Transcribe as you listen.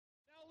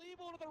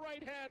Dribble to the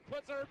right hand,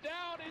 puts her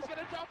down. He's going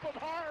to dump him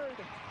hard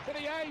to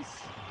the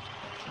ice.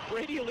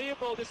 Brady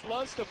Leopold just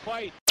loves to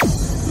fight.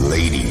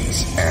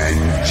 Ladies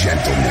and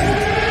gentlemen,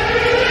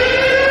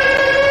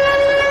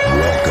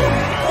 welcome,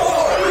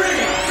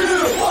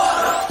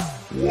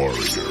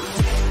 Warrior.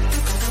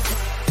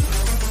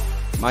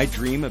 My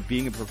dream of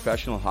being a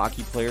professional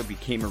hockey player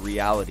became a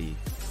reality,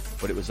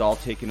 but it was all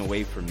taken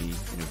away from me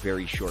in a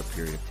very short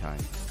period of time.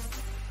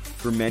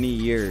 For many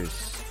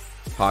years,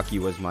 hockey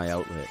was my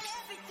outlet.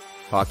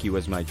 Hockey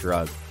was my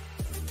drug.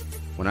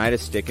 When I had a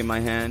stick in my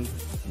hand,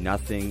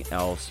 nothing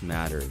else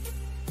mattered.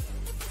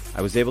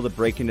 I was able to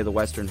break into the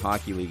Western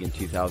Hockey League in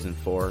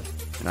 2004,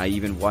 and I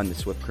even won the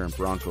Swift Current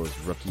Broncos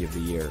Rookie of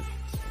the Year.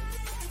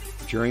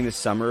 During the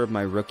summer of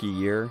my rookie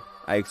year,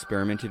 I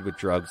experimented with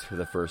drugs for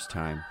the first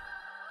time.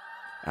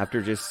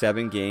 After just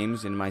 7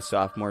 games in my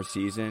sophomore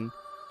season,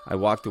 I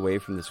walked away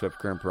from the Swift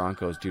Current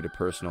Broncos due to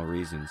personal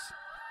reasons.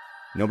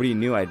 Nobody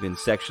knew I'd been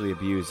sexually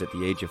abused at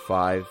the age of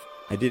 5.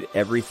 I did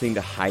everything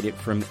to hide it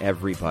from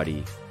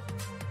everybody,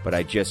 but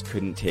I just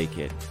couldn't take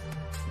it.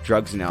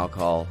 Drugs and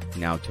alcohol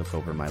now took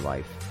over my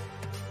life.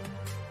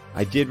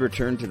 I did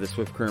return to the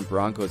Swift Current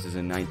Broncos as a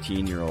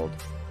 19-year-old,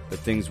 but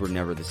things were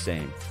never the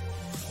same.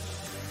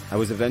 I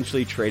was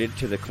eventually traded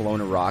to the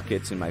Kelowna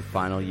Rockets in my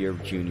final year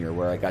of junior,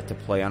 where I got to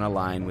play on a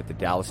line with the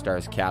Dallas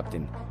Stars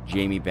captain,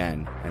 Jamie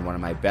Benn, and one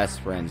of my best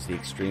friends, the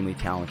extremely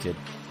talented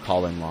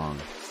Colin Long.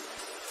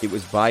 It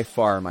was by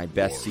far my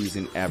best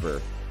season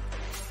ever,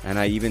 and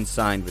I even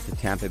signed with the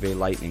Tampa Bay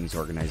Lightning's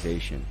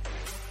organization.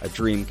 A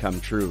dream come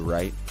true,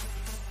 right?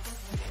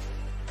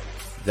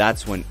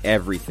 That's when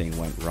everything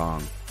went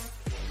wrong.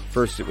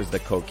 First it was the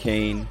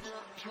cocaine,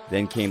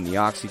 then came the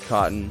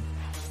Oxycontin,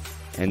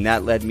 and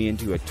that led me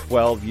into a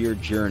 12-year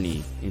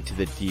journey into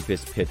the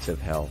deepest pits of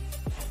hell.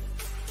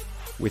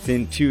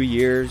 Within 2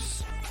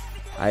 years,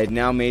 I had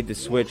now made the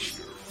switch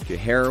to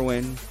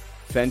heroin,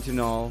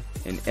 fentanyl,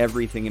 and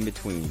everything in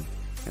between,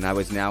 and I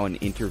was now an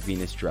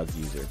intravenous drug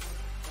user.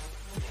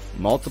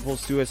 Multiple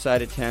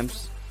suicide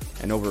attempts,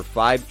 and over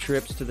 5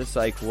 trips to the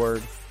psych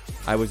ward,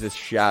 I was a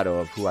shadow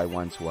of who I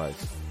once was.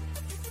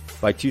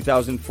 By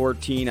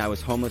 2014, I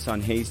was homeless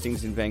on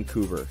Hastings in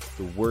Vancouver,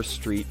 the worst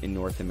street in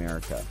North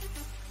America.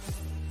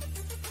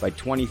 By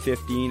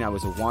 2015, I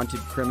was a wanted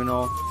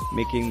criminal,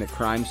 making the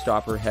Crime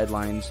Stopper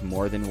headlines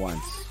more than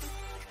once.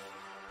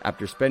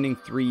 After spending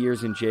 3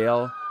 years in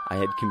jail, I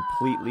had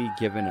completely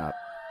given up.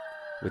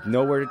 With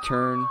nowhere to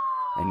turn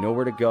and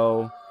nowhere to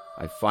go,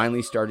 I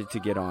finally started to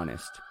get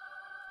honest.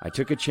 I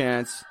took a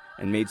chance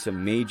and made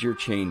some major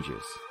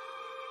changes.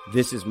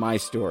 This is my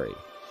story.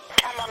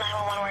 Hello,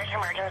 911, where's your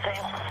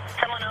emergency?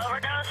 Someone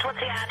overdosed? What's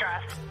the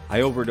address?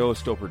 I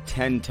overdosed over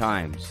 10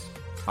 times.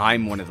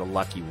 I'm one of the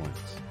lucky ones.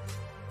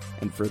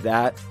 And for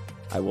that,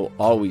 I will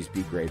always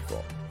be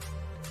grateful.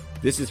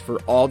 This is for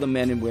all the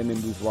men and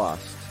women we've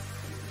lost.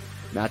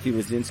 Matthew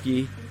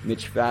Lazinski,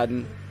 Mitch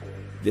Fadden,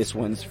 this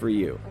one's for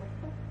you.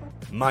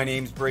 My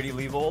name's Brady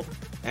Leopold,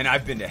 and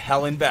I've been to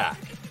hell and back.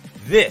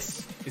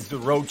 This is the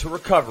road to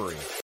recovery.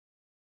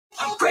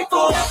 I'm grateful,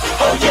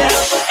 oh yeah,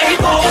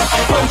 able,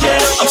 oh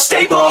yeah, I'm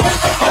stable,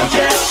 oh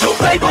yeah, no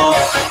label,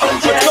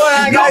 oh yeah. What's going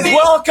on, guys?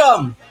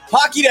 Welcome.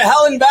 Hockey to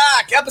Hell and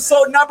Back,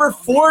 episode number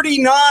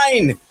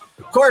 49.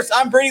 Of course,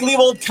 I'm Brady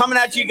Leopold coming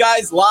at you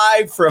guys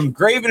live from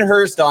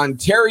Gravenhurst,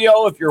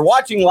 Ontario. If you're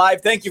watching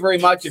live, thank you very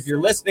much. If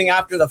you're listening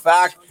after the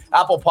fact,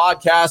 Apple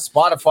Podcasts,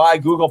 Spotify,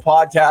 Google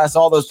Podcasts,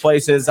 all those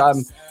places,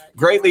 I'm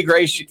greatly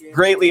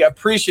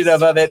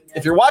appreciative of it.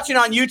 If you're watching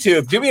on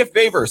YouTube, do me a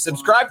favor,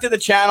 subscribe to the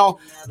channel,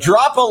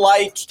 drop a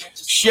like,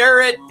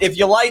 share it if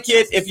you like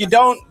it. If you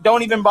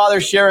don't even bother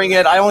sharing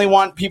it. I only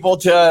want people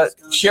to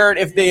share it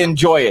if they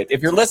enjoy it.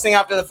 If you're listening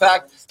after the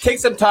fact, take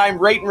some time,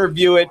 rate and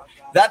review it.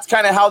 That's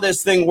kind of how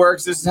this thing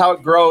works. This is how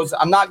it grows.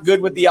 I'm not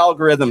good with the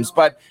algorithms,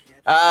 but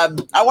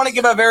I want to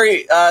give a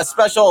very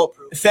special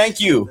thank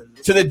you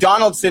to the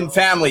Donaldson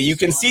family. You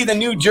can see the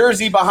new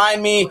jersey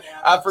behind me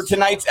for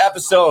tonight's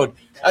episode.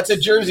 That's a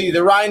jersey,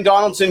 the Ryan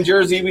Donaldson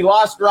jersey. We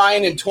lost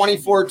Ryan in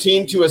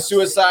 2014 to a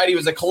suicide. He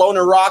was a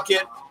Kelowna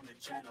Rocket.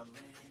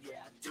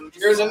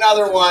 Here's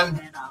another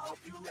one.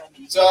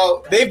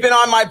 So they've been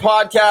on my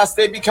podcast.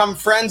 They've become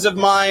friends of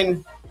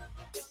mine.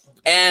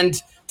 And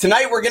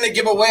tonight we're going to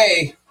give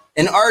away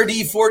an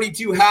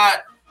RD42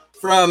 hat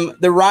from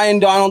the Ryan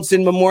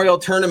Donaldson Memorial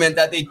Tournament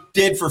that they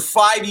did for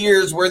 5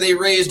 years, where they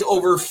raised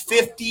over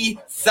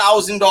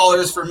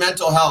 $50,000 for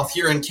mental health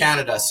here in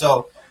Canada.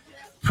 So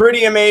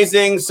pretty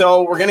amazing.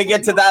 So we're going to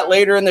get to that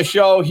later in the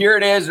show. Here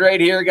it is right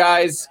here,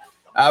 guys.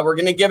 We're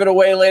going to give it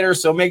away later,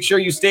 so make sure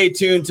you stay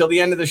tuned till the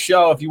end of the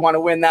show if you want to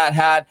win that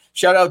hat.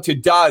 Shout out to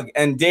Doug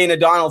and Dana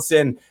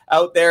Donaldson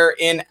out there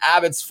in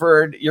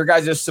Abbotsford. Your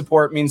guys'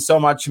 support means so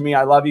much to me.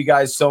 I love you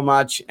guys so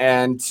much.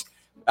 And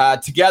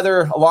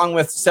together, along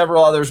with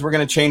several others, we're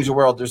going to change the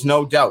world. There's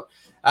no doubt.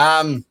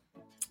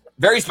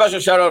 Very special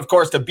shout out, of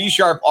course, to B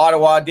Sharp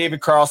Ottawa, David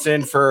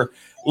Carlson, for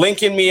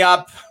linking me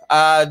up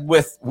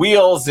with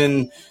wheels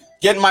and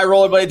getting my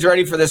rollerblades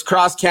ready for this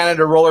Cross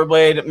Canada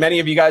rollerblade. Many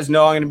of you guys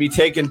know I'm going to be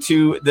taken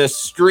to the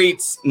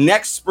streets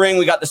next spring.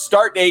 We got the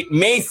start date,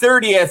 May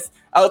 30th,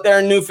 out there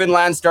in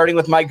Newfoundland, starting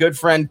with my good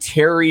friend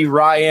Terry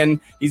Ryan.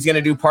 He's going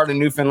to do part of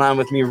Newfoundland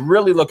with me.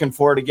 Really looking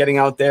forward to getting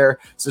out there.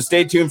 So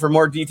stay tuned for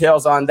more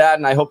details on that,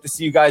 and I hope to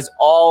see you guys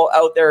all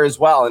out there as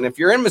well. And if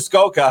you're in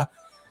Muskoka,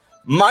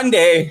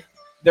 Monday,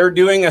 they're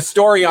doing a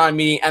story on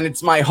me, and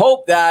it's my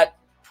hope that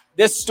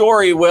this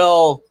story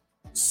will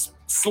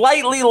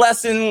slightly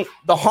lessen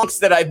the honks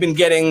that I've been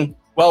getting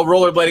while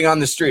rollerblading on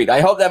the street.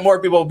 I hope that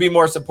more people will be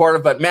more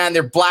supportive, but man,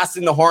 they're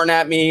blasting the horn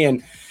at me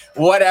and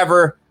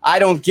whatever.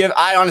 I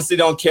honestly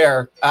don't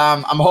care.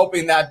 I'm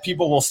hoping that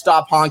people will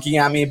stop honking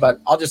at me, but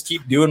I'll just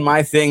keep doing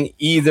my thing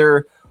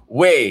either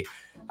way.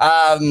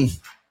 We're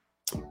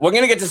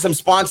going to get to some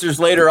sponsors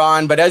later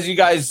on, but as you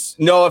guys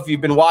know, if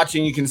you've been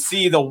watching, you can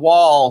see the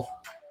wall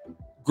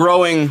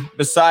growing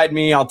beside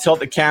me. I'll tilt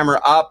the camera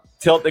up,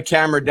 tilt the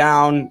camera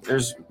down.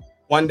 There's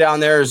one down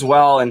there as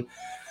well. And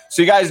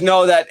so you guys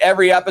know that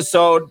every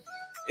episode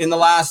in the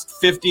last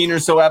 15 or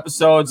so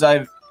episodes,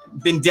 I've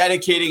been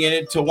dedicating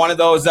it to one of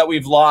those that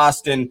we've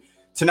lost. And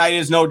tonight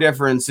is no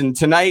difference. And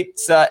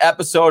tonight's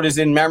episode is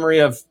in memory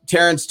of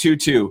Terrence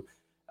Tutu.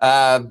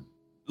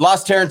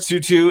 Lost Terrence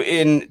Tutu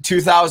in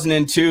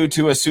 2002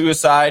 to a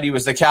suicide. He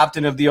was the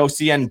captain of the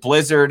OCN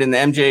Blizzard in the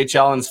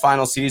MJHL in his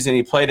final season.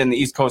 He played in the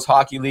East Coast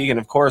Hockey League. And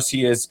of course,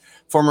 he is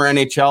former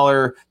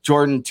NHLer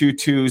Jordan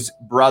Tutu's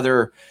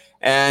brother.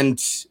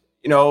 And,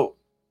 you know,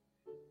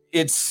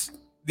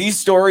 these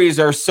stories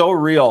are so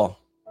real,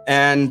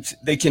 and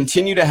they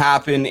continue to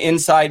happen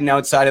inside and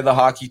outside of the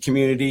hockey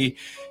community.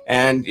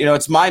 And, you know,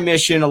 it's my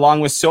mission,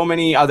 along with so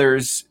many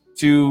others,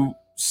 to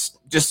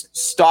just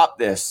stop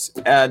this,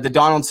 the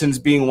Donaldsons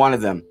being one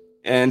of them.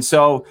 And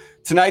so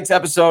tonight's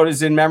episode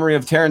is in memory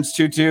of Terrence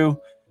Tutu,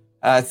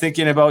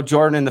 thinking about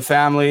Jordan and the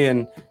family,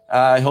 and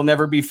he'll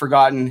never be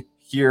forgotten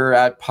here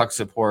at Puck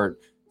Support.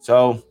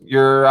 So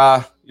you're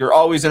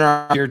always in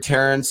our ear,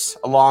 Terrence,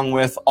 along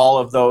with all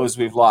of those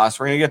we've lost.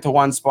 We're going to get to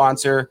one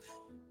sponsor.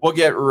 We'll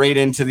get right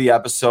into the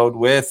episode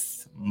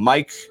with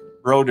Mike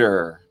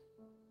Broder.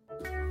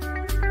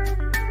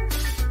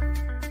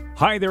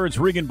 Hi there, it's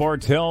Regan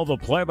Bartel, the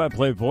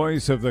play-by-play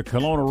voice of the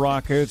Kelowna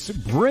Rockets,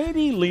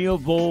 Brady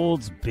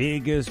Leopold's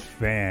biggest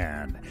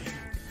fan.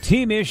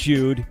 Team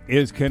Issued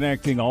is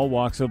connecting all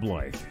walks of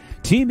life.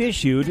 Team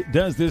Issued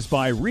does this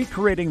by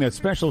recreating that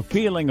special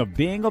feeling of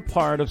being a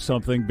part of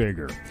something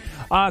bigger.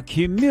 A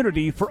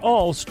community for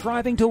all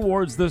striving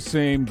towards the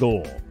same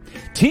goal.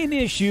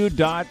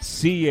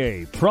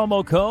 TeamIssued.ca.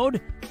 Promo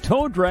code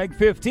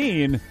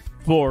TOEDRAG15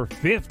 for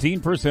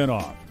 15%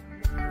 off.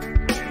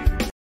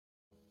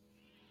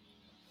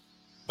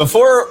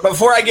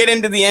 Before I get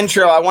into the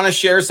intro, I want to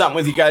share something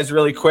with you guys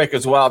really quick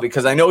as well,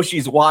 because I know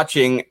she's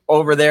watching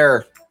over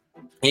there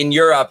in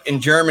Europe, in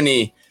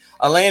Germany.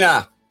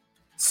 Elena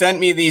sent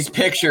me these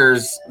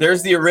pictures.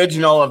 There's the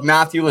original of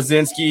Matthew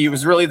Lazinski. He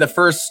was really the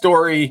first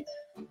story.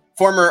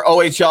 Former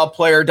OHL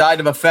player, died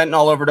of a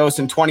fentanyl overdose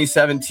in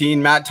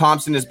 2017. Matt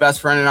Thompson, his best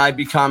friend, and I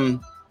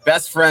become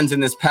best friends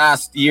in this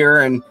past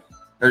year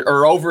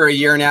or over a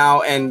year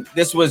now. And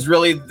this was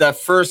really the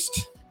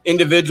first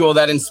individual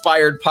that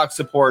inspired Puck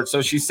Support.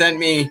 So she sent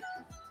me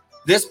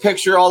this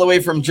picture all the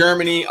way from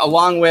Germany,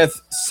 along with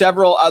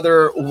several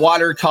other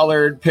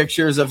watercolored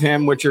pictures of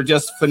him, which are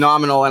just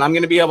phenomenal. And I'm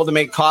going to be able to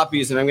make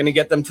copies, and I'm going to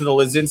get them to the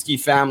Lazinski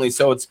family.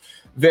 So it's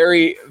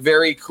very,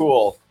 very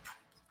cool.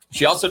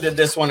 She also did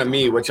this one of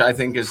me, which I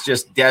think is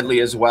just deadly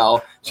as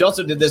well. She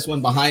also did this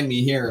one behind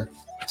me here.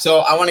 So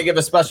I want to give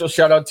a special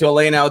shout out to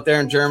Elena out there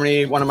in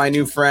Germany, one of my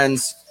new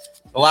friends.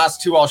 The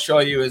last two I'll show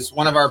you is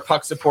one of our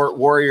Puck Support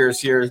warriors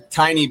here,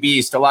 Tiny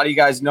Beast. A lot of you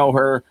guys know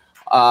her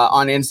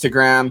on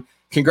Instagram.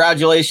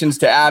 Congratulations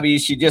to Abby.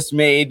 She just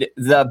made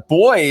the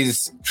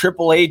boys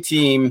AAA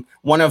team,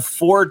 one of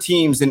 4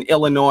 teams in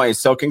Illinois.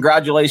 So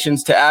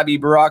congratulations to Abby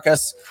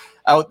Baracus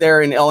out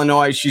there in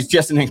Illinois. She's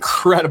just an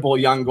incredible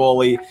young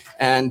goalie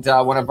and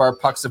one of our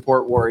Puck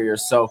Support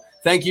warriors. So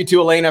thank you to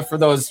Elena for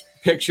those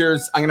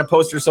pictures. I'm going to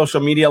post her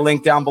social media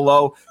link down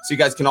below so you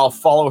guys can all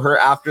follow her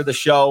after the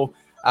show.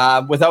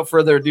 Without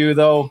further ado,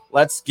 though,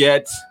 let's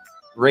get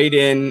right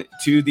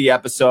into the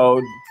episode.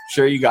 I'm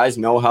sure you guys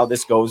know how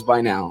this goes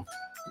by now.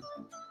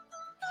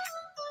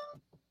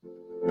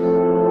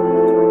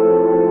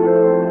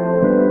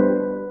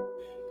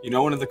 You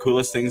know, one of the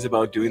coolest things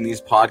about doing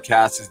these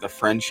podcasts is the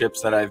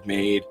friendships that I've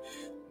made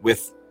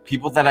with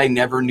people that I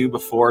never knew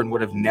before and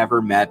would have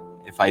never met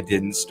if I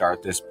didn't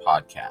start this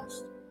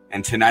podcast.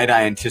 And tonight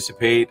I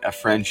anticipate a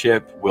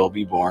friendship will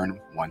be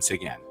born once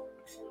again.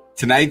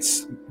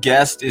 Tonight's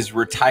guest is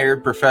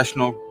retired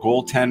professional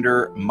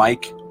goaltender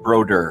Mike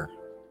Broder.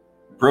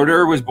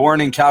 Broder was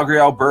born in Calgary,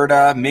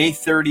 Alberta, May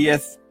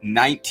 30th,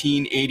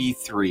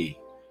 1983.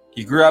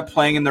 He grew up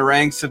playing in the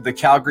ranks of the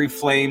Calgary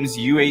Flames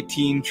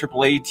U18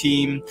 AAA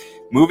team,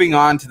 moving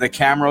on to the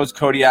Camrose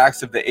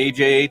Kodiaks of the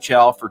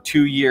AJHL for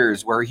 2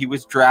 years, where he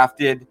was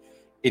drafted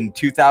in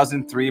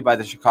 2003 by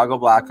the Chicago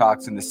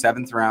Blackhawks in the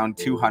 7th round,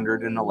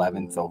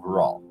 211th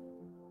overall.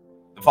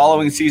 The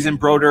following season,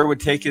 Broder would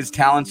take his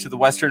talents to the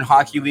Western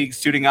Hockey League,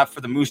 suiting up for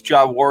the Moose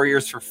Jaw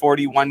Warriors for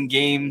 41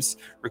 games,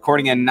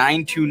 recording a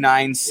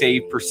 .929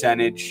 save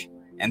percentage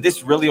and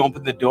this really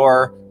opened the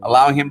door,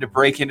 allowing him to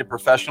break into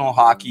professional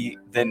hockey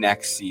the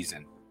next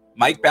season.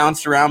 Mike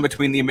bounced around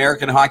between the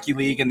American Hockey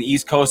League and the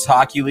East Coast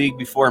Hockey League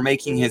before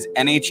making his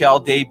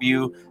NHL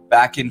debut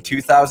back in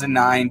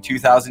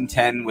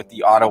 2009-2010 with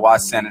the Ottawa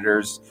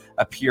Senators,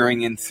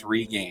 appearing in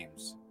 3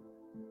 games.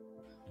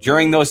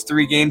 During those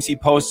 3 games, he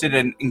posted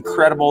an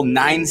incredible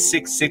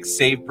 .966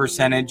 save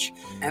percentage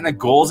and a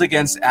goals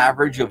against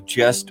average of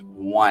just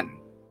 1.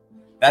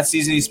 That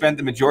season, he spent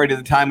the majority of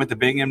the time with the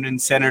Binghamton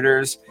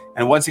Senators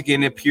and once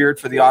again appeared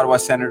for the Ottawa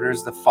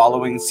Senators the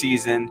following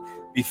season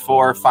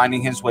before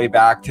finding his way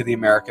back to the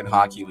American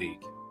Hockey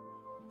League.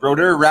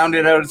 Brodeur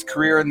rounded out his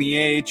career in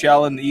the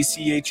AHL and the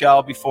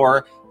ECHL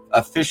before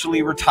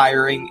officially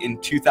retiring in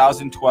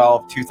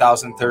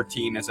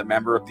 2012-2013 as a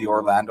member of the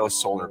Orlando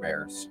Solar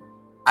Bears.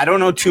 I don't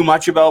know too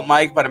much about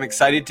Mike, but I'm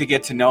excited to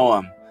get to know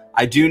him.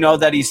 I do know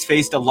that he's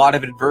faced a lot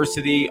of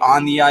adversity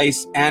on the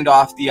ice and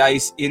off the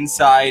ice,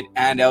 inside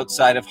and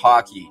outside of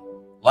hockey.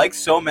 Like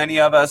so many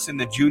of us in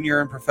the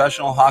junior and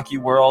professional hockey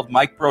world,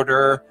 Mike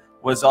Brodeur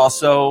was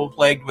also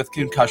plagued with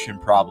concussion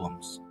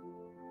problems.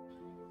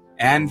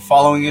 And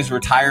following his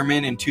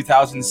retirement in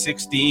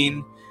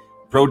 2016,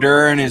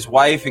 Brodeur and his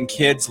wife and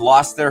kids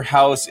lost their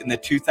house in the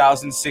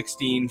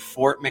 2016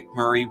 Fort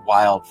McMurray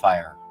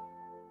wildfire.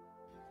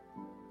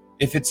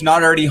 If it's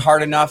not already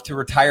hard enough to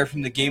retire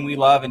from the game we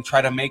love and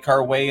try to make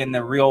our way in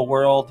the real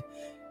world,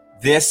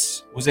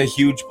 this was a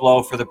huge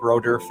blow for the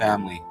Brodeur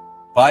family.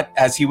 But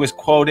as he was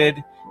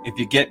quoted, if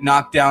you get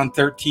knocked down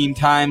 13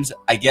 times,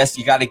 I guess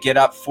you got to get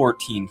up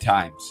 14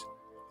 times.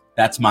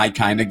 That's my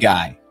kind of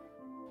guy.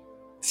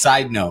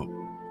 Side note,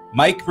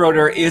 Mike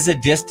Brodeur is a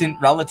distant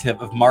relative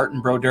of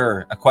Martin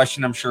Brodeur, a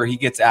question I'm sure he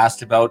gets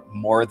asked about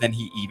more than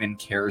he even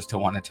cares to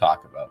want to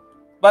talk about.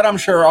 But I'm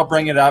sure I'll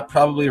bring it up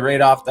probably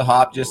right off the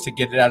hop just to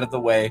get it out of the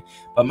way.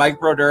 But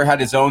Mike Brodeur had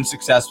his own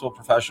successful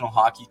professional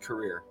hockey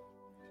career.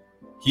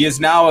 He is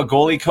now a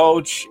goalie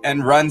coach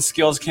and runs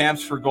skills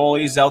camps for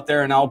goalies out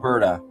there in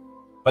Alberta.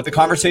 But the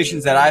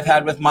conversations that I've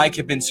had with Mike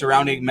have been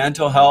surrounding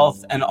mental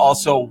health and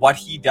also what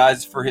he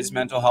does for his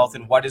mental health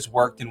and what has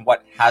worked and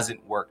what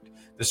hasn't worked.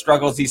 The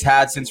struggles he's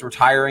had since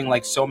retiring,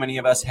 like so many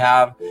of us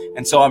have.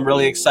 And so I'm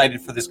really excited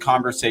for this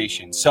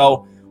conversation.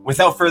 So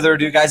without further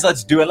ado, guys,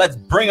 let's do it. Let's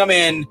bring him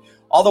in.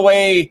 All the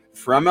way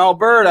from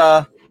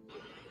Alberta,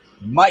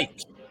 Mike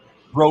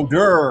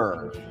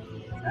Brodeur.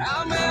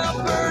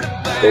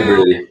 Hey,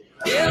 Brady.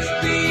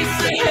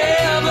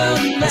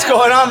 What's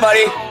going on,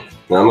 buddy?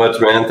 Not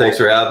much, man. Thanks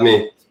for having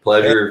me. It's a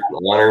pleasure,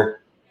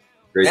 honor.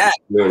 Great to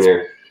be doing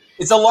here.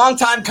 It's a long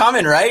time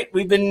coming, right?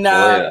 We've been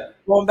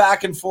going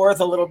back and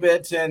forth a little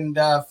bit and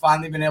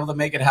finally been able to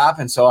make it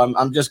happen. So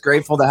I'm just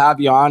grateful to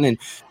have you on and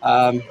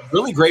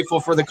really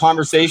grateful for the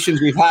conversations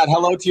we've had.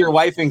 Hello to your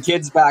wife and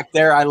kids back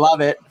there. I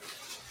love it.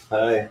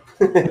 Hi.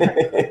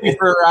 Thank you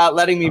for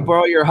letting me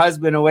borrow your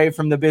husband away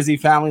from the busy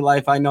family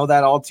life. I know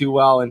that all too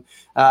well. And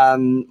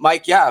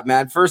Mike, yeah,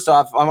 man, first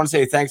off, I want to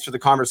say thanks for the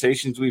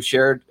conversations we've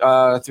shared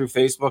through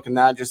Facebook and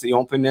that, just the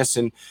openness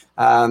and,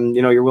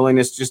 your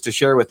willingness just to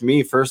share with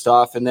me first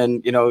off. And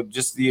then,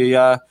 just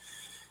the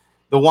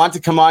want to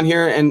come on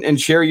here and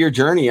share your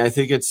journey. I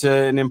think it's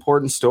an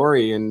important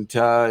story, and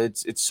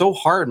it's so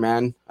hard,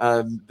 man.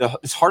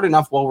 It's hard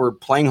enough while we're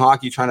playing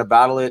hockey, trying to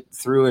battle it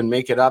through and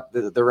make it up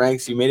the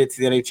ranks. You made it to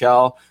the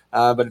NHL,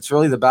 but it's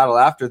really the battle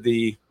after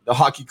the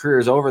hockey career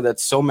is over that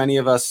so many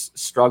of us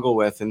struggle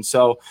with. And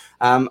so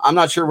I'm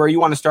not sure where you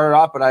want to start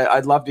off, but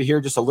I'd love to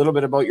hear just a little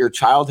bit about your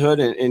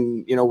childhood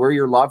and where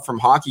your love from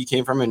hockey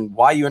came from and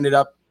why you ended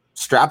up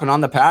strapping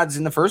on the pads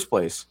in the first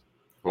place.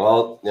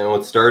 Well,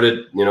 it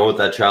started, with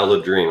that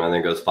childhood dream. I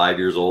think I was 5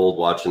 years old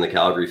watching the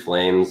Calgary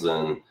Flames,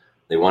 and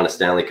they won a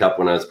Stanley Cup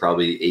when I was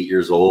probably 8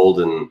 years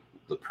old, and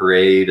the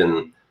parade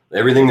and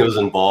everything that was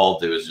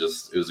involved. It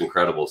was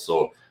incredible.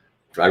 So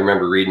I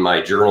remember reading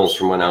my journals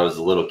from when I was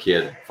a little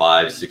kid,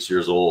 5, 6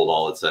 years old.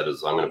 All it said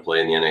is, I'm going to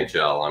play in the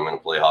NHL. I'm going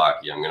to play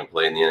hockey. I'm going to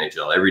play in the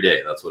NHL every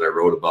day. That's what I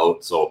wrote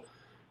about. So,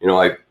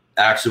 I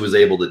actually was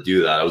able to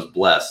do that. I was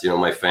blessed.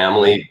 My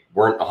family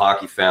weren't a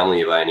hockey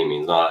family by any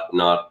means,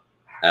 not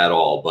at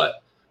all,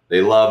 but they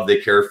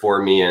cared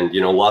for me. And,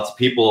 lots of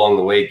people along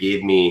the way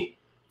gave me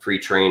free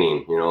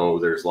training.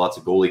 There's lots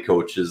of goalie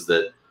coaches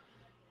that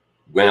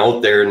went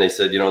out there and they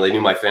said, they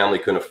knew my family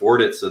couldn't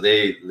afford it. So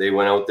they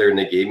went out there and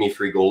they gave me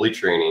free goalie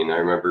training. I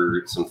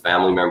remember some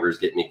family members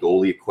getting me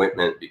goalie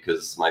equipment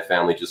because my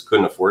family just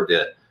couldn't afford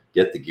to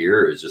get the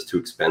gear. It was just too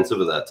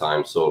expensive at that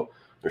time. So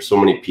there's so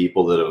many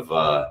people that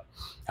have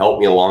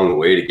helped me along the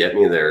way to get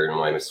me there,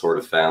 my sort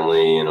of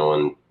family,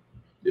 and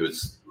it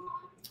was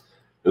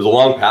a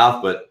long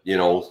path, but,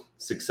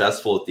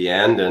 successful at the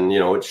end. And,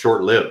 it's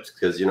short-lived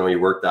because, you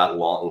work that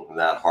long,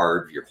 that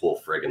hard your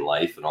whole friggin'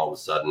 life. And all of a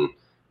sudden,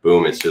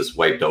 boom, it's just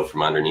wiped out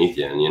from underneath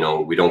you.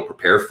 And, we don't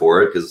prepare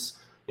for it because,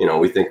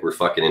 we think we're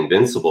fucking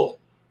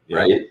invincible,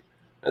 right?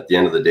 At the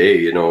end of the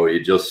day,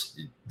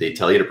 they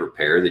tell you to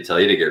prepare. They tell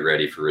you to get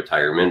ready for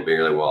retirement. But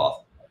you're like,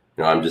 well,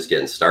 I'm just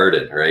getting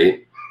started,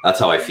 right? That's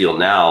how I feel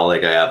now.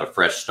 Like I have a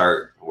fresh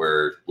start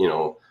where,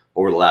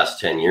 over the last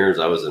 10 years,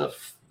 I was in a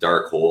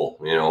dark hole.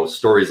 You know,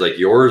 stories like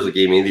yours that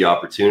gave me the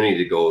opportunity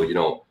to go, you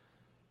know,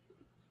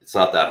 it's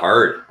not that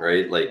hard,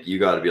 right? Like, you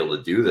got to be able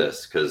to do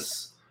this,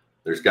 because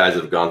there's guys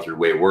that have gone through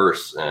way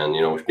worse. And,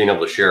 you know, being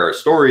able to share our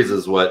stories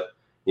is what,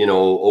 you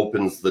know,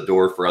 opens the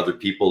door for other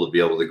people to be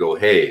able to go,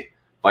 hey,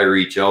 if I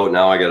reach out,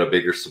 now I got a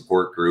bigger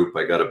support group.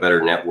 I got a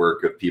better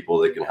network of people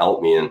that can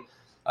help me. And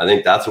I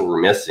think that's what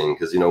we're missing,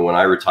 because, you know, when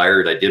I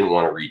retired, I didn't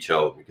want to reach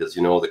out, because,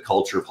 you know, the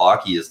culture of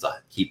hockey is to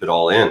keep it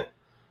all in.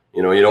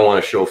 You know, you don't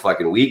want to show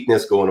fucking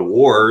weakness going to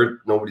war.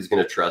 Nobody's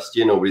going to trust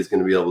you. Nobody's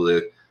going to be able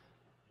to,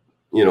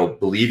 you know,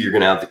 believe you're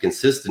going to have the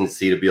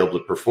consistency to be able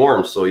to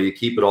perform. So you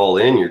keep it all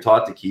in. You're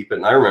taught to keep it.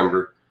 And I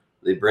remember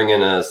they bring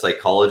in a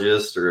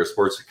psychologist or a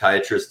sports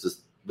psychiatrist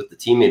with the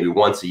team maybe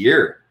once a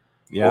year.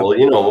 Yeah. Well,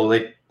 you know,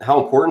 like,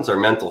 how important is our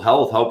mental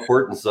health? How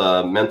important is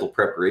mental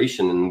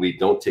preparation? And we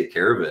don't take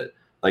care of it.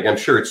 Like, I'm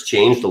sure it's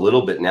changed a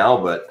little bit now,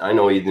 but I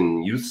know even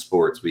in youth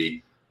sports,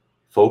 we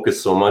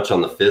focus so much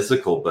on the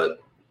physical, but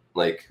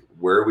like,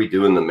 where are we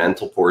doing the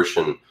mental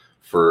portion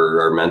for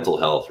our mental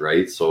health,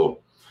 right? So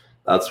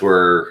that's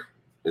where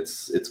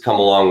it's come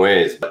a long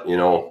ways. But, you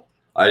know,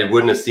 I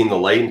wouldn't have seen the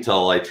light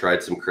until I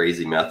tried some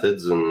crazy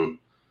methods, and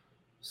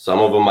some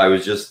of them I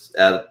was just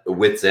at a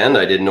wit's end.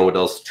 I didn't know what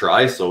else to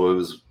try. So it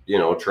was, you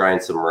know,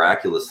 trying some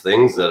miraculous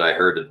things that I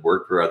heard had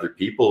worked for other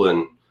people,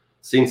 and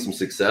seen some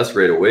success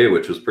right away,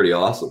 which was pretty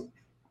awesome.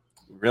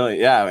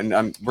 Really, yeah,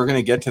 and we're going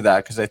to get to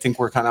that, because I think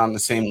we're kind of on the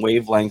same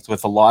wavelength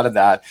with a lot of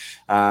that,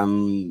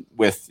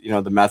 with, you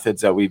know, the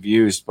methods that we've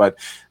used. But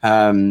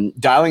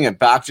dialing it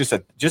back just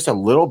a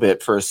little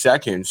bit for a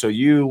second. So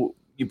you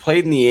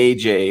played in the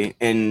AJ,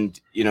 and,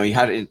 you know, you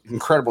had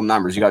incredible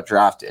numbers. You got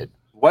drafted.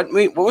 What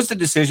was the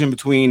decision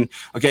between,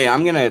 okay,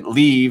 I'm going to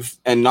leave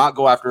and not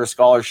go after a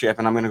scholarship,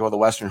 and I'm going to go to the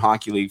Western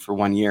Hockey League for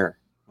 1 year?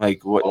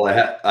 Like, what? Well,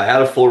 I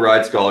had a full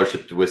ride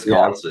scholarship to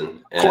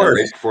Wisconsin, and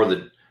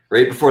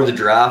right before the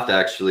draft,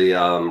 actually,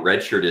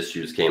 redshirt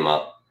issues came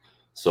up.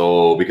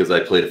 So because I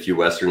played a few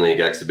Western League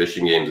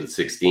exhibition games at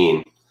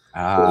 16,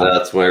 so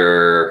that's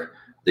where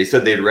they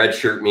said they'd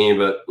redshirt me.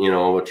 But, you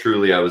know,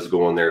 truly, I was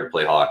going there to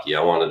play hockey.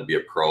 I wanted to be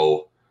a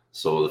pro.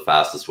 So the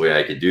fastest way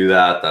I could do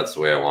that, that's the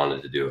way I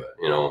wanted to do it.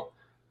 You know,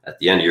 at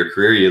the end of your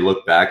career, you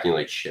look back and you're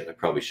like, shit, I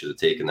probably should have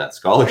taken that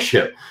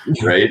scholarship,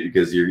 right?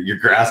 Because you're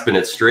grasping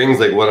at strings,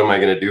 like, what am I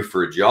going to do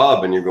for a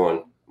job? And you're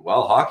going,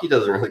 well, hockey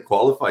doesn't really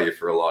qualify you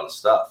for a lot of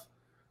stuff,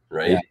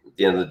 right? Yeah. At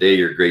the end of the day,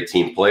 you're a great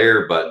team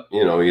player, but,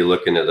 you know, you're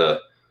looking at a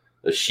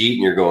sheet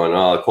and you're going,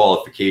 oh,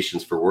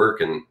 qualifications for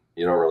work, and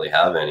you don't really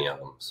have any of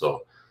them.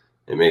 So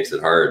it makes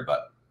it hard,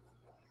 but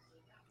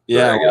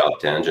yeah, I get off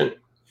tangent.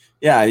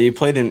 Yeah, you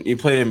played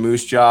in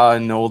Moose Jaw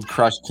and Old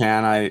Crush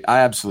Can. I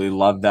absolutely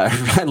loved that.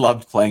 I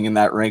loved playing in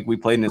that rink. We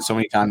played in it so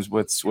many times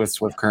with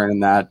Swift Current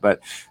and that. But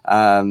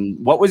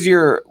what was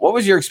your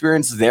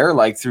experience there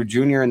like through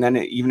junior, and then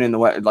even in the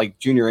like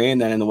junior A,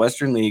 and then in the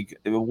Western League?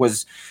 It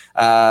was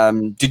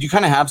did you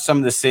kind of have some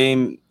of the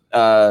same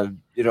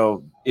you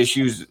know,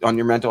 issues on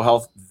your mental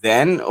health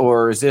then,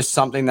 or is this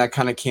something that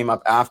kind of came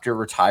up after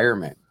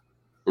retirement?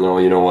 No,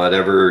 you know,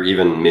 whatever,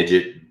 even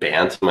midget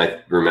bantam,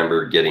 I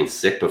remember getting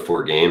sick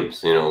before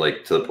games, you know,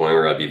 like to the point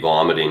where I'd be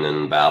vomiting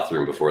in the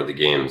bathroom before the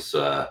games.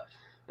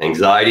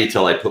 Anxiety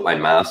till I put my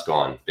mask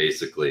on,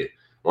 basically.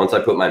 Once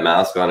I put my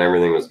mask on,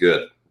 everything was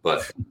good.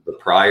 But the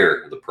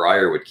prior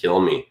would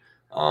kill me.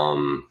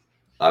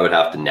 I would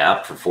have to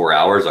nap for 4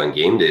 hours on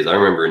game days. I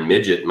remember in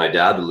midget, my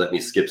dad would let me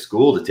skip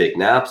school to take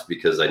naps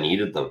because I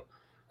needed them,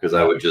 because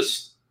I would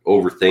just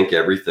overthink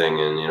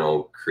everything and, you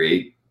know,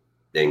 create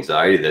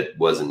anxiety that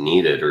wasn't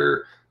needed,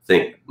 or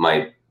think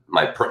my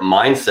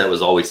mindset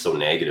was always so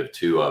negative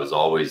too. I was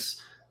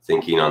always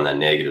thinking on that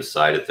negative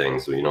side of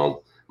things. So, you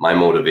know, my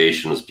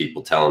motivation was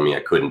people telling me I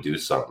couldn't do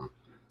something.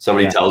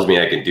 Somebody tells me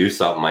I can do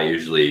something, I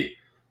usually,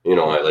 you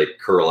know, I like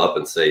curl up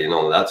and say, you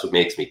know, that's what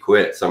makes me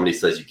quit. Somebody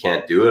says you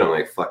can't do it, I'm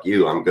like, fuck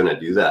you, I'm gonna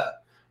do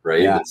that,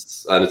 right? Yeah.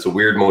 It's a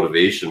weird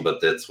motivation, but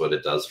that's what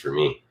it does for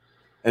me.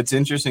 It's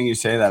interesting you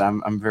say that.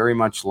 I'm very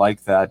much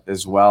like that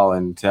as well.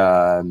 And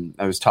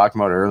I was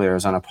talking about it earlier. I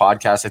was on a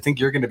podcast. I think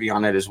you're going to be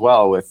on it as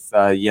well with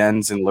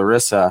Jens and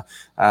Larissa.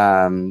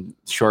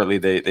 Shortly,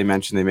 they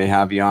mentioned they may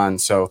have you on.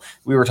 So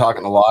we were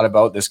talking a lot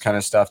about this kind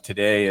of stuff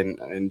today,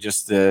 and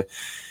just the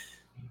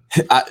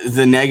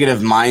negative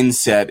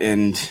mindset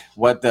and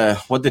what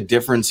the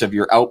difference of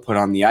your output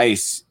on the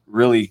ice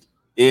really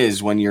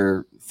is when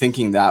you're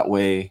thinking that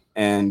way.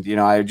 And, you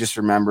know, I just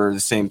remember the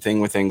same thing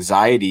with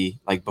anxiety,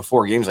 like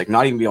before games, like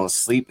not even being able to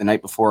sleep the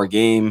night before a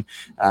game.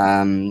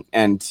 And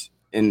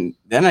then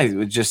I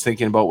was just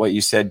thinking about what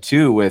you said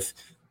too, with,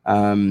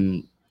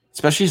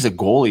 especially as a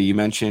goalie, you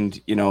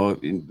mentioned, you know,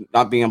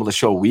 not being able to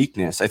show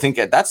weakness. I think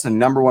that's the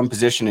number one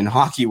position in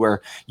hockey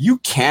where you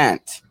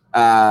can't,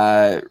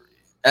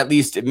 at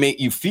least it make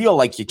you feel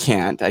like you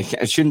can't. I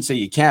shouldn't say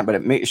you can't, but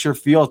it sure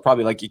feels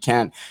probably like you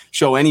can't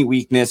show any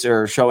weakness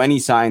or show any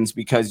signs,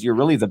 because you're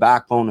really the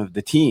backbone of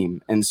the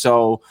team. And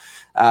so,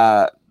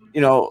 you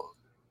know,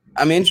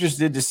 I'm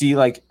interested to see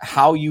like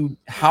how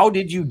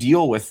did you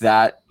deal with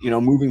that,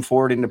 moving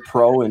forward into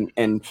pro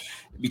and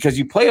because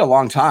you played a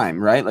long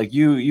time, right? Like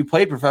you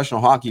played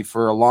professional hockey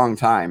for a long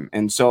time.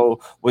 And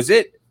so was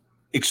it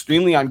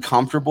extremely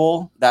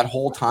uncomfortable that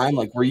whole time?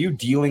 Like, were you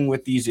dealing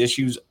with these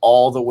issues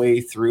all the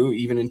way through,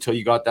 even until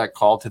you got that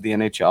call to the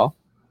NHL?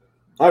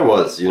 I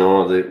was,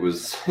 it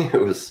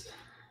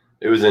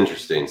was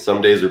interesting.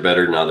 Some days are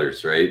better than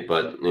others, right?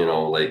 But,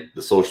 like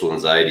the social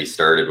anxiety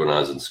started when I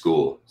was in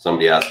school.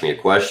 Somebody asked me a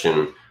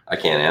question, I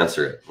can't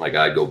answer it. Like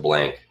I'd go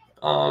blank.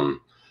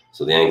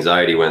 So the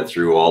anxiety went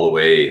through all the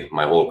way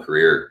my whole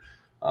career.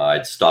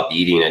 I'd stop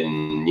eating at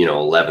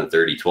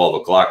 11:30, 12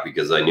 o'clock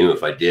because I knew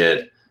if I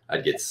did,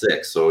 I'd get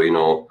sick. So,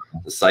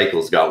 the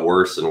cycles got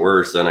worse and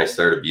worse. Then I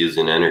started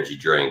abusing energy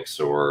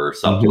drinks or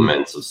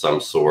supplements of some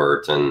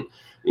sort. And,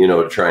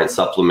 to try and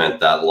supplement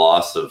that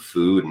loss of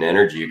food and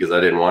energy because I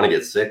didn't want to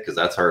get sick because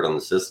that's hard on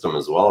the system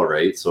as well,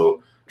 right?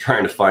 So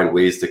trying to find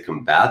ways to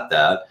combat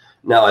that.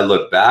 Now I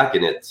look back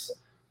and it's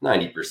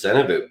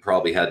 90% of it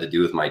probably had to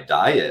do with my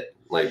diet.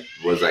 Like,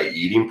 was I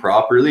eating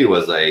properly?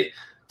 Was I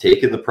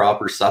taking the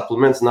proper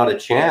supplements? Not a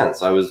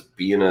chance. I was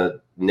being a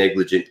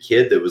negligent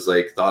kid that was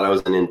like, thought I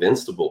was an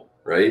invincible,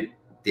 right?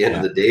 At the end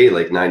of the day,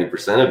 like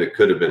 90% of it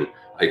could have been,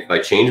 I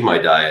changed my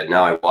diet.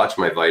 Now I watch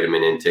my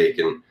vitamin intake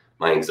and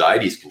my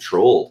anxiety is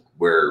controlled,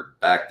 where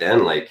back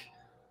then, like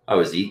I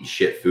was eating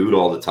shit food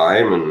all the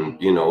time and,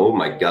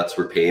 my guts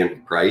were paying the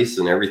price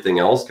and everything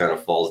else kind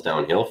of falls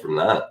downhill from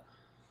that.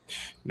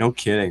 No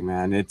kidding,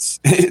 man. It's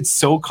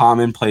so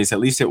commonplace. At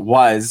least it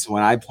was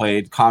when I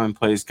played.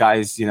 Commonplace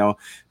guys,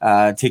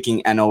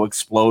 taking NO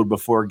Explode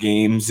before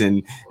games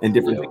and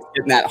different things,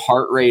 getting that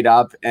heart rate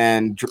up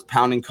and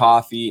pounding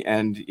coffee.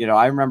 And,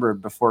 I remember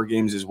before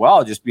games as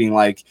well, just being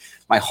like,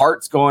 my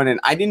heart's going and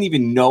I didn't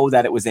even know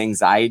that it was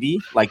anxiety.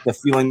 Like the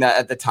feeling that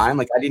at the time,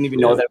 like I didn't even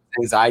know that it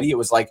was anxiety. It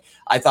was like,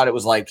 I thought it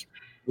was like,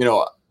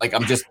 like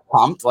I'm just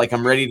pumped, like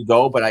I'm ready to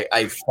go, but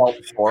I felt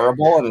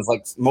horrible. And it's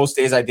like most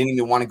days I didn't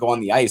even want to go on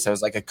the ice. I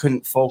was like, I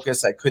couldn't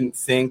focus. I couldn't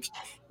think.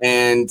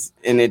 And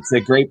it's a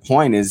great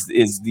point is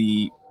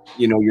the,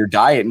 your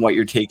diet and what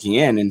you're taking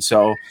in. And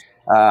so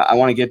I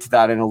want to get to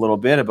that in a little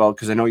bit about,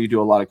 because I know you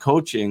do a lot of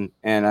coaching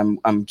and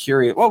I'm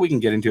curious. Well, we can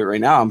get into it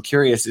right now. I'm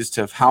curious as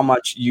to how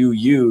much you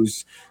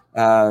use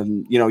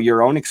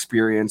your own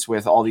experience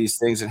with all these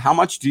things and how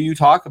much do you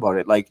talk about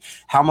it? Like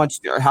how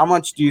much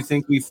do you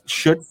think we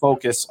should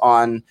focus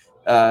on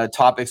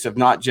topics of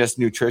not just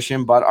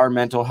nutrition, but our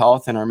mental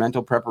health and our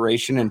mental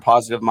preparation and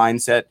positive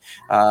mindset,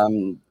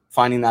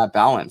 finding that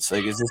balance?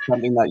 Like, is this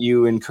something that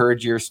you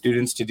encourage your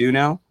students to do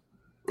now?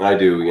 I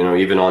do,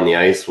 even on the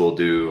ice, we'll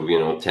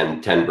do,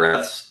 10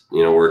 breaths,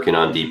 working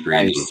on deep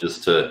breathing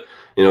just to,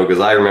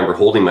 because I remember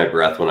holding my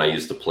breath when I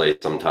used to play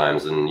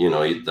sometimes and,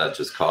 that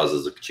just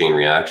causes a chain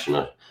reaction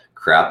of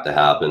crap to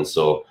happen.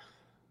 So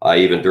I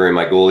even during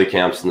my goalie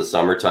camps in the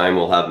summertime,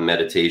 we'll have a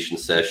meditation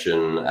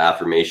session,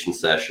 affirmation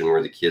session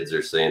where the kids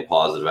are saying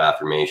positive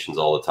affirmations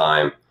all the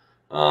time,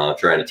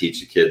 trying to teach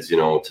the kids,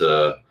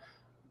 to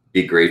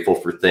be grateful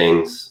for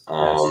things,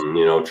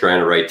 trying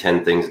to write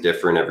 10 things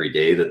different every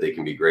day that they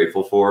can be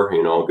grateful for,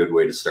 a good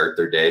way to start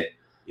their day.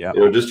 Yeah.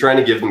 Just trying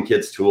to give them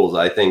kids tools.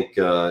 I think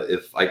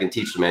if I can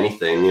teach them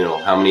anything,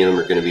 how many of them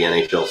are going to be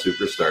NHL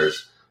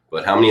superstars,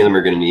 but how many of them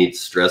are going to need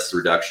stress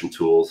reduction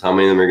tools? How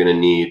many of them are going to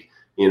need,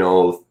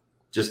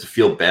 just to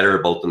feel better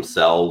about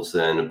themselves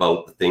and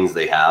about the things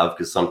they have?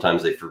 Because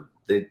sometimes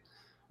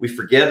we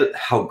forget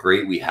how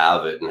great we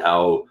have it and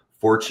how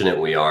fortunate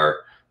we are.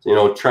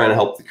 Trying to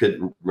help the kid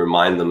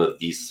remind them of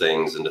these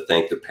things and to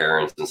thank their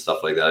parents and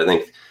stuff like that. I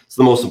think it's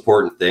the most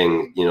important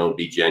thing,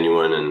 be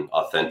genuine and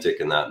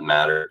authentic in that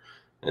matter.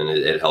 And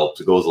it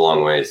helps. It goes a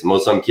long way.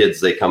 Some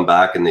kids, they come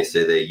back and they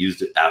say they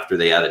used it after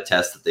they had a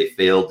test that they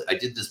failed. I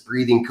did this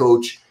breathing,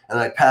 coach, and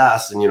I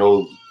passed. And,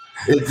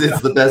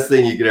 it's the best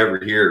thing you could ever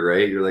hear,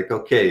 right? You're like,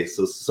 okay,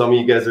 so some of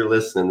you guys are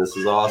listening. This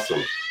is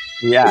awesome.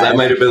 Yeah. That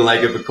might have been like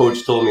if a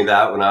coach told me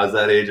that when I was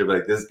that age, I'd be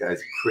like, this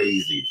guy's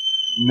crazy.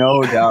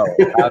 No doubt.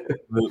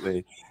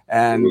 Absolutely.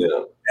 And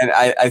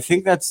I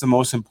think that's the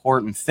most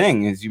important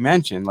thing, as you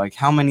mentioned, like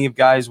how many of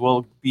guys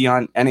will be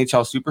on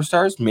NHL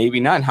superstars? Maybe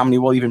not. How many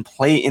will even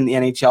play in the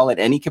NHL at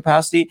any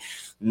capacity?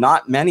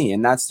 Not many.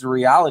 And that's the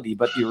reality.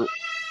 But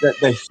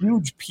the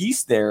huge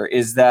piece there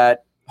is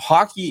that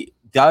hockey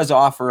does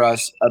offer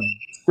us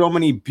so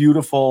many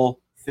beautiful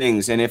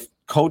things. And if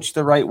coached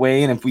the right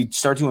way, and if we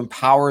start to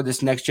empower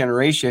this next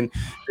generation,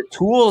 the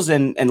tools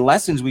and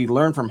lessons we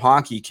learn from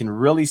hockey can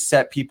really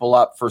set people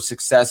up for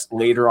success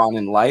later on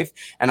in life.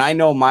 And I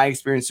know my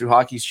experience through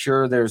hockey,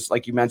 sure, there's,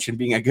 like you mentioned,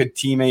 being a good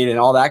teammate and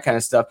all that kind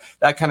of stuff.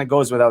 That kind of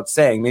goes without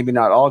saying. Maybe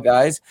not all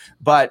guys,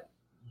 but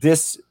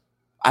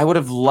I would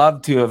have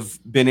loved to have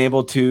been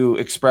able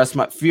to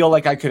feel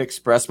like I could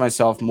express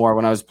myself more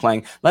when I was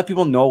playing, let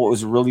people know what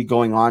was really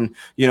going on,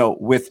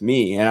 with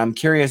me. And I'm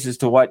curious as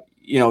to what,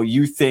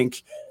 you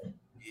think,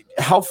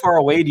 how far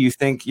away do you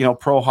think,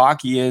 pro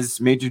hockey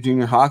is, major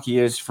junior hockey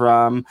is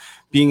from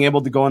being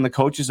able to go in the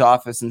coach's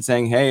office and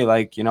saying, hey,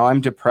 like,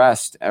 I'm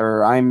depressed,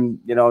 or I'm,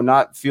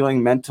 not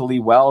feeling mentally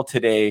well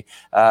today.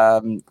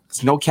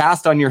 It's no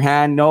cast on your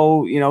hand,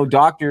 no,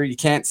 doctor, you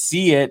can't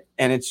see it.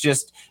 And it's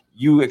just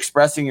you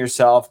expressing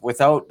yourself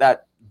without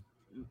that,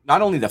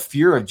 not only the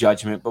fear of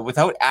judgment, but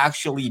without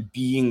actually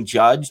being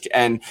judged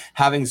and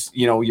having,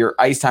 your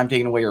ice time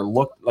taken away or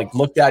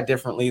looked at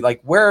differently.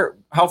 Like,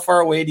 how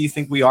far away do you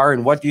think we are,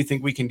 and what do you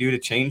think we can do to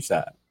change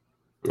that?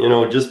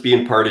 Just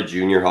being part of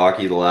junior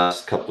hockey the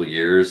last couple of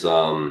years,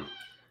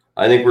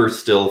 I think we're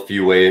still a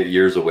few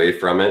years away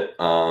from it.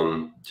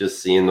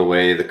 Just seeing the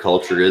way the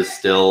culture is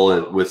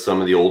still with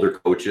some of the older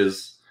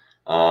coaches,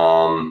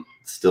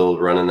 still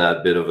running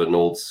that bit of an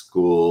old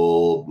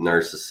school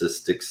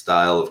narcissistic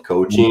style of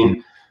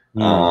coaching.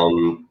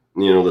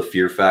 The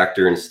fear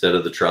factor instead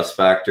of the trust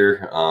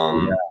factor.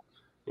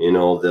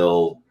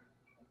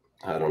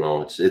 I don't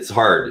know. It's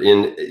hard.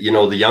 And,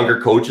 the younger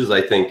coaches,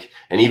 I think,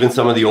 and even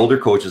some of the older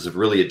coaches have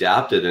really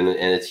adapted, and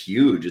it's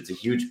huge. It's a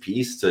huge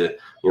piece to,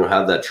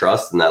 have that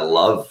trust and that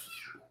love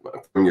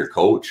from your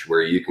coach,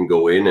 where you can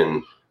go in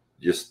and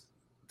just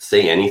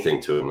say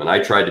anything to him. And I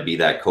tried to be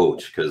that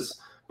coach because,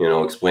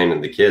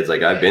 explaining to the kids,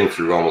 like, I've been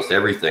through almost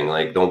everything.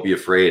 Like, don't be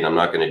afraid. I'm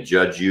not going to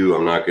judge you.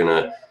 I'm not going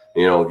to,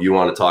 if you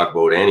want to talk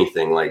about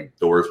anything, like,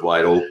 doors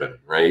wide open,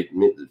 right?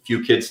 A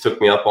few kids took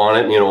me up on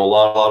it. A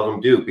lot of them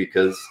do,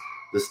 because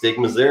the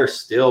stigma's there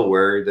still,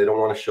 where they don't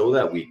want to show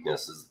that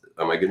weakness.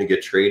 Am I going to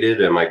get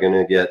traded? Am I going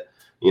to get,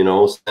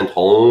 sent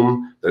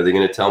home? Are they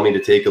going to tell me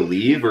to take a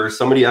leave, or is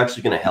somebody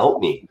actually going to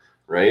help me?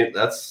 Right.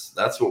 That's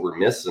what we're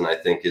missing, I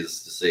think,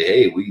 is to say,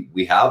 hey,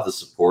 we have the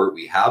support,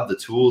 we have the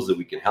tools that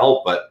we can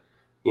help, but,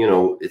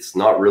 it's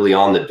not really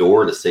on the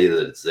door to say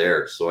that it's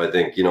there. So I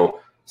think,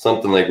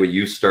 something like what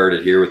you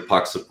started here with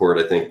Puck Support,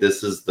 I think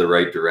this is the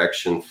right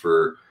direction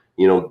for,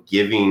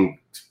 giving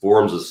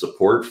forms of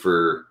support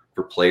for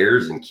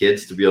players and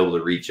kids to be able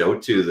to reach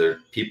out to their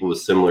people with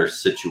similar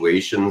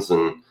situations,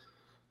 and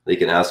they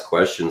can ask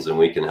questions and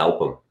we can help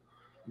them.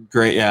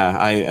 Great. Yeah,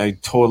 I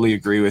totally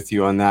agree with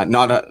you on that.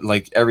 Not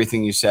like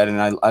everything you said.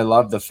 And I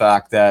love the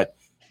fact that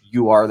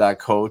you are that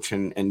coach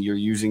and you're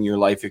using your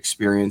life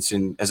experience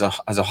as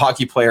a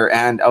hockey player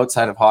and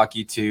outside of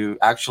hockey to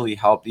actually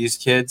help these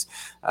kids.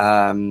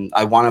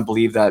 I want to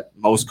believe that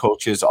most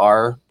coaches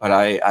are, but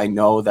I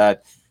know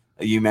that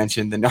you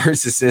mentioned the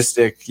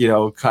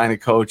narcissistic, kind of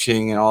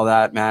coaching and all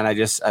that, man.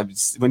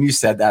 When you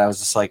said that, I was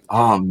just like,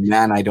 oh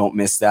man, I don't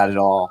miss that at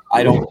all.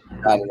 I don't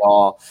miss that at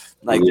all.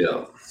 Like,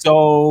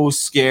 so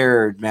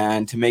scared,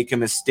 man, to make a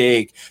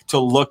mistake, to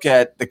look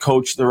at the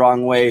coach the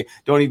wrong way.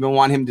 Don't even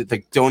want him to,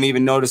 like, don't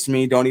even notice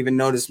me. Don't even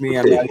notice me.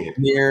 I'm not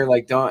here.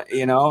 Like, don't,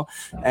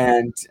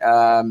 and,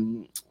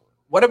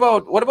 what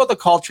about the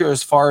culture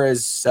as far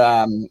as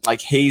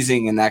like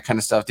hazing and that kind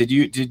of stuff? Did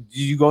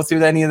you go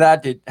through any of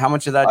that? How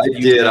much of that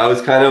did you do? I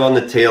was kind of on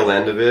the tail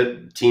end of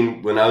it.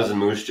 When I was in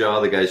Moose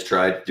Jaw, the guys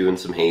tried doing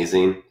some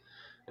hazing,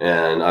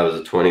 and I was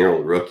a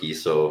 20-year-old rookie,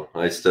 so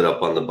I stood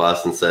up on the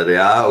bus and said,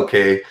 "Yeah,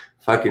 okay,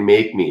 fucking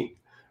make me,"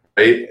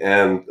 right?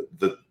 And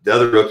the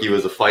other rookie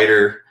was a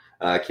fighter,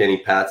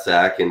 Kenny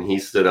Patsack, and he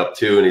stood up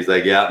too, and he's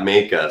like, "Yeah,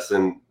 make us."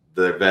 And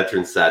the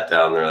veterans sat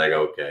down. They're like,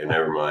 "Okay,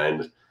 never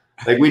mind."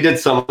 Like, we did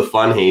some of the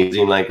fun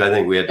hazing. Like, I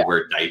think we had to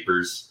wear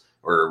diapers,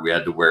 or we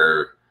had to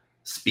wear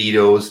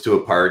Speedos to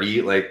a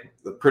party, like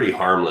pretty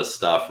harmless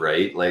stuff,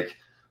 right? Like,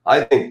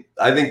 I think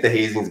the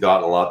hazing's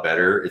gotten a lot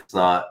better. It's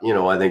not,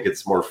 I think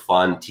it's more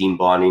fun team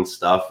bonding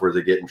stuff where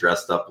they're getting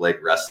dressed up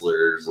like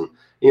wrestlers and,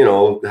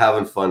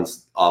 having fun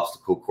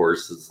obstacle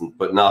courses,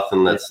 but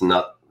nothing that's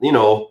not,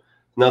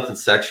 nothing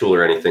sexual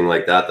or anything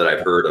like that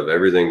I've heard of.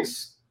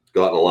 Everything's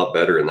gotten a lot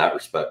better in that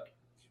respect.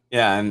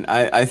 Yeah, and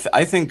I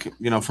think,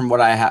 from what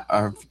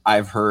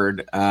I've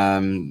heard,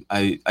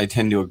 I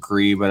tend to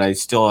agree, but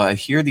I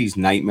hear these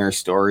nightmare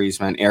stories,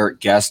 man.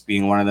 Eric Guest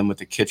being one of them with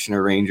the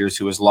Kitchener Rangers,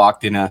 who was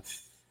locked in a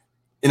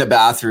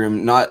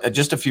bathroom not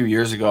just a few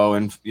years ago,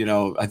 and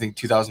I think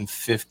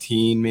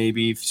 2015,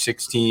 maybe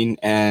 16,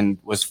 and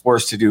was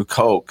forced to do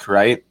coke,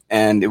 right?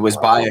 And it was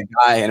by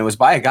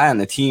a guy on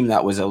the team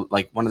that was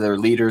like one of their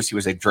leaders. He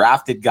was a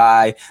drafted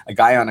guy, a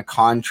guy on a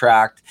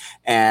contract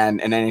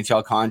and an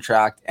NHL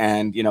contract.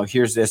 And,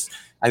 here's this,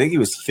 I think he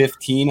was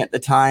 15 at the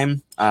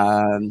time.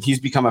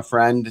 He's become a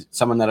friend,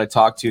 someone that I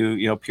talk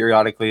to,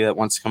 periodically that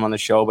wants to come on the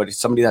show, but he's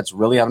somebody that's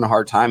really having a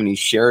hard time, and he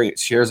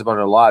shares about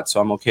it a lot. So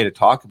I'm okay to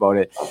talk about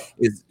it.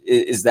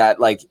 Is that,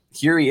 like,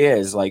 here he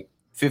is, like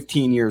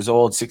 15 years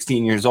old,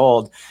 16 years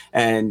old,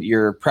 and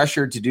you're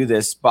pressured to do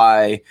this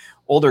by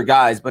older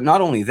guys. But not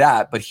only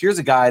that, but here's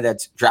a guy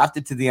that's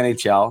drafted to the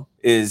NHL,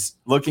 is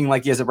looking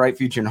like he has a bright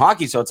future in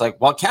hockey. So it's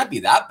like, well, it can't be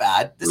that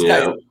bad. This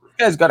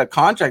guy's got a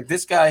contract.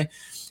 This guy.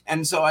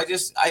 And so I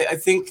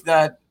think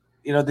that,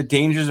 the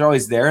dangers are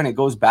always there, and it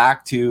goes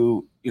back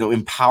to,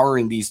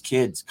 empowering these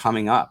kids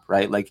coming up,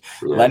 right? Like,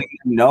 letting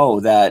them know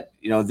that,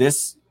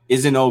 this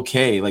isn't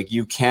okay. Like,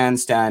 you can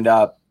stand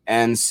up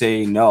and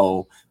say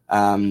no,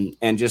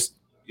 and just,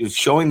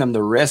 showing them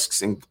the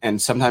risks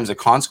and sometimes the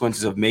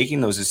consequences of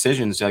making those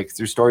decisions, like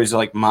through stories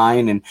like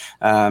mine. And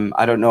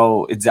I don't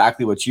know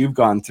exactly what you've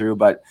gone through,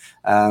 but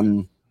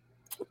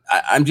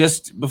I'm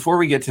just, before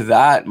we get to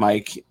that,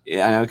 Mike,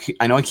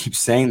 I know I keep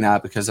saying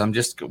that because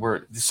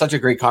we're such a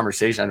great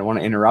conversation. I don't want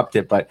to interrupt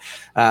it, but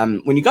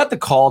when you got the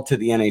call to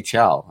the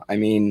NHL, I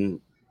mean,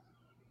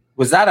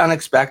 was that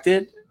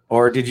unexpected,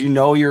 or did you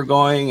know you're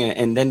going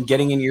and then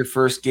getting into your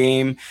first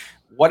game?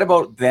 What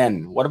about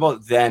then? What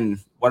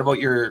about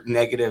your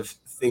negative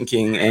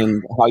thinking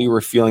and how you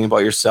were feeling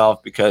about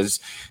yourself?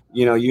 Because,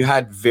 you know, you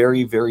had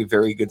very, very,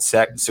 very good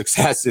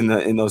success in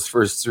those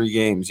first 3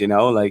 games, you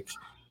know, like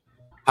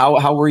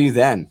how were you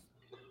then?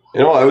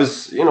 I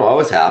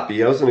was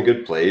happy. I was in a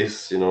good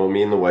place.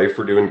 Me and the wife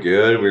were doing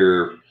good. We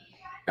were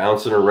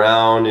bouncing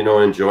around,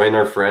 enjoying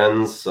our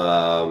friends,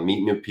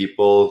 meeting new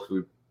people.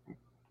 Who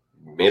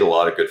made a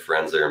lot of good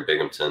friends there in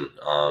Binghamton.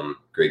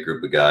 Great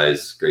group of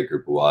guys, great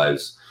group of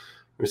wives.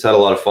 We just had a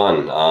lot of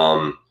fun.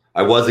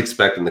 I was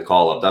expecting the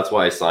call up. That's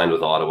why I signed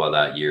with Ottawa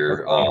that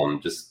year.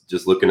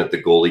 Just looking at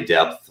the goalie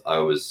depth,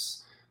 it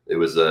was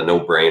a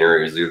no-brainer.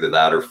 It was either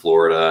that or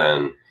Florida,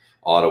 and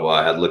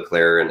Ottawa had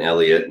Leclerc and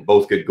Elliott,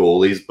 both good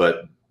goalies,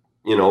 but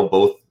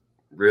both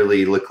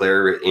really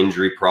Leclerc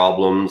injury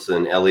problems,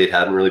 and Elliott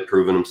hadn't really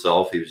proven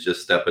himself. He was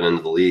just stepping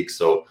into the league,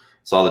 so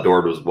saw the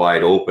door was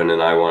wide open,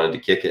 and I wanted to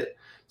kick it.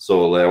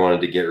 So I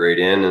wanted to get right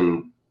in,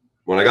 and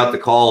when I got the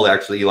call,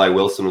 actually Eli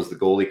Wilson was the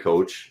goalie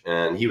coach,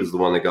 and he was the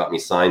one that got me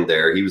signed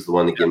there. He was the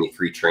one that gave me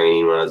free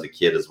training when I was a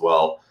kid as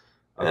well,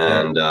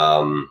 and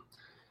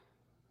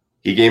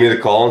he gave me the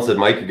call and said,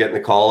 Mike, you're getting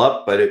the call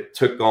up. But it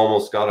took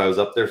I was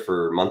up there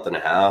for a month and a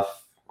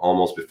half,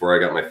 almost before I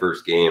got my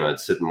first game. I'd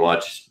sit and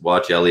watch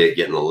Elliott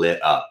getting lit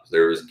up.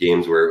 There was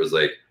games where it was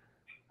like,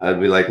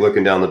 I'd be like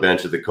looking down the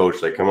bench at the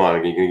coach, like, come on,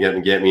 are you going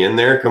to get me in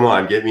there? Come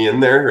on, get me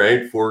in there,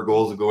 right? 4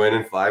 goals would go in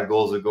and 5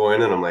 goals would go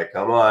in. And I'm like,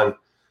 come on.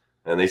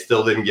 And they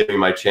still didn't give me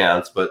my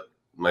chance. But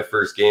my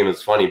first game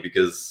is funny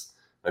because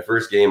my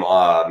first game,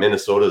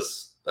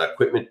 Minnesota's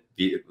equipment,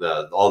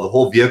 the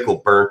whole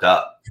vehicle burnt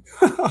up.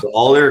 So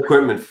all their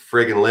equipment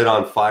friggin' lit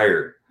on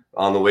fire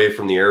on the way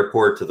from the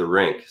airport to the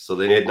rink. So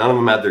none of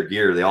them had their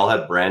gear. They all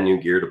had brand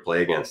new gear to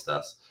play against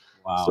us.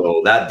 Wow.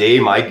 So that day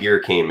my gear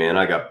came in.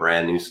 I got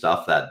brand new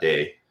stuff that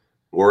day.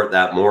 Wore it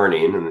that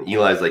morning. And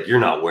Eli's like, you're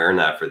not wearing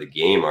that for the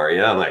game, are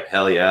you? I'm like,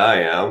 hell yeah, I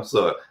am.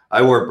 So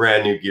I wore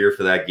brand new gear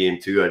for that game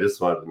too. I just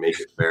wanted to make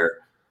it fair.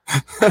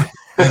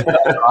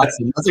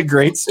 Awesome. That's a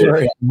great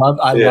story. I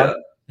love it.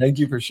 Thank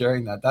you for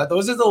sharing that.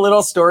 Those are the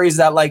little stories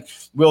that like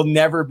will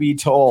never be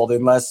told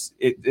unless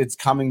it's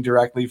coming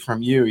directly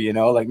from you,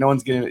 like no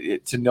one's going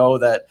to know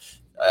that.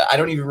 I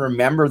don't even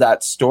remember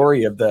that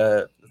story of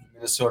the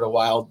Minnesota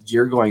Wild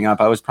gear going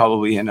up. I was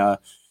probably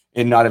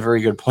in not a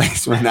very good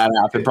place when that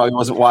happened. Probably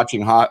wasn't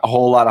watching a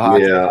whole lot of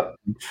hockey. Yeah.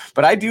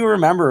 But I do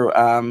remember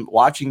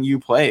watching you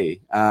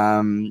play.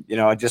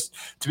 Just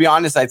to be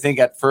honest, I think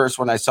at first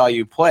when I saw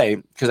you play,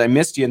 because I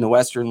missed you in the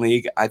Western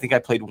League, I think I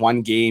played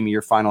 1 game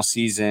your final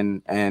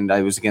season, and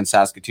I was against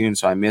Saskatoon,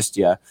 so I missed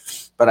you.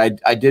 But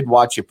I did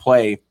watch you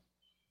play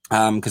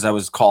because I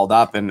was called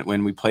up and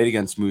when we played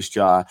against Moose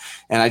Jaw,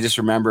 and I just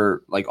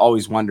remember like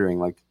always wondering,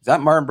 like, is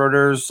that Martin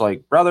Brodeurs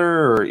like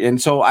brother?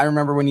 And so I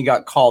remember when you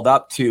got called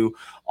up to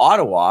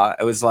Ottawa,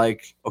 it was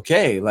like,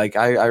 okay, like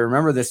I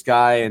remember this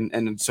guy.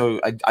 And so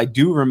I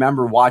do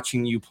remember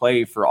watching you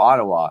play for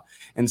Ottawa.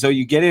 And so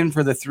you get in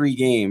for the 3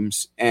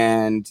 games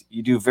and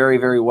you do very,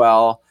 very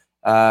well.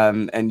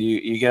 And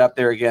you get up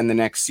there again the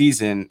next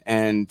season.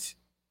 And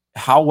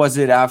how was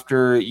it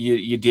after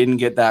you didn't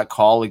get that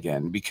call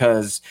again?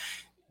 Because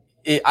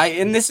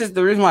this is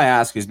the reason why I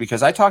ask is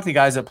because I talk to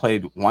guys that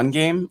played 1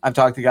 game. I've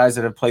talked to guys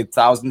that have played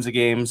thousands of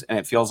games, and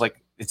it feels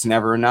like it's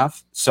never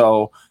enough.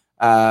 So,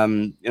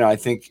 I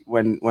think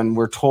when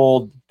we're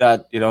told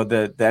that,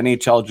 the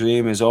NHL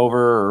dream is over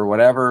or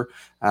whatever,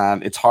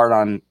 it's hard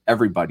on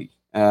everybody.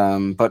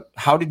 But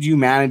how did you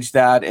manage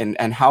that?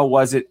 And how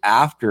was it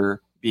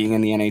after being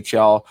in the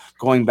NHL,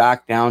 going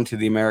back down to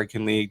the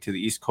American League, to the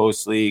East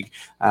Coast League?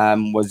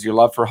 Was your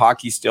love for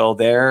hockey still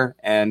there?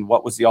 And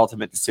what was the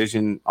ultimate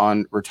decision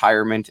on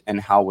retirement,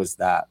 and how was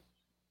that?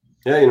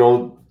 Yeah,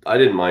 I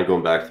didn't mind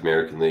going back to the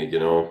American League,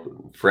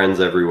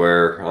 friends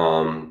everywhere.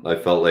 I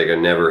felt like I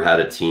never had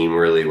a team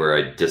really where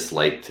I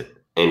disliked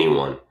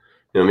anyone.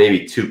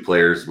 Maybe 2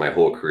 players my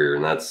whole career,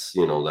 and that's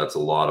a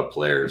lot of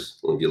players.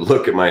 If you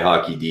look at my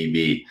hockey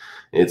DB,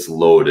 it's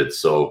loaded.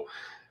 So,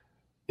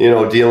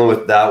 dealing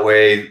with that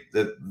way,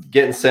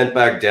 getting sent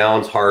back down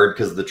is hard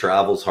because the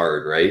travel's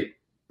hard, right?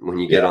 When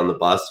you get on the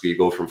bus, you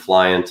go from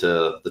flying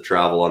to the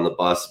travel on the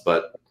bus.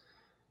 But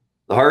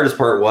the hardest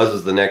part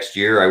was the next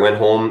year. I went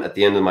home at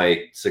the end of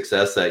my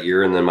success that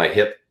year, and then my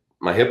hip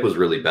was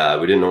really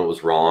bad. We didn't know what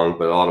was wrong,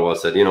 but Ottawa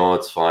said,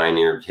 it's fine.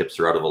 Your hips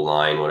are out of a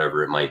line,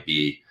 whatever it might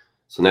be.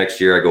 So next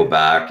year I go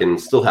back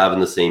and still having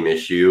the same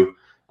issue.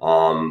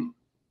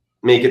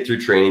 Make it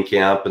through training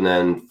camp, and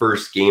then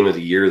first game of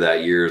the year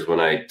that year is when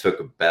I took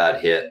a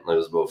bad hit. There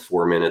was about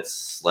 4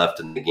 minutes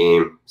left in the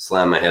game,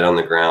 slammed my head on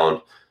the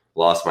ground,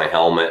 lost my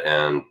helmet,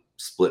 and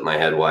split my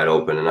head wide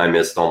open, and I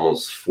missed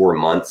almost 4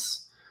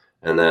 months.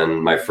 And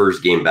then my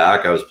first game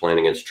back, I was playing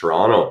against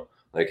Toronto.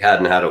 Like,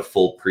 hadn't had a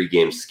full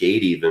pregame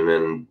skate even,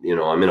 and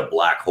I'm in a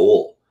black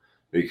hole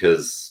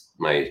because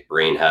my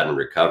brain hadn't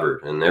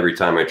recovered. And every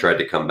time I tried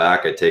to come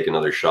back, I'd take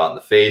another shot in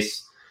the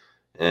face,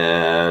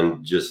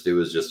 and it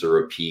was just a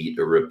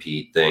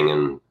repeat thing,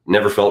 and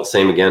never felt the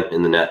same again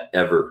in the net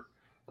ever.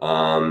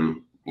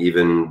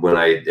 Even when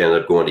I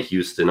ended up going to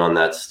Houston on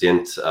that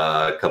stint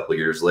a couple of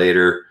years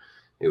later,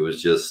 it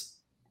was just,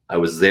 I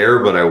was there,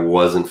 but I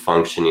wasn't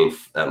functioning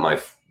at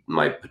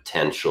my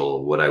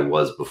potential, what I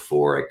was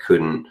before. I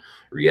couldn't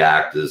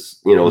react as,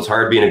 it's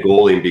hard being a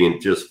goalie and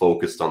being just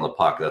focused on the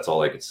puck. That's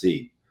all I could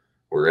see.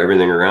 Where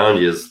everything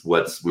around you is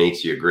what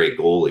makes you a great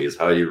goalie, is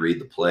how do you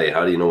read the play?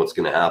 How do you know what's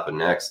going to happen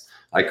next?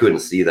 I couldn't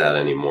see that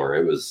anymore.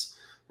 It was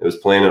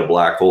playing in a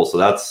black hole. So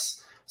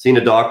that's, seen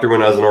a doctor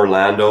when I was in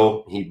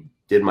Orlando. He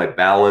did my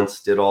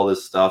balance, did all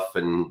this stuff,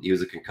 and he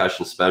was a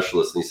concussion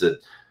specialist. And he said,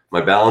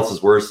 my balance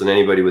is worse than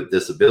anybody with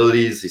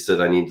disabilities. He said,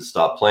 I need to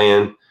stop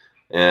playing.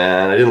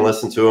 And I didn't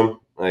listen to him.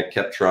 I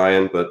kept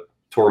trying, but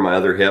tore my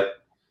other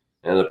hip.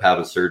 Ended up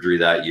having surgery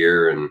that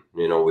year. And,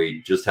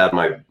 we just had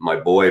my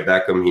boy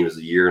Beckham. He was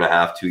 1.5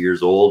 years, 2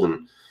 years old,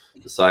 and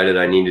decided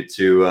I needed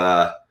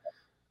to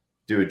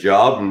do a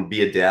job and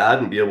be a dad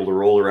and be able to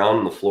roll around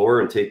on the floor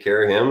and take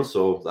care of him.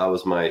 So that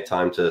was my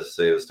time to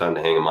say it was time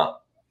to hang him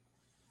up.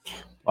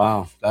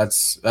 Wow,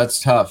 that's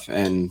tough.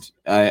 And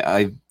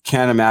I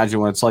can't imagine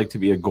what it's like to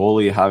be a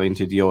goalie having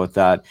to deal with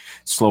that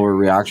slower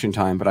reaction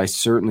time, but I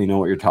certainly know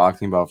what you're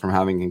talking about from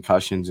having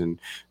concussions. And,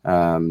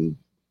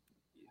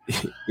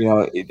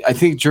 I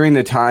think during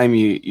the time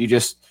you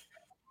just,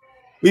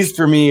 at least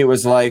for me, it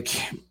was like,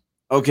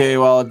 okay,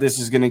 well, this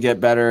is going to get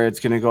better. It's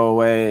going to go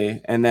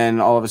away. And then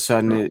all of a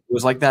sudden it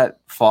was like that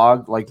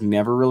fog, like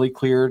never really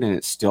cleared, and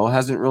it still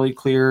hasn't really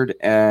cleared.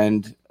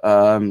 And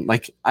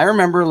I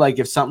remember, like,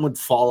 if something would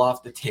fall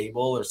off the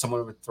table or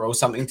someone would throw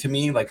something to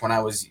me, like when I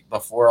was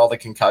before all the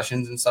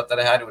concussions and stuff that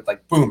I had, it would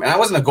like boom. And I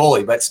wasn't a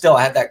goalie, but still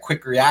I had that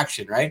quick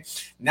reaction. Right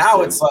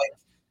now it's like,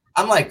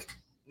 I'm like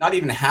not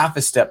even half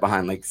a step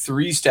behind, like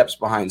 3 steps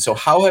behind. So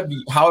how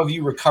have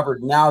you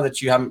recovered now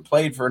that you haven't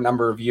played for a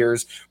number of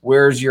years?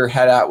 Where's your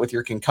head at with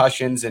your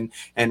concussions,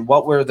 and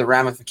what were the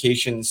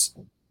ramifications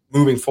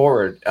moving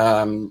forward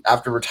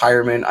after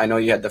retirement? I know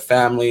you had the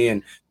family,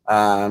 and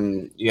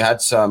you had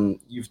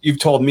you've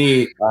told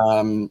me,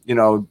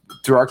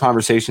 through our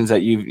conversations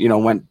that you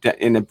went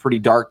in a pretty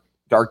dark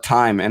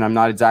time, and I'm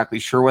not exactly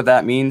sure what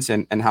that means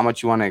and how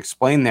much you want to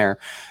explain there,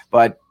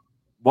 but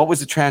what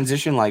was the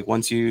transition like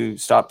once you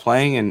stopped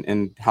playing,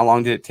 and how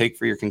long did it take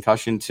for your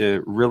concussion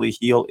to really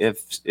heal,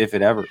 if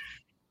it ever?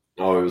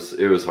 Oh,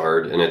 it was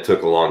hard, and it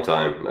took a long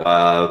time.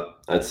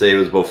 I'd say it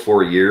was about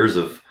 4 years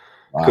of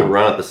couldn't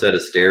run up a set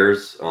of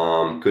stairs,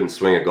 couldn't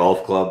swing a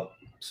golf club.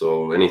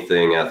 So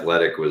anything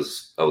athletic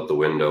was out the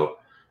window.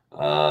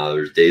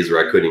 There's days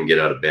where I couldn't even get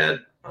out of bed.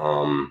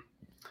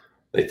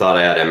 They thought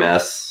I had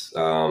MS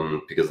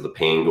because of the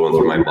pain going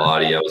through my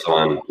body. I was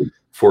on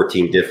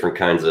 14 different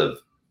kinds of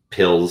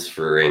pills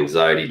for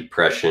anxiety,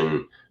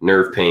 depression,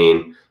 nerve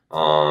pain,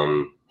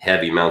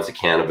 heavy amounts of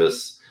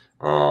cannabis.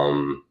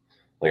 I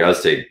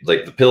was taking,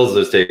 like, the pills I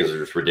was taking was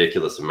just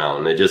ridiculous amount,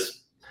 and they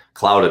just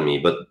clouded me.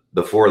 But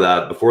before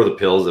the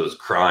pills, I was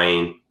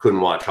crying,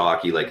 couldn't watch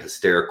hockey, like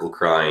hysterical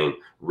crying,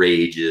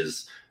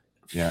 rages,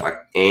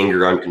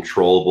 anger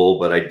uncontrollable.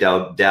 But I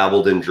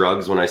dabbled in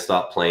drugs when I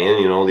stopped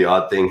playing, the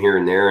odd thing here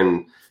and there,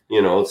 and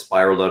it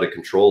spiraled out of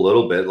control a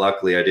little bit.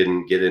 Luckily, I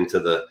didn't get into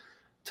the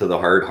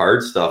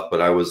hard stuff,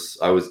 but I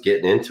was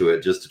getting into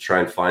it just to try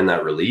and find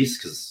that release,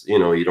 because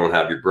you don't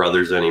have your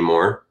brothers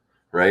anymore,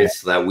 right?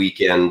 So that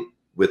weekend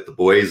with the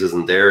boys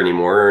isn't there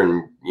anymore,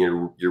 and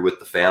you're with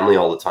the family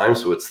all the time.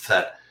 So it's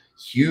that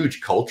huge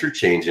culture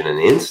change in an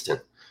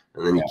instant,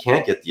 and then you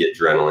can't get the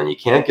adrenaline, you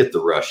can't get the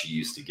rush you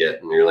used to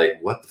get, and you're like,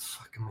 what the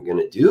fuck am I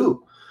gonna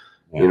do?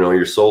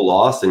 You're so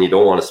lost, and you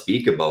don't want to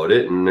speak about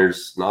it, and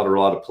there's not a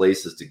lot of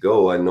places to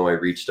go. I know I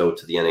reached out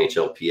to the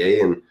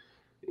NHLPA, and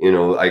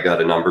I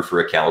got a number for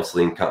a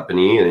counseling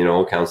company,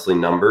 counseling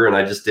number, and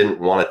I just didn't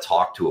want to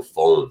talk to a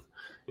phone.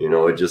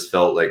 It just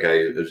felt like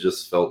I was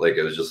just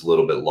a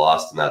little bit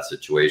lost in that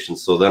situation.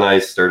 So then I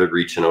started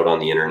reaching out on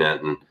the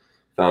internet and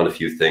found a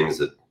few things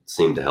that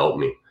seemed to help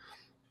me.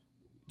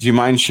 Do you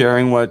mind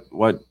sharing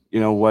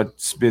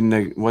what's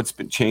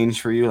been changed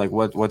for you? Like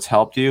what's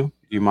helped you?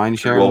 Do you mind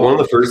sharing? Well, one of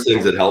the first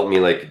things that helped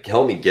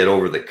me get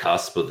over the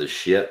cusp of the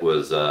shit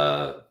was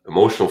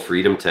emotional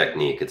freedom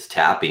technique. It's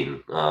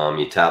tapping.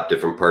 You tap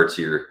different parts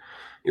of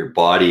your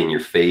body and your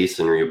face,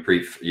 and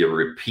you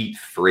repeat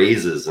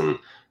phrases, and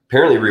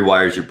apparently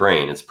rewires your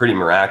brain. It's pretty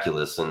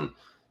miraculous. And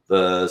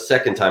the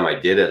second time I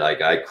did it,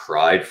 I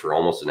cried for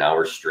almost an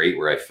hour straight,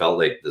 where I felt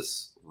like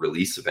this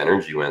release of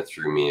energy went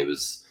through me.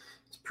 It's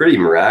pretty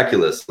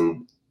miraculous,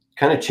 and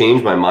kind of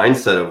changed my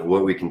mindset of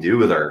what we can do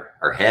with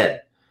our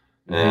head.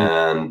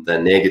 And the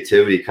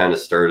negativity kind of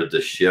started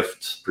to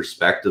shift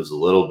perspectives a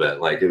little bit.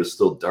 Like, it was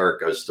still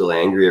dark, I was still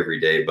angry every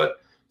day, but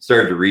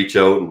started to reach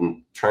out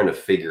and trying to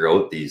figure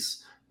out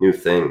these new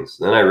things.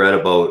 Then I read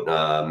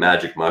about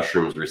magic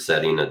mushrooms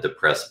resetting a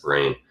depressed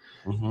brain.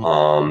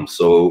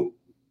 So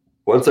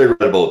once I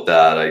read about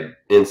that, I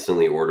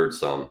instantly ordered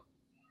some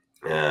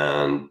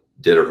and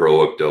did a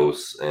heroic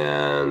dose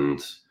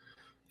and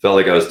felt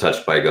like I was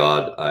touched by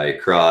God. I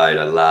cried,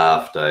 I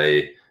laughed,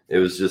 it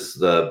was just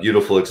a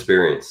beautiful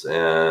experience.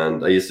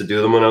 And I used to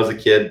do them when I was a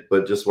kid,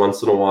 but just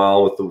once in a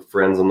while with the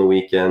friends on the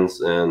weekends.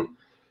 And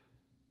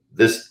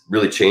this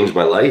really changed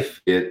my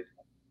life. It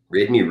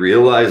made me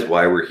realize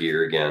why we're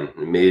here again.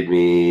 It made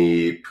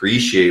me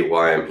appreciate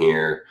why I'm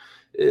here.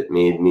 It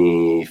made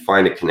me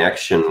find a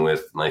connection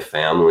with my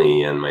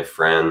family and my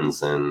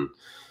friends. And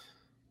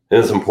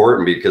it's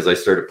important because I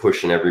started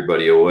pushing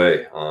everybody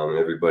away.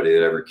 Everybody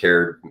that ever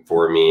cared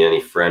for me,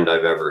 any friend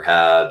I've ever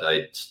had,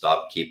 I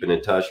stopped keeping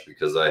in touch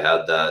because I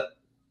had that,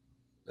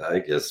 I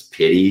guess,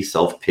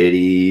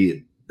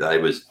 self-pity. I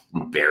was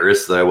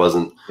embarrassed that I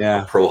wasn't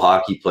a pro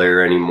hockey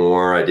player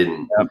anymore. I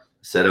didn't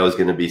said I was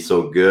going to be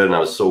so good and I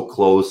was so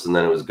close and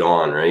then it was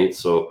gone. Right.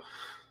 So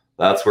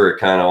that's where it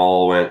kind of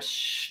all went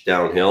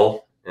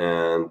downhill.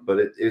 But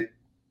it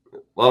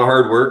a lot of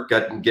hard work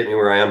got to get me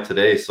where I am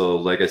today. So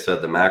like I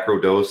said, the macro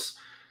dose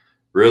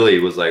really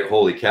was like,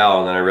 holy cow.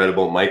 And then I read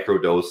about micro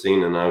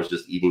dosing and I was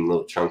just eating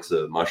little chunks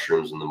of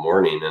mushrooms in the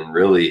morning and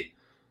really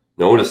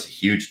noticed a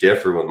huge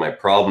difference with my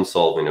problem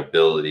solving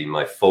ability,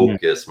 my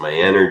focus, my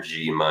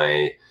energy,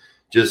 my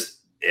just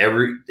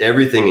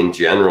everything in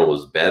general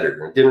was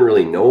better. I didn't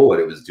really know what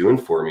it was doing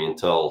for me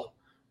until,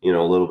 a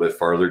little bit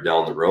farther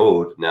down the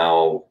road.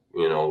 Now,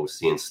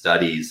 seeing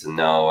studies, and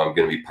now I'm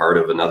going to be part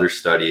of another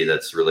study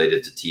that's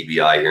related to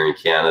TBI here in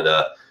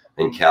Canada,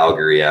 in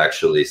Calgary,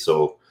 actually.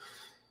 So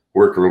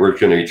we're going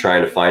to be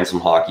trying to find some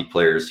hockey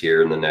players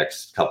here in the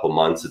next couple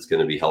months. It's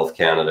going to be Health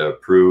Canada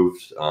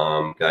approved,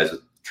 guys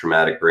with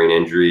traumatic brain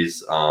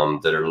injuries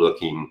that are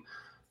looking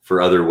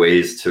for other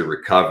ways to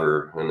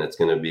recover. And it's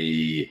going to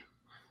be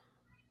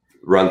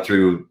run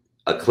through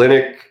a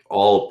clinic,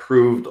 all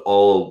approved,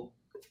 all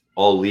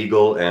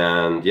legal,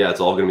 and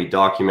it's all going to be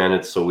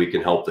documented so we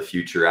can help the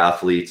future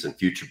athletes and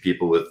future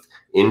people with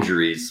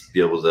injuries be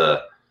able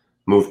to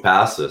move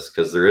past this,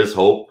 because there is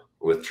hope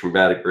with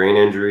traumatic brain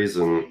injuries.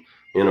 And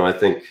I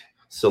think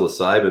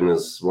psilocybin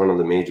is one of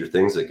the major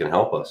things that can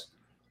help us.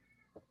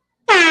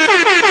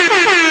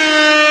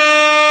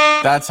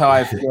 That's how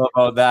I feel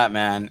about that,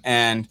 man.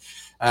 And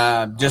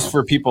just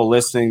for people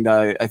listening,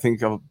 I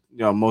think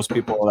most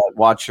people that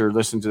watch or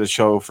listen to the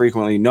show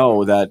frequently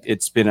know that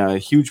it's been a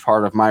huge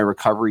part of my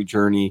recovery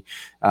journey,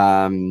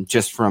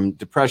 just from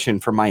depression,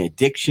 from my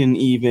addiction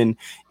even.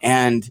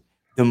 And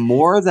the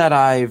more that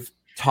I've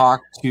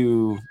talked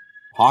to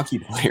hockey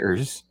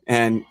players,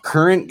 and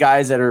current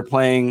guys that are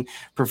playing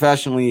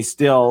professionally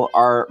still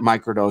are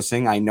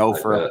microdosing, I know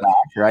for a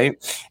fact,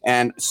 right?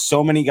 And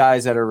so many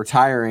guys that are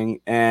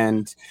retiring,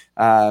 and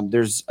I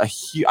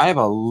have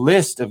a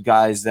list of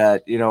guys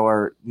that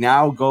are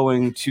now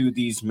going to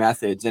these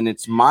methods, and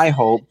it's my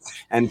hope,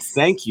 and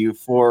thank you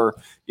for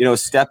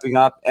stepping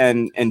up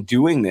and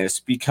doing this,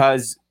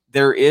 because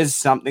there is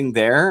something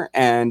there.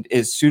 And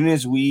as soon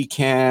as we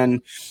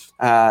can,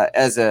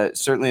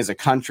 certainly as a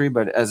country,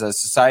 but as a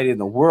society in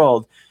the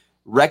world,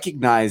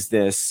 recognize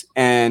this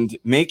and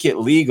make it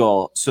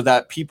legal so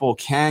that people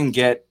can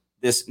get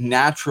this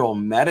natural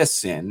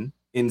medicine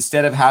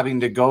instead of having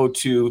to go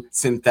to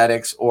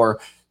synthetics or,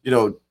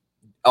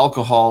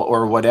 alcohol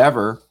or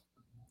whatever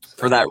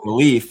for that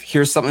relief.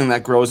 Here's something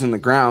that grows in the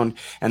ground,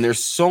 and there's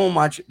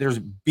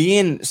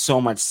been so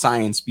much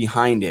science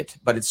behind it,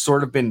 but it's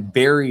sort of been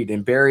buried,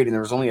 and there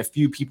was only a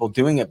few people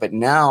doing it. But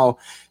now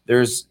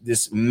there's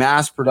this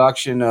mass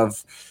production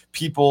of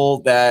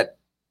people that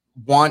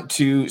want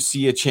to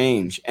see a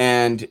change,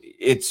 and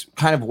it's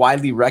kind of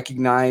widely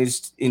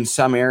recognized in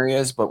some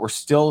areas, but we're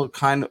still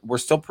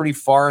pretty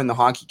far in the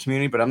hockey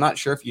community. But I'm not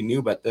sure if you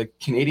knew, but the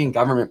Canadian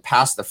government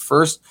passed the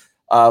first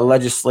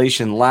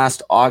legislation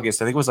last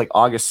August. I think it was like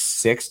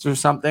August 6th or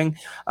something,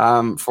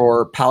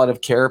 for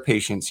palliative care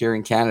patients here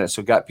in Canada.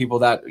 So got people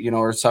that,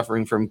 are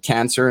suffering from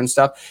cancer and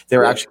stuff.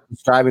 They're actually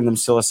prescribing them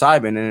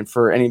psilocybin. And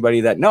for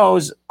anybody that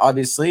knows,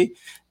 obviously,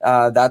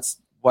 that's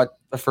what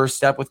the first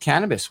step with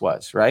cannabis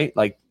was, right?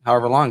 Like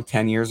however long,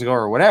 10 years ago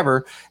or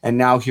whatever. And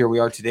now here we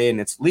are today, and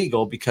it's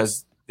legal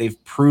because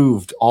they've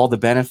proved all the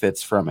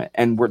benefits from it.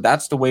 And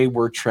that's the way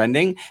we're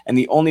trending. And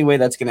the only way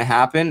that's going to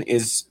happen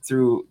is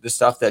through the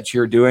stuff that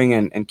you're doing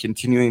and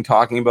continuing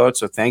talking about.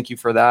 So thank you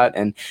for that.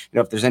 And,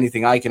 if there's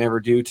anything I can ever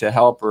do to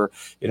help, or,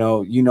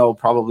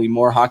 probably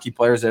more hockey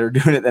players that are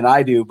doing it than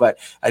I do, but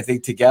I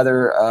think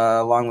together,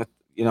 along with,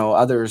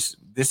 others,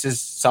 this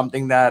is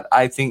something that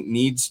I think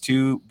needs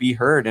to be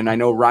heard. And I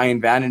know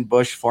Ryan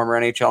Vandenbush, former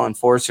NHL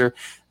enforcer,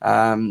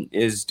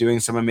 is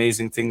doing some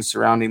amazing things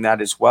surrounding that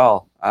as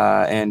well.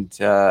 And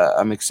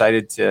I'm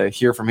excited to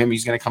hear from him.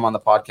 He's going to come on the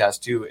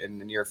podcast too in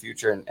the near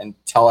future and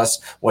tell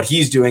us what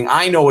he's doing.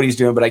 I know what he's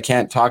doing, but I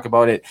can't talk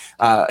about it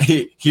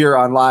here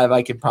on live.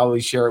 I could probably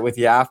share it with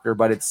you after,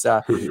 but it's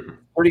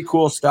pretty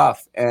cool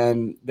stuff.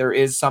 And there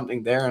is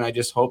something there. And I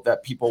just hope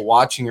that people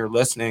watching or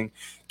listening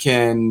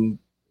can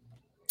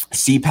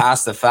see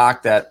past the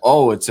fact that,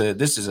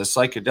 this is a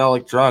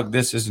psychedelic drug.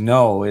 This is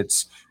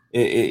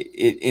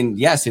and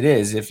yes, it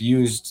is if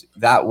used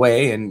that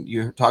way. And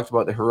you talked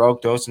about the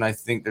heroic dose, and I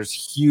think there's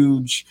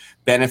huge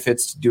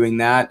benefits to doing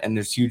that, and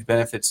there's huge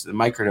benefits to the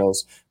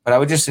microdose. But I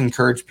would just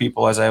encourage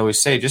people, as I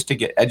always say, just to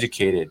get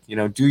educated.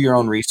 Do your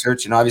own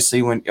research, and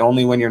obviously when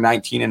you're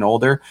 19 and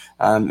older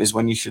is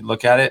when you should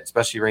look at it,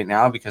 especially right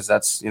now, because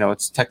that's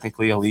it's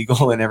technically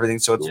illegal and everything.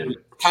 So it's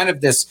kind of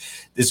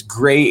this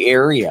gray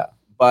area,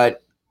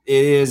 but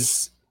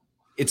it's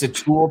a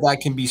tool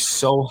that can be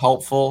so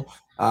helpful.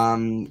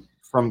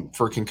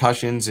 For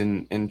concussions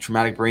and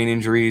traumatic brain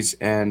injuries.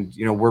 And,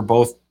 we're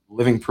both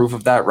living proof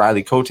of that.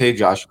 Riley Cote,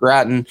 Josh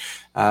Gratton,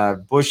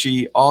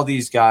 Bushy, all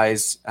these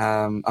guys,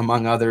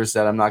 among others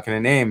that I'm not going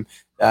to name,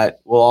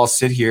 that will all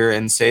sit here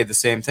and say the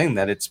same thing,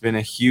 that it's been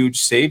a huge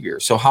savior.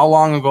 So how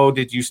long ago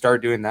did you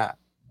start doing that?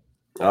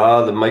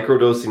 The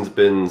microdosing's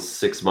been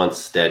 6 months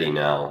steady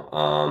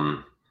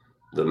now.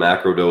 The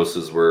macro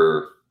doses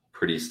were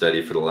pretty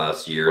steady for the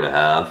last year and a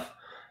half.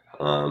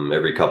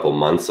 Every couple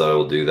months I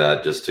will do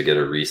that just to get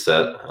a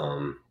reset.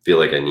 Feel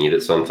like I need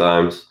it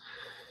sometimes.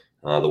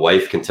 The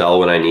wife can tell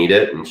when I need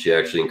it, and she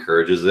actually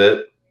encourages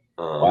it.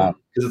 Wow.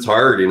 Because it's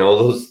hard,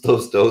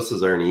 those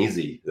doses aren't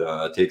easy.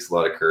 It takes a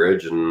lot of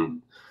courage,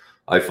 and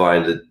I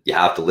find that you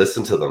have to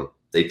listen to them.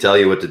 They tell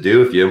you what to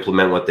do. If you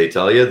implement what they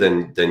tell you,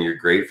 then you're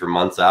great for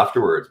months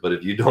afterwards. But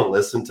if you don't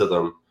listen to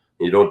them,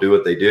 you don't do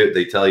what they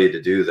tell you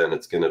to do, then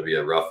it's going to be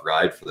a rough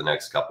ride for the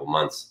next couple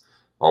months,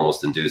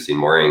 almost inducing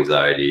more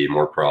anxiety,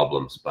 more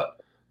problems.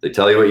 But they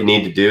tell you what you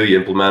need to do. You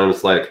implement them.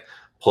 It's like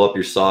pull up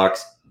your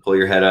socks, pull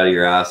your head out of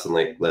your ass,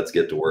 and let's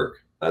get to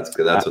work. That's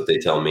what they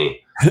tell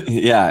me.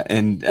 Yeah,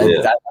 and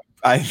that,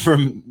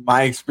 from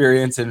my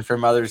experience and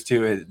from others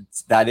too,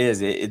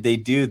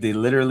 they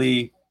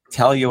literally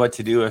tell you what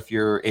to do if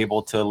you're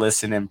able to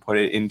listen and put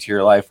it into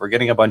your life. We're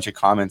getting a bunch of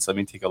comments. Let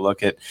me take a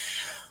look at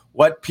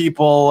what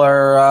people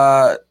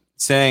are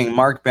saying.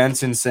 Mark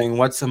Benson saying,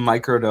 what's a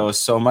microdose?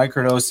 So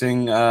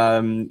microdosing,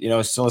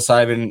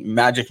 psilocybin,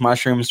 magic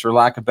mushrooms, for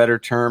lack of a better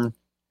term.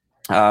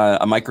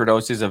 A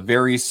microdose is a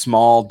very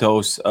small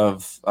dose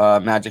of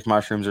magic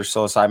mushrooms or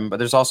psilocybin, but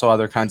there's also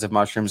other kinds of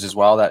mushrooms as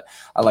well that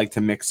I like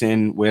to mix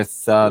in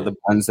with the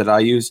blends that I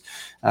use.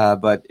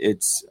 But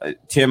it's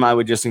Tim, I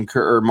would just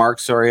Mark,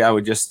 I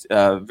would just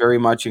very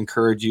much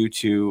encourage you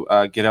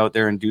to get out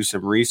there and do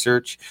some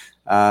research.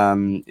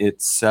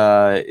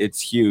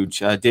 It's huge.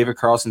 David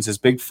Carlson says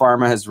Big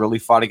Pharma has really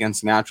fought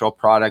against natural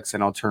products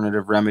and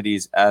alternative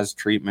remedies as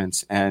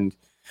treatments. And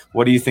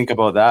what do you think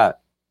about that?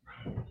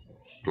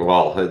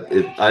 Well,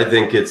 I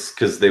think it's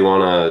because they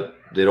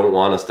don't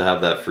want us to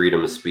have that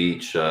freedom of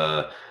speech,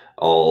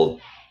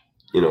 creating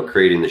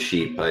the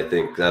sheep. I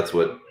think that's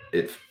what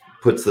it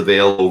puts the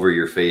veil over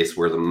your face,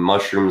 where the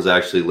mushrooms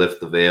actually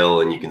lift the veil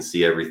and you can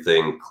see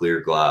everything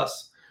clear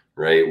glass,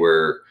 right?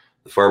 Where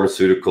the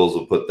pharmaceuticals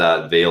will put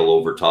that veil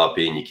over top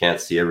you and you can't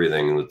see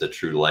everything with the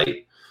true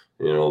light,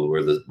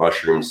 where the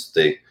mushrooms,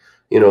 they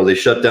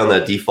shut down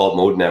that default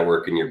mode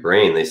network in your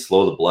brain. They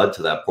slow the blood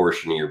to that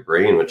portion of your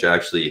brain, which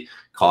actually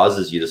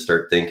causes you to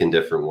start thinking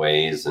different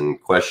ways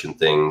and question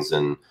things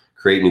and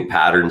create new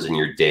patterns in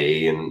your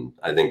day. And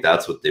I think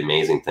that's what the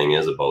amazing thing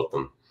is about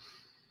them.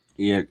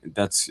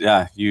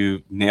 Yeah,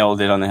 you nailed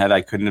it on the head.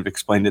 I couldn't have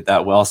explained it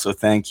that well. So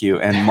thank you.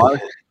 And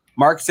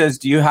Mark says,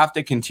 do you have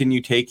to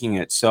continue taking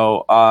it?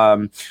 So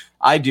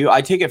I do.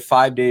 I take it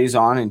 5 days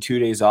on and 2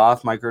 days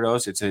off,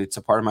 microdose. It's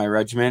a part of my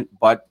regimen.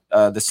 But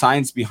the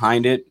science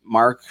behind it,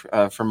 Mark,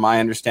 from my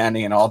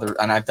understanding and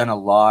I've done a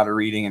lot of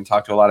reading and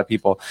talked to a lot of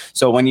people.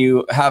 So when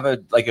you have a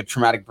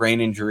traumatic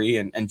brain injury,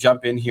 and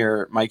jump in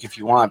here, Mike, if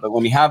you want, but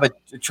when you have a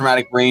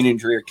traumatic brain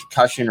injury or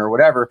concussion or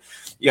whatever,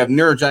 you have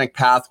neurogenic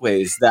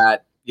pathways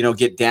that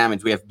get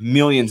damaged. We have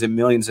millions and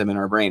millions of them in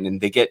our brain,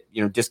 and they get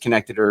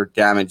disconnected or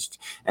damaged.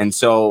 And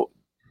so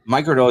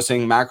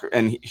microdosing, macro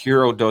and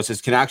hero doses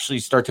can actually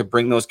start to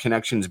bring those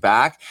connections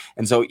back.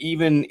 And so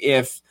even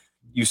if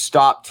you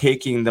stop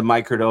taking the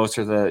microdose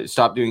or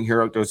stop doing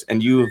hero dose,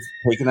 and you've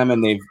taken them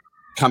and they've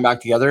come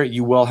back together,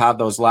 you will have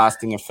those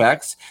lasting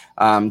effects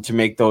to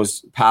make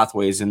those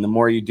pathways. And the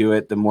more you do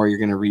it, the more you're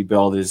going to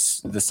rebuild,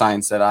 is the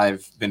science that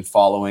I've been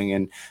following.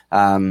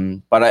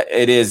 And but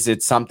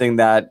it's something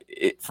that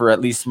for at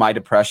least my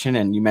depression,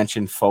 and you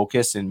mentioned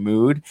focus and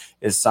mood,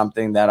 is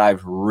something that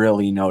I've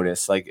really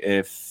noticed. Like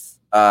if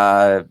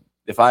I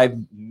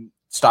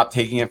stop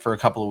taking it for a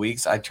couple of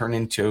weeks, I turn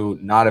into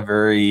not a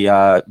very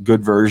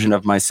good version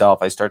of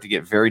myself. I start to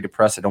get very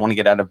depressed. I don't want to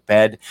get out of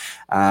bed.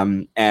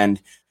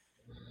 And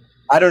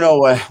I don't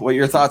know what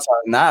your thoughts are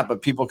on that,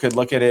 but people could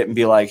look at it and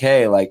be like,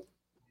 hey, well,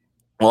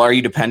 are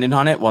you dependent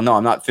on it? Well, no,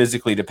 I'm not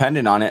physically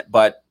dependent on it,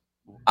 but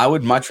I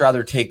would much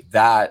rather take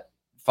that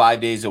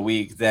 5 days a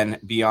week than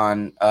be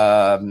on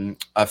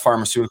a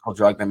pharmaceutical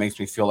drug that makes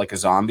me feel like a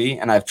zombie.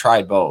 And I've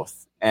tried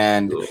both.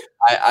 And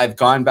I've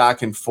gone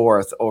back and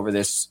forth over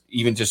this.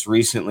 Even just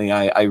recently,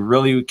 I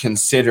really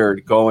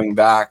considered going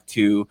back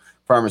to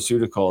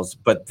pharmaceuticals.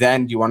 But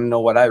then, do you want to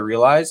know what I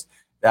realized?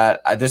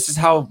 That this is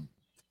how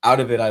out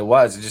of it I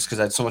was, just because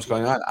I had so much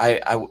going on.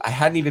 I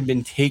hadn't even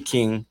been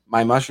taking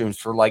my mushrooms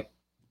for like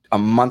a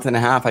month and a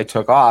half. I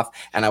took off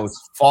and I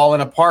was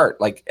falling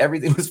apart. Like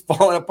everything was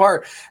falling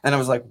apart. And I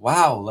was like,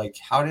 wow, like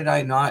how did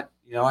I not,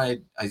 I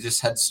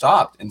just had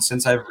stopped. And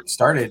since I've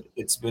started,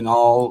 it's been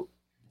all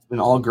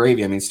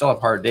gravy. I mean, still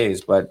have hard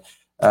days, but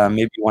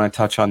maybe you want to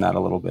touch on that a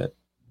little bit.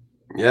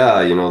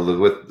 Yeah,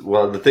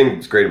 the thing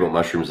that's great about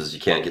mushrooms is you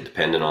can't get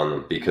dependent on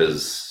them,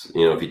 because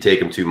if you take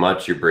them too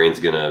much, your brain's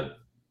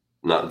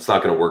it's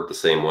not gonna work the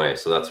same way.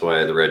 So that's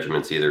why the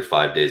regiment's either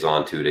 5 days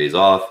on, 2 days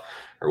off,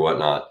 or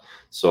whatnot.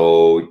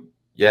 So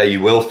yeah,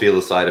 you will feel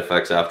the side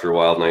effects after a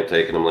while night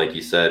taking them, like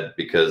you said,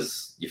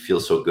 because you feel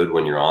so good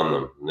when you're on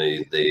them.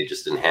 They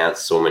just enhance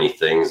so many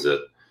things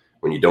that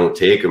when you don't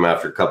take them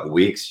after a couple of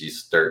weeks, you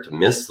start to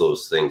miss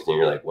those things, and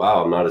you're like,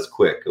 wow, I'm not as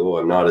quick. Oh,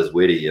 I'm not as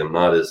witty. I'm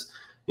not as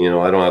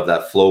I don't have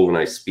that flow when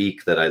I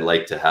speak that I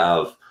like to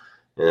have.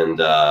 And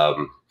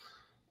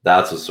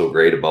that's what's so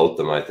great about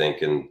them, I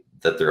think, and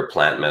that they're a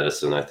plant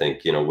medicine. I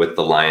think, with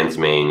the lion's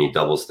mane, you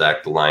double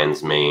stack the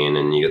lion's mane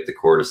and you get the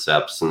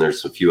cordyceps, and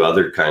there's a few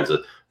other kinds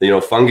of,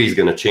 fungi is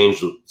going to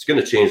change. It's going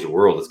to change the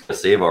world. It's going to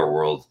save our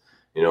world.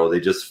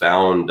 They just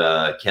found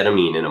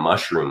ketamine in a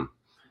mushroom.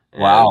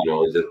 Wow.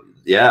 And,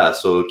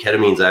 so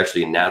ketamine is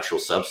actually a natural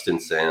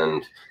substance,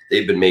 and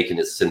they've been making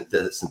it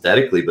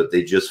synthetically, but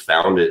they just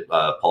found it.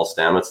 Paul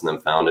Stamets and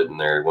them found it in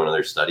one of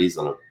their studies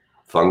on a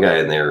fungi,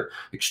 and they're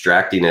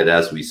extracting it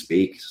as we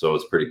speak. So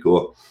it's pretty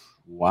cool.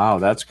 Wow,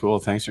 that's cool.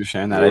 Thanks for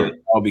sharing that. I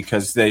didn't know,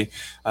 because they've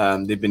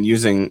been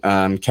using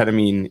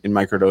ketamine in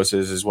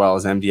microdoses as well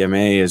as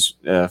MDMA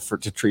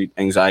to treat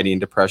anxiety and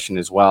depression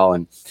as well.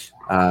 And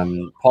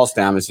Paul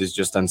Stamets has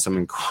just done some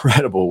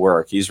incredible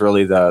work. He's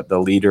really the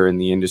leader in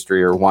the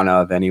industry, or one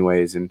of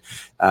anyways. And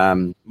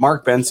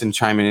Mark Benson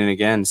chiming in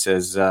again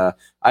says, I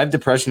have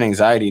depression,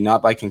 anxiety,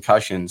 not by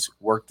concussions.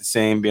 Work the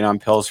same, been on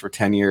pills for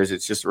 10 years.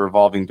 It's just a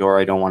revolving door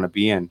I don't want to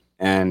be in.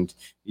 And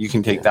you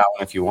can take that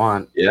one if you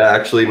want. Yeah,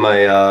 actually,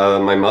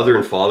 my mother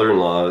and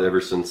father-in-law, ever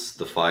since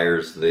the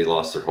fires, they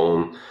lost their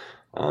home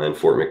in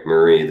Fort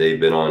McMurray. They've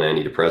been on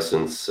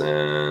antidepressants,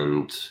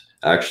 and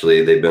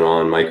actually they've been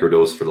on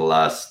microdose for the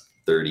last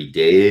 30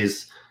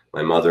 days.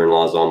 My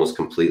mother-in-law is almost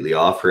completely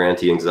off her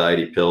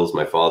anti-anxiety pills.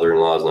 My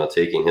father-in-law is not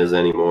taking his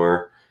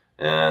anymore,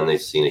 and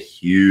they've seen a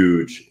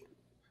huge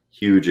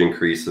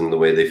increase in the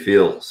way they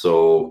feel.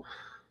 So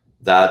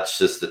that's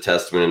just a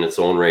testament in its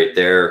own right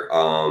there.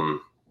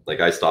 Like,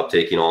 I stopped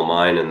taking all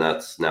mine, and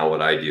that's now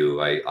what I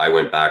do. I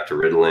went back to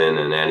Ritalin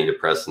and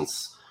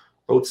antidepressants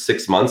about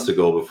 6 months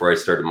ago before I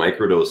started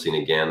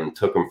microdosing again.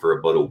 Took them for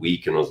about a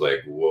week and was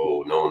like,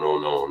 whoa,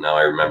 no. Now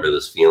I remember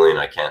this feeling.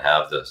 I can't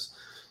have this.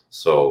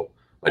 So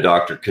my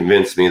doctor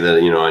convinced me that,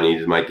 I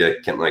needed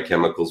my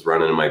chemicals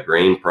running in my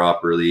brain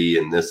properly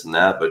and this and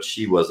that, but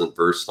she wasn't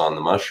versed on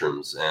the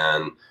mushrooms.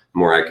 And the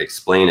more I could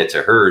explain it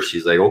to her,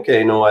 she's like,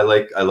 okay, no, I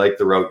like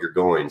the route you're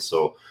going.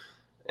 So,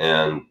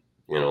 and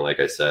like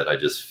I said, I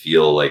just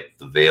feel like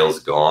the veil's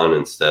gone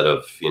instead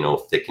of,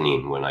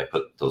 thickening when I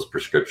put those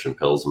prescription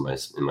pills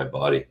in my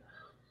body.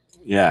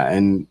 Yeah.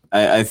 And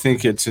I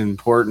think it's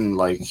important.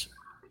 Like,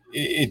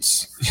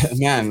 it's,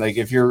 man, like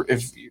if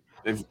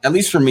at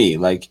least for me,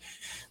 like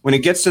when it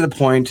gets to the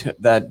point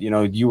that,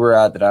 you were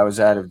at, that I was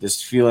at, of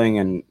this feeling,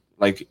 and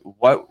like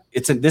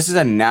this is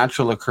a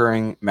natural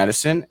occurring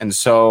medicine. And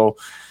so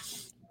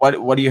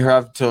what do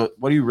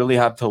you really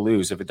have to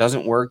lose? If it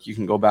doesn't work, you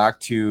can go back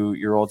to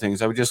your old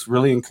things. I would just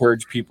really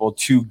encourage people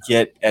to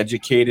get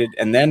educated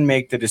and then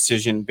make the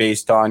decision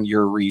based on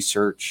your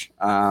research.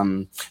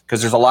 Because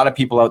there's a lot of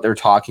people out there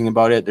talking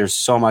about it. There's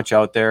so much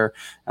out there.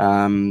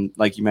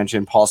 Like you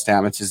mentioned, Paul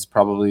Stamets is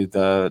probably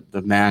the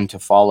man to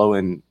follow,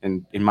 in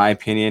my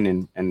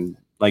opinion, and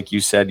like you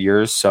said,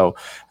 yours. So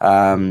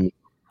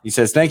he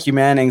says, thank you,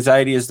 man.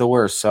 Anxiety is the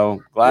worst.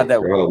 So glad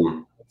that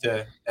we're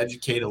to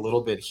educate a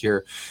little bit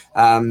here.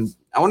 I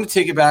want to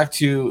take it back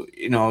to,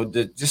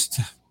 just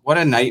what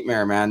a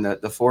nightmare, man,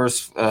 the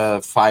forest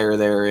fire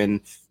there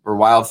or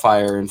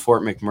wildfire in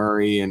Fort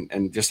McMurray,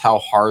 and just how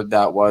hard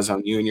that was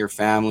on you and your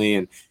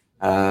family.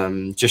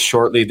 And just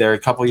shortly there, a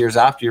couple years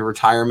after your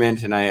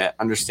retirement, and I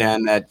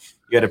understand that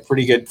you had a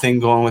pretty good thing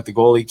going with the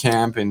goalie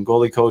camp and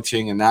goalie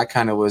coaching, and that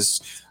kind of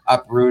was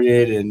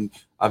uprooted. And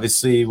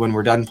obviously when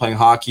we're done playing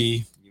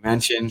hockey,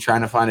 mentioned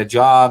trying to find a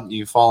job,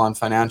 you fall on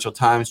financial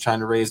times trying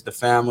to raise the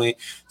family.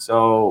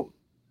 So,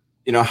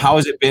 how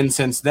has it been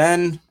since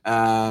then?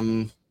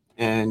 And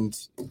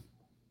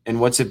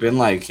what's it been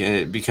like?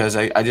 Because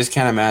I just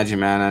can't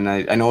imagine, man.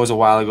 And I know it was a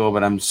while ago,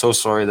 but I'm so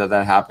sorry that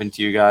happened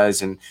to you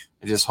guys. And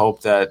I just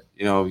hope that,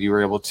 you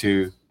were able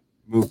to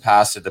move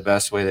past it the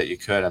best way that you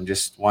could. I'm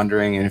just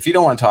wondering, and if you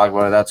don't want to talk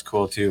about it, that's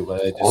cool too.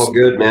 But all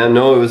good, man.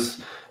 No, it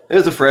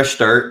was a fresh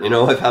start.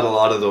 I've had a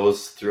lot of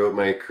those throughout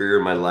my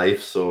career, my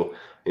life. So,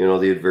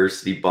 the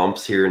adversity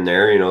bumps here and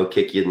there,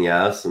 kick you in the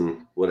ass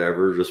and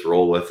whatever, just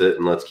roll with it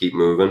and let's keep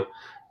moving,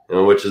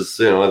 which is,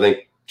 I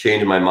think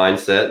changing my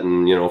mindset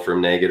and, from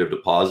negative to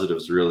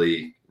positives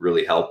really,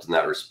 really helped in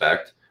that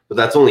respect. But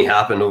that's only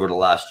happened over the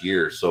last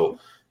year. So,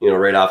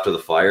 right after the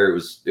fire,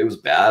 it was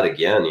bad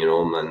again,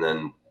 and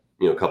then,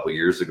 a couple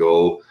years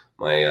ago,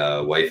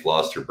 my wife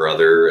lost her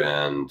brother,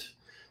 and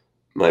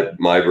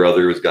my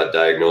brother was got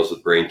diagnosed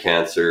with brain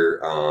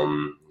cancer.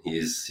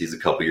 He's a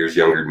couple years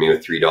younger than me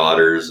with 3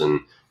 daughters, and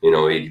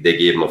they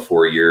gave him a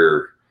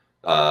 4-year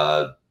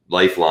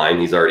lifeline.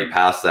 He's already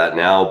past that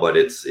now, but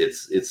it's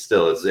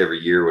every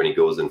year when he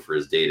goes in for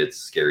his date, it's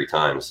a scary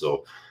time.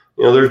 So,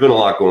 there's been a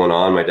lot going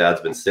on. My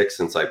dad's been sick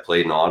since I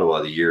played in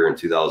Ottawa the year in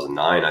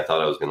 2009. I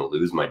thought I was going to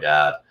lose my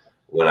dad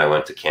when I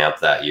went to camp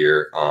that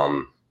year.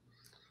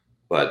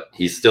 But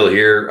he's still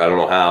here. I don't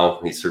know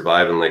how. He's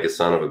surviving like a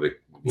son of a big,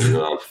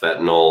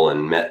 fentanyl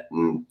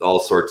and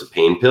all sorts of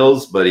pain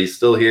pills, but he's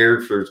still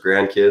here for his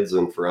grandkids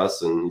and for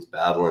us, and he's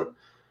battling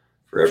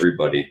for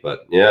everybody.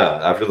 But yeah,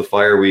 after the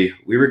fire, we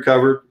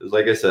recovered.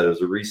 Like I said, it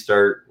was a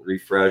restart,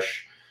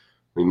 refresh.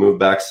 We moved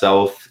back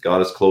south,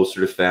 got us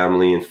closer to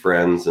family and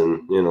friends,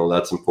 and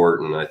that's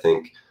important. I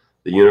think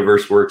the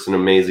universe works an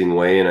amazing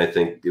way, and I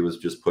think it was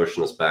just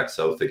pushing us back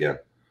south again.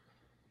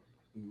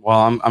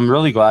 Well, I'm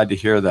really glad to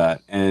hear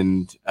that,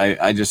 and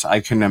I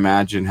couldn't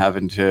imagine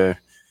having to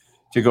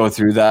go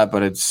through that,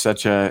 but it's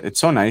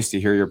so nice to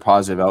hear your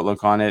positive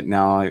outlook on it.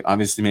 Now,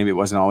 obviously, maybe it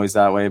wasn't always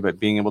that way,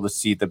 but being able to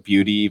see the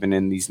beauty even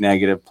in these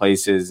negative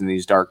places, in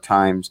these dark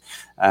times,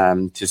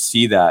 to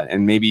see that,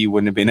 and maybe you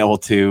wouldn't have been able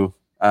to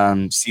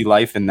see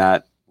life in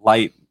that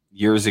light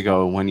years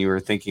ago when you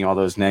were thinking all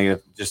those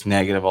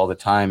negative all the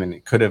time, and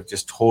it could have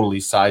just totally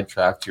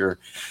sidetracked your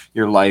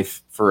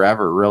life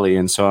forever, really.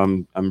 And so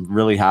I'm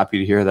really happy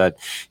to hear that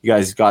you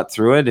guys got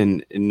through it,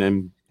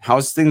 and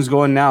how's things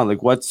going now?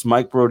 Like, what's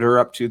Mike Brodeur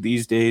up to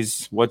these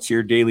days? What's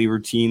your daily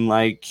routine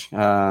like?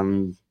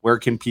 Where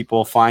can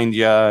people find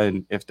you,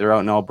 and if they're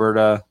out in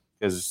Alberta?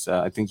 Because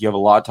I think you have a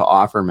lot to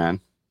offer, man.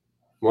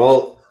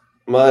 Well,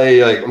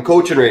 I'm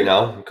coaching right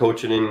now. I'm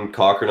coaching in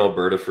Cochrane,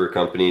 Alberta, for a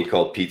company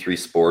called P3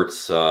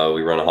 Sports.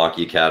 We run a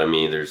hockey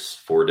academy. There's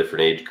 4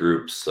 different age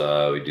groups.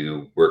 We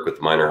do work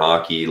with minor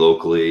hockey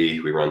locally.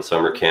 We run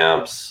summer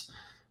camps.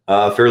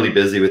 Fairly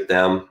busy with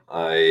them.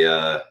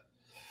 I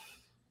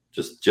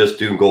just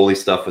doing goalie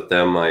stuff with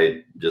them.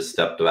 I just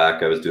stepped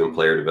back. I was doing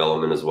player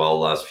development as well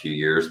the last few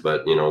years,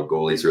 but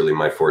goalie's really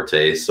my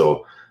forte.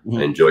 So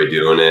I enjoy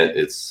doing it.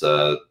 It's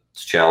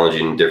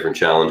challenging, different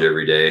challenge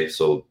every day.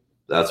 So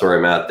that's where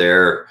I'm at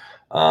there.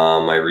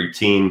 My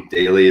routine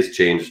daily has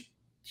changed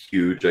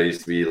huge. I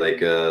used to be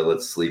like,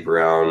 let's sleep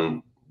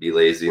around, be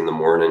lazy in the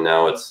morning.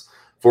 Now it's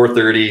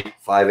 4:30,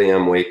 5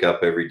 a.m. wake up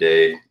every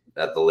day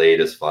at the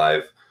latest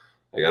 5.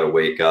 I got to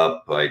wake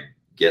up. I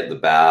get in the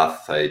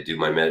bath. I do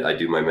my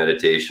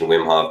meditation,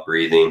 Wim Hof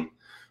breathing.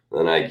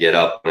 Then I get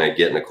up and I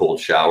get in a cold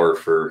shower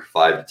for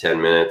 5 to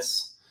 10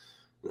 minutes.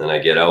 Then I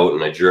get out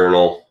and I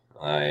journal.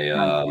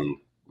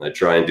 I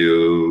try and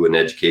do an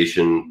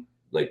education,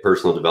 like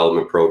personal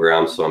development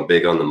program. So I'm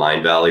big on the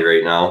Mind Valley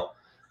right now.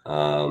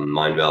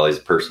 Mind Valley is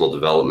a personal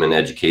development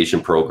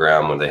education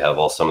program where they have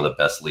some of the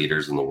best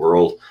leaders in the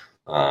world.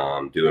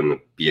 Doing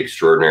the Be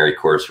Extraordinary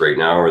course right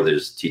now, where they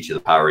just teach you the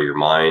power of your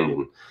mind,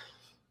 and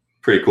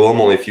pretty cool. I'm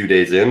only a few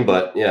days in,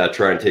 but yeah,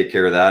 try and take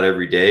care of that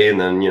every day.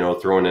 And then,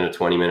 throwing in a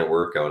 20-minute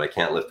workout. I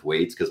can't lift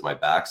weights because my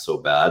back's so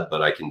bad,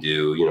 but I can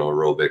do,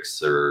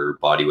 aerobics or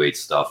body weight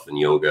stuff and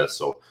yoga.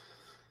 So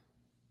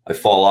I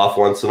fall off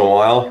once in a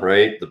while,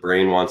 right? The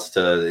brain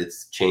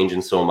it's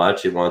changing so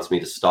much. It wants me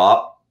to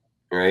stop,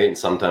 right? And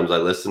sometimes I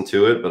listen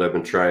to it, but I've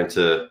been trying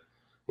to,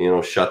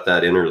 shut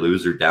that inner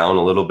loser down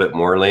a little bit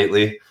more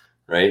lately,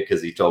 right?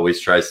 Because he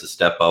always tries to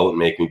step out and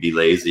make me be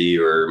lazy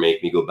or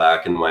make me go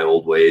back into my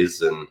old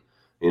ways. And,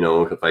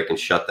 if I can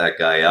shut that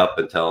guy up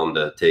and tell him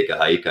to take a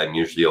hike, I'm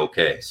usually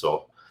okay.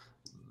 So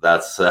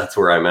that's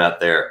where I'm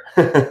at there.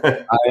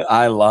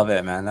 I love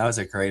it, man. That was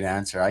a great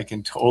answer. I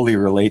can totally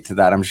relate to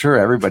that. I'm sure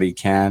everybody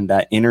can.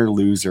 That inner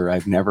loser.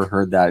 I've never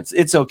heard that.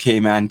 It's okay,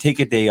 man. Take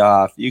a day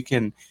off. You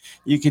can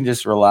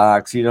just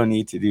relax. You don't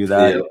need to do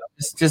that. Yeah.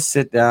 Just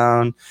sit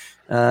down.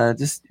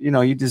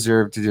 You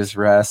deserve to just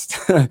rest,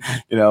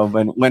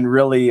 when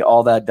really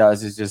all that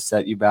does is just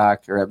set you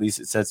back, or at least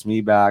it sets me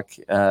back.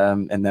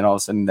 And then all of a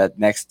sudden that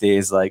next day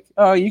is like,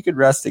 oh, you could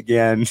rest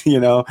again. You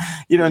don't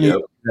need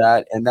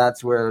that. And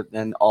that's where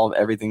then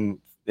everything,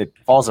 it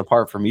falls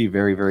apart for me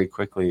very, very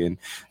quickly. And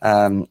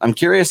I'm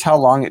curious how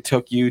long it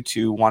took you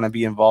to want to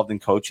be involved in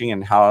coaching,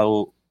 and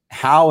how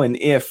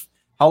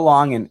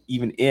long and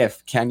even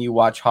if can you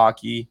watch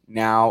hockey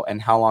now,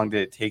 and how long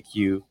did it take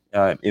you,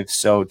 if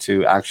so,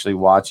 to actually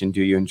watch, and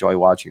do you enjoy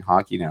watching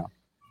hockey now?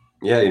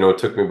 Yeah, it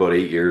took me about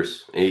 8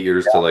 years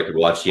till I could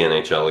watch the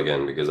NHL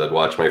again, because I'd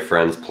watch my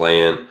friends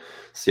playing,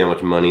 see how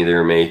much money they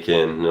were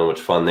making, how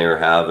much fun they were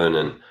having,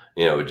 and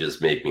it would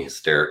just make me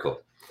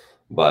hysterical.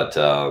 But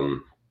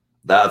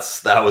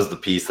that was the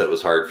piece that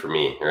was hard for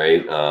me,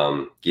 right?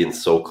 Getting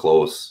so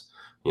close,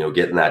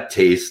 getting that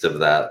taste of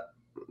that,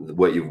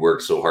 what you've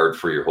worked so hard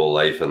for your whole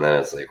life, and then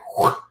it's like,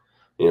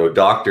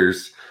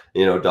 doctors,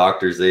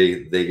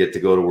 they get to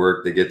go to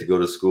work, they get to go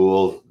to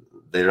school.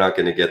 They're not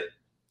going to get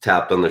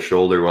tapped on the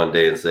shoulder one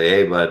day and say,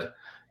 hey, bud,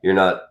 you're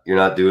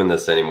not doing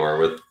this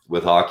anymore.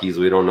 With hockeys,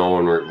 we don't know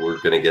when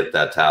we're going to get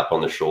that tap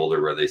on the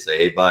shoulder where they say,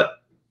 hey, bud,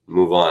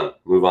 move on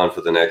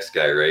for the next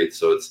guy, right?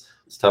 So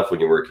It's tough when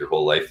you work your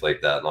whole life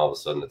like that and all of a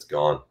sudden it's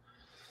gone.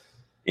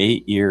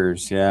 8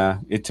 years, yeah.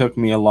 It took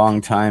me a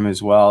long time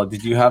as well.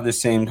 Did you have the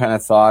same kind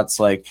of thoughts?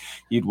 Like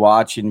you'd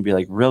watch it and be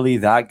like, really,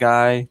 that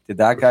guy? Did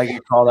that guy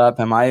get called up?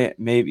 Am I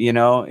maybe, you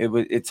know, it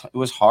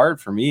was hard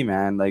for me,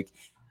 man. Like,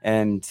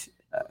 and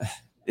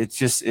it's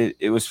just,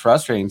 it was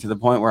frustrating to the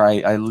point where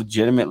I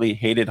legitimately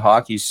hated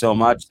hockey so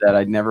much that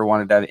I never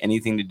wanted to have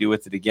anything to do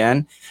with it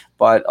again.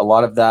 But a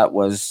lot of that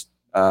was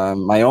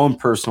my own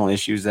personal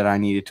issues that I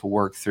needed to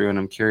work through. And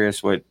I'm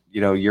curious what,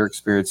 you know, your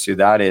experience through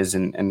that is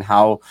and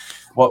how,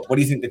 what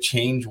do you think the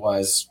change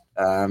was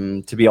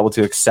to be able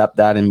to accept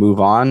that and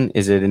move on?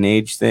 Is it an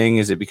age thing?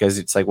 Is it because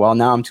it's like, well,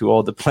 now I'm too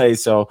old to play,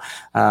 so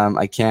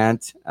I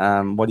can't?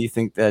 What do you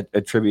think that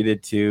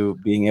attributed to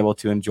being able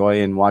to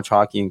enjoy and watch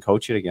hockey and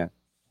coach it again?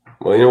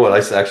 Well, you know what?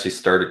 I actually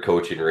started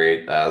coaching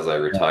right as I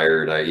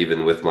retired.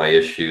 Even with my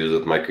issues,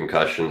 with my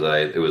concussions,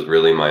 it was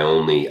really my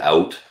only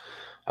out.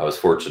 I was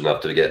fortunate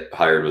enough to get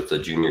hired with the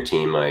junior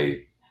team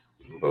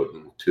about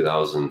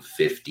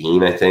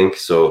 2015, I think.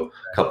 So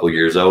a couple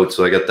years out.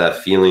 So I got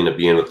that feeling of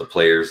being with the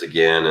players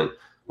again. And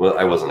well,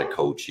 I wasn't a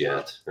coach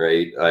yet,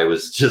 right? I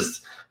was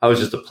just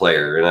a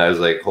player. And I was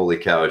like, holy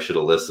cow, I should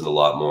have listened a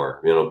lot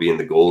more. You know, being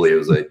the goalie, it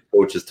was like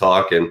coaches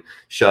talking,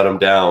 shut them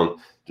down,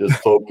 just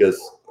focus.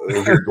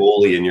 Your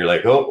goalie, and you're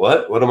like, oh,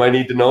 what do I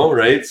need to know,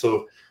 right?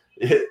 So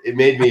it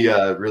made me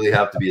really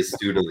have to be a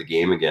student of the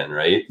game again,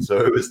 right? So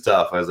it was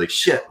tough. I was like,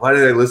 shit, why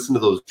did I listen to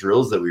those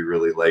drills that we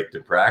really liked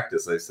in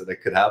practice? I said I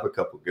could have a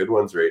couple good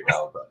ones right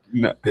now, but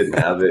didn't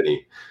have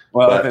any.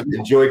 Well, but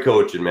enjoy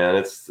coaching, man.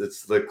 It's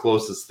the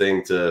closest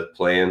thing to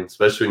playing,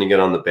 especially when you get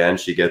on the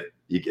bench.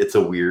 It's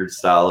a weird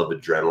style of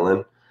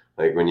adrenaline.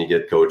 Like when you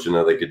get coaching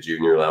at like a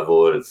junior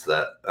level, it's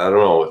that, I don't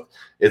know,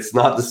 it's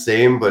not the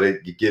same, but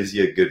it gives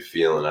you a good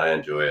feeling. I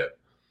enjoy it.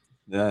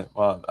 Yeah,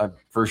 well,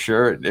 for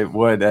sure it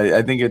would.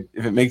 I think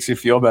if it makes you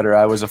feel better.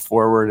 I was a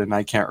forward, and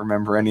I can't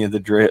remember any of the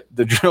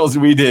drills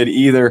we did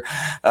either.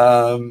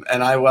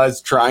 And I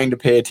was trying to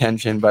pay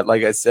attention, but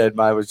like I said,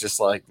 I was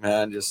just like,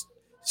 man, just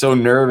so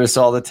nervous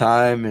all the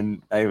time.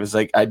 And I was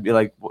like, I'd be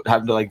like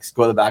having to like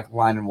go to the back of the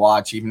line and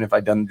watch, even if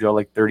I'd done the drill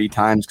like 30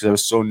 times, because I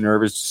was so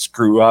nervous to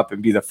screw up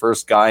and be the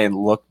first guy and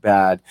look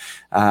bad.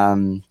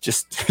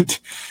 Just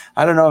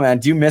I don't know, man.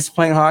 Do you miss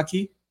playing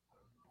hockey?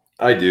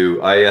 I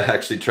do. I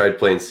actually tried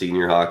playing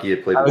senior hockey. I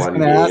played one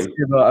game. I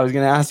was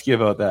going to ask you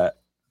about that.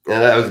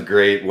 And that was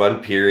great.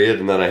 One period,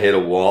 and then I hit a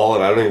wall,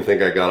 and I don't even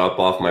think I got up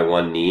off my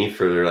one knee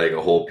for like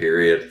a whole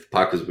period. The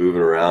puck was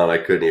moving around. I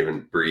couldn't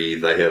even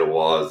breathe. I hit a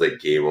wall. I was like,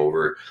 game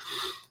over.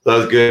 So that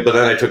was good. But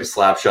then I took a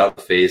slap shot in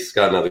the face,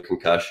 got another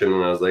concussion,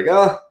 and I was like,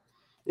 oh,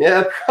 yeah,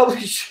 I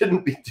probably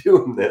shouldn't be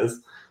doing this.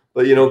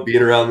 But, you know,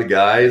 being around the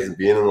guys and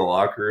being in the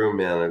locker room,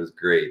 man, it was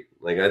great.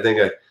 Like, I think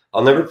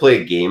I'll never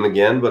play a game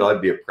again, but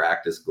I'd be a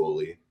practice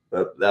goalie.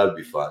 That would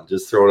be fun.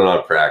 Just throwing it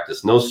on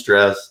practice. No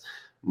stress,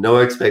 no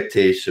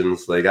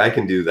expectations. Like, I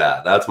can do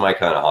that. That's my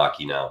kind of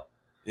hockey now.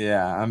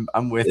 Yeah,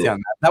 I'm with you on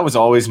that. That was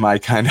always my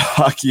kind of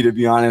hockey, to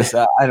be honest.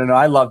 I don't know.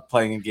 I loved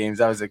playing in games.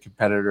 I was a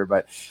competitor,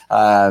 but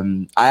I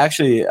was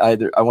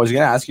going to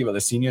ask you about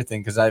the senior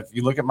thing, because if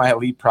you look at my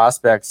elite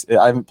prospects,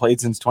 I haven't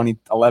played since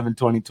 2011,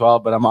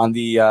 2012, but I'm on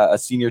the a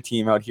senior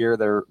team out here,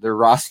 their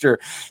roster.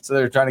 So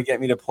they're trying to get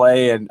me to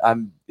play, and I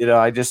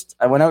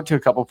went out to a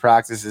couple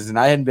practices, and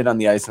I hadn't been on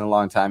the ice in a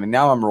long time, and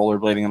now I'm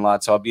rollerblading a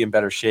lot, so I'll be in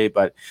better shape,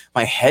 but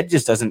my head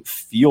just doesn't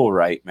feel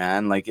right,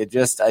 man. Like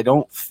I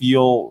don't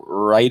feel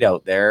right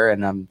out there,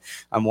 and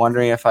I'm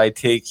wondering if I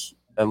take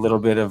a little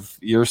bit of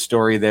your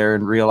story there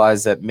and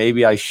realize that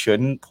maybe I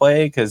shouldn't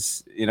play,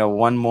 because, you know,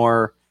 one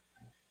more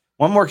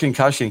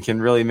concussion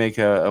can really make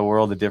a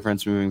world of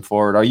difference moving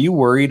forward. Are you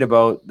worried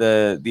about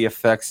the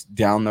effects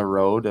down the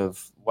road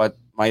of what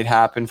might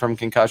happen from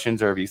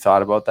concussions, or have you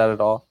thought about that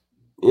at all?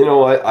 You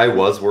know, I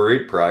was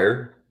worried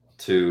prior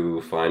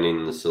to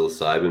finding the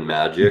psilocybin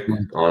magic,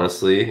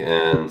 honestly,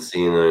 and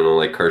seeing, you know,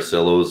 like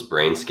Carcillo's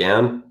brain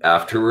scan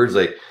afterwards,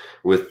 like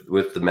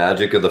with the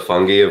magic of the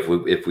fungi,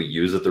 if we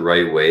use it the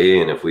right way,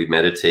 and if we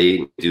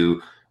meditate and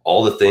do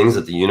all the things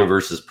that the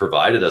universe has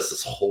provided us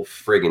this whole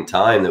friggin'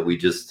 time that we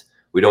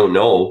don't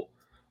know.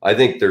 I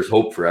think there's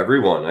hope for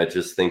everyone. I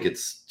just think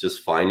it's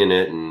just finding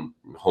it and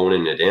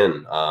honing it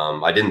in.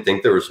 I didn't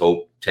think there was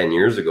hope 10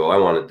 years ago. I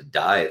wanted to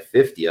die at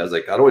 50. I was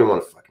like, I don't even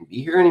want to fucking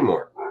be here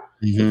anymore.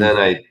 Mm-hmm.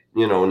 Then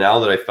now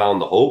that I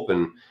found the hope,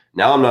 and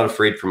now I'm not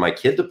afraid for my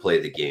kid to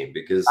play the game,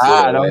 because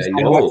I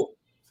know.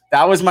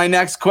 That was my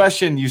next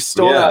question. You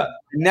stole that.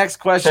 The next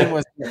question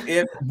was,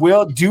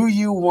 do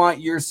you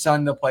want your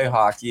son to play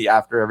hockey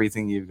after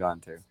everything you've gone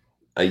through?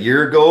 A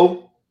year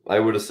ago, I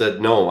would have said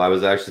no. I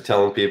was actually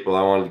telling people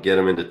I wanted to get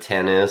him into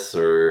tennis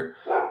or,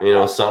 you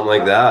know, something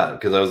like that,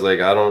 because I was like,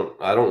 I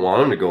don't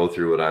want him to go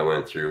through what I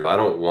went through. I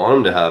don't want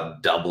him to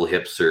have double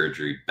hip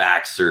surgery,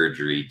 back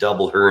surgery,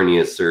 double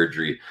hernia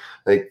surgery.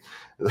 Like,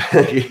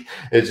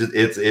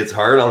 it's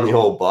hard on the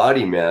whole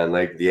body, man.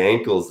 Like the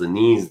ankles, the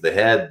knees, the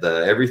head,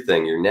 the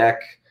everything, your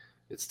neck.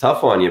 It's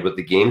tough on you, but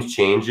the game's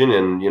changing.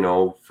 And, you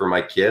know, for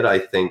my kid, I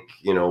think,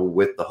 you know,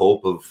 with the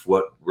hope of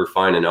what we're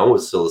finding out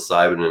with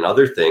psilocybin and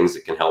other things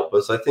that can help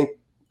us, I think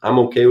I'm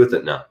okay with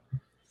it now.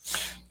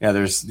 Yeah,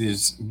 there's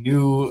these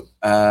new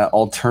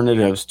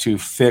alternatives to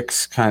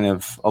fix kind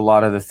of a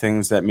lot of the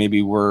things that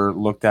maybe were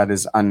looked at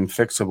as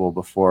unfixable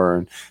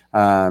before.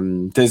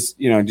 Does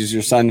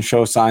your son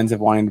show signs of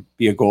wanting to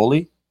be a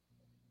goalie?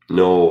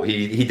 No,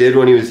 he did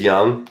when he was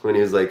young, when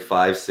he was like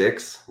 5,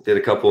 6. Did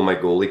a couple of my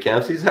goalie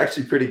camps. He's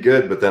actually pretty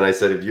good. But then I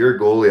said, if you're a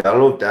goalie, I don't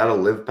know if Dad'll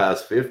live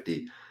past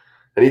 50.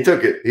 And he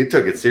took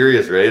it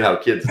serious, right? How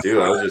kids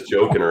do. I was just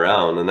joking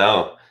around, and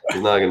now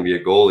he's not going to be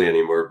a goalie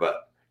anymore.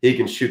 But he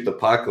can shoot the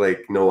puck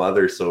like no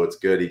other, so it's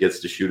good. He gets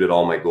to shoot at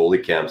all my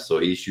goalie camps, so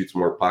he shoots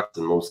more pucks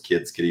than most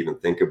kids could even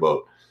think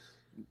about.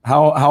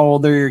 How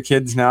old are your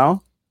kids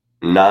now?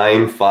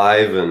 9,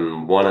 5,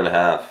 and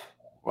 1.5.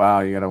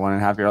 Wow, you got a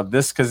 1.5-year-old.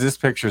 This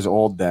picture's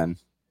old then.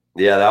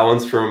 Yeah, that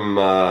one's from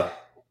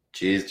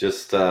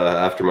just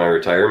after my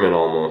retirement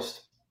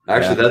almost.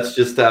 Actually, that's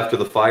just after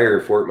the fire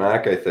at Fort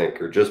Mac, I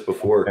think, or just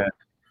before.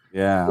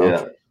 Yeah.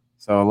 Okay.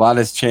 So a lot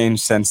has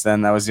changed since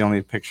then. That was the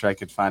only picture I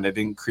could find. I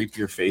didn't creep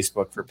your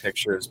Facebook for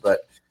pictures,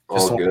 but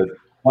just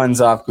one's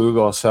off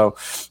Google. So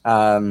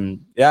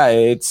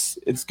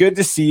it's good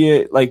to see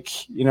it. Like,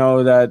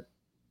 that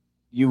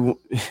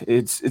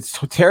it's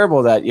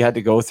terrible that you had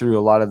to go through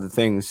a lot of the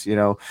things,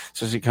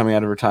 especially coming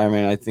out of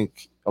retirement. I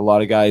think a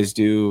lot of guys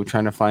do,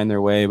 trying to find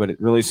their way, but it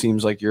really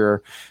seems like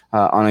you're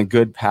on a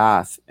good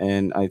path.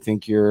 And I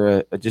think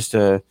you're just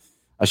a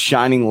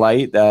shining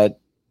light that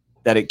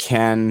it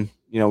can,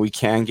 we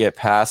can get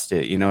past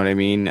it. You know what I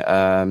mean?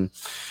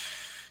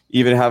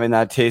 Even having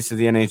that taste of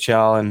the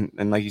NHL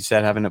and like you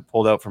said, having it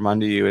pulled out from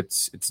under you,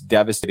 it's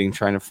devastating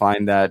trying to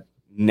find that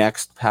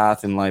next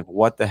path in life.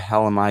 What the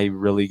hell am I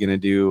really going to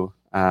do?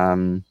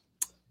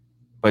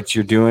 But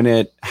you're doing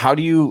it. How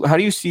do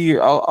you see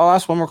I'll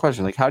ask one more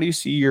question. Like, how do you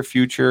see your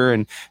future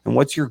and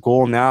what's your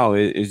goal now?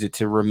 Is it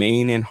to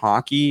remain in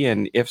hockey?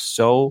 And if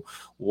so,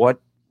 what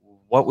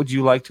would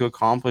you like to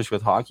accomplish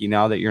with hockey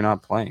now that you're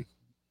not playing?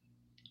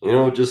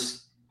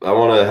 I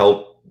want to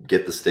help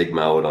get the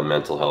stigma out on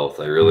mental health.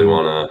 I really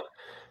want to,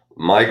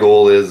 my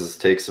goal is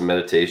take some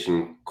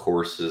meditation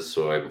courses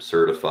so I'm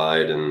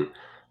certified, and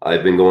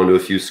I've been going to a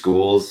few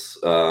schools,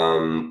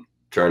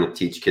 trying to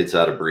teach kids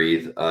how to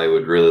breathe. I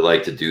would really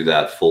like to do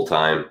that full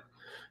time,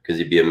 because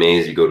you'd be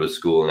amazed. You go to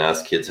school and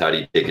ask kids, how do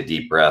you take a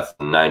deep breath?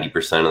 And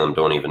 90% of them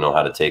don't even know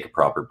how to take a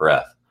proper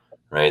breath,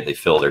 right? They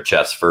fill their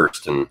chest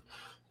first. And,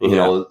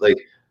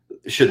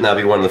 shouldn't that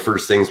be one of the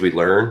first things we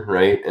learn,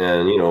 right?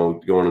 And,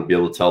 going to be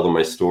able to tell them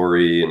my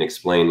story and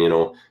explain,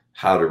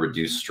 how to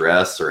reduce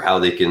stress, or how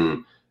they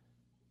can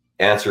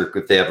answer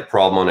if they have a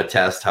problem on a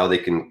test, how they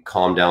can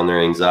calm down their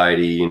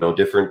anxiety,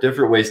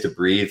 different ways to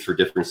breathe for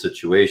different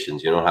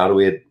situations. How do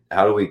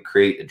we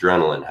create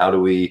adrenaline? How do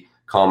we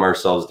calm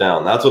ourselves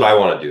down? That's what I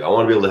want to do. I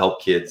want to be able to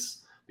help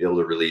kids be able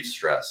to relieve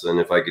stress. And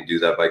if I could do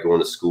that by going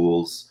to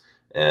schools,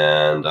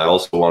 and I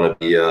also want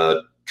to be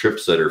a trip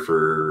sitter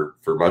for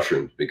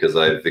mushrooms, because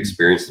I've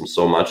experienced them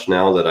so much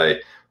now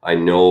that I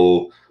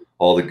know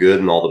all the good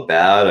and all the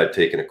bad. I've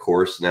taken a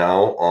course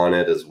now on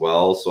it as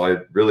well. So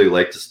I'd really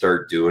like to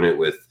start doing it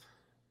with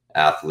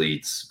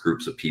athletes,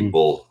 groups of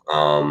people,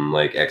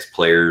 like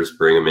ex-players,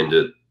 bring them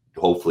into,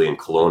 hopefully in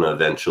Kelowna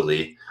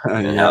eventually,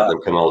 and have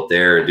them come out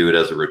there and do it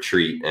as a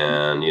retreat.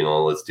 And,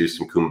 let's do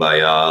some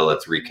kumbaya,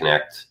 let's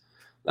reconnect.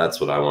 That's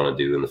what I want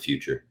to do in the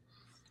future.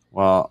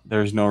 Well,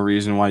 there's no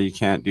reason why you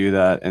can't do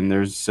that. And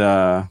there's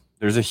a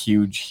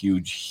huge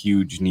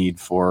need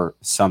for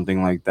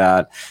something like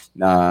that.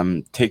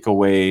 Take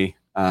away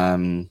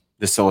the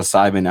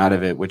psilocybin out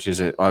of it, which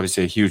is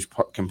obviously a huge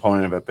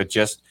component of it, but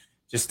just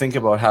think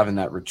about having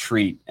that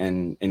retreat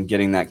and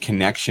getting that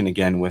connection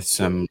again with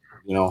some,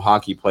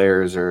 hockey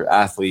players or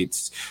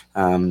athletes.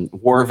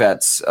 War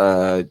vets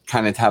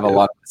kind of have a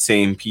lot of the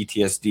same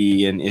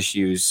PTSD and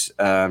issues,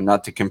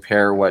 not to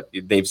compare what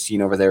they've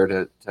seen over there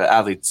to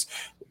athletes,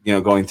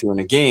 going through in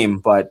a game,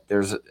 but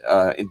there's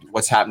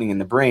what's happening in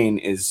the brain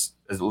is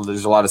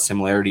there's a lot of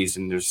similarities,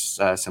 and there's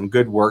some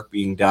good work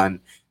being done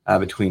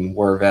between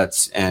war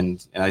vets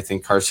and I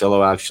think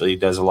Carcillo actually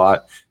does a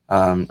lot.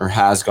 Or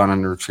has gone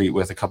on a retreat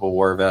with a couple of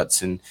war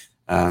vets. And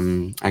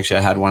actually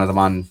I had one of them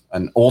on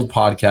an old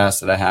podcast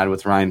that I had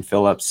with Ryan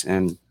Phillips.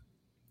 And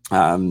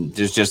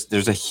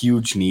there's a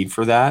huge need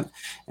for that.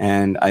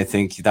 And I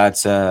think that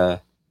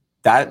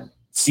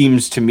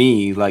seems to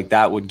me like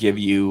that would give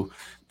you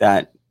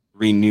that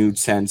renewed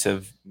sense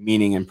of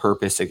meaning and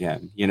purpose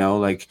again,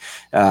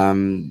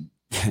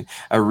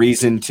 a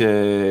reason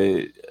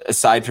to,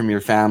 aside from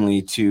your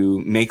family, to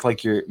make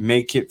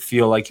it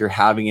feel like you're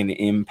having an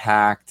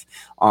impact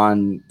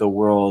on the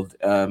world,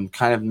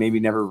 kind of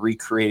maybe never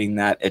recreating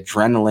that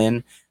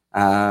adrenaline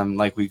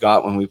like we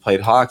got when we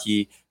played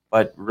hockey,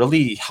 but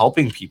really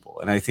helping people.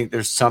 And I think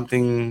there's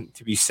something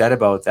to be said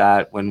about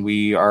that when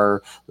we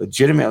are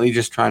legitimately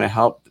just trying to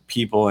help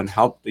people and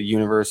help the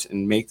universe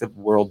and make the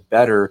world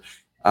better.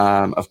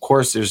 Of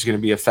course, there's going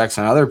to be effects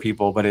on other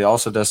people, but it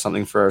also does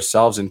something for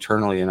ourselves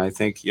internally. And I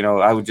think,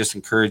 I would just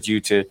encourage you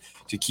to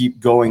keep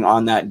going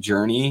on that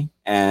journey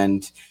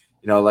and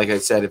like I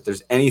said, if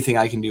there's anything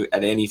I can do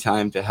at any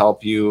time to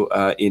help you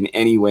in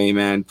any way,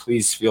 man,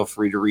 please feel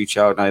free to reach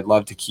out. And I'd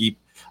love to keep,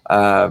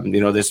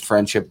 this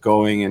friendship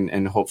going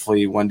and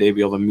hopefully one day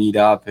be able to meet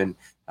up. And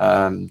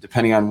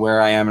depending on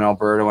where I am in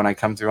Alberta, when I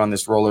come through on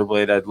this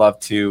rollerblade, I'd love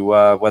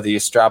to, whether you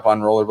strap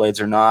on rollerblades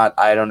or not,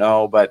 I don't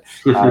know, but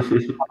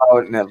come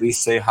out and at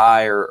least say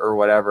hi or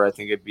whatever. I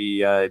think it'd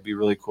be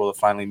really cool to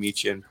finally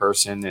meet you in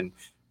person. And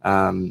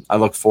I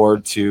look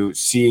forward to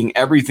seeing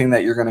everything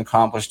that you're going to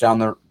accomplish down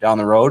the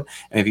road.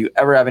 And if you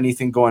ever have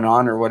anything going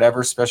on or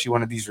whatever, especially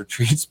one of these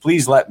retreats,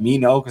 please let me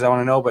know, because I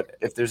want to know. But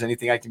if there's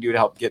anything I can do to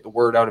help get the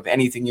word out of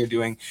anything you're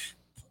doing,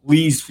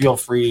 please feel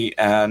free.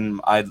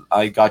 And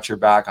I got your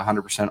back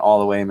 100%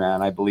 all the way,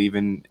 man. I believe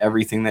in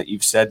everything that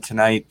you've said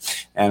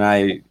tonight, and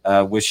I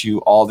wish you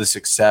all the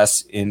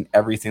success in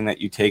everything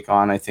that you take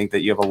on. I think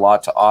that you have a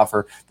lot to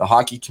offer the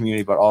hockey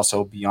community, but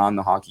also beyond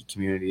the hockey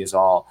community as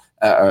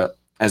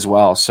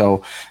well.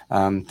 So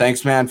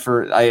thanks, man,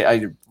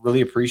 I really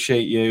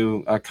appreciate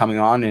you coming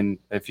on. And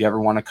if you ever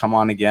want to come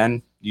on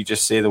again, you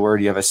just say the word.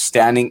 You have a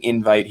standing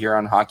invite here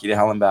on Hockey to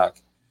Hell and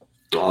Back.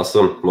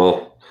 Awesome.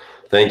 Well,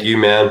 thank you,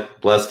 man.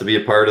 Blessed to be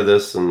a part of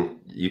this, and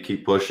you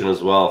keep pushing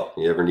as well.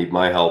 You ever need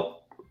my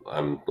help,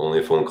 I'm only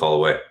a phone call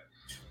away.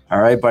 All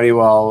right, buddy.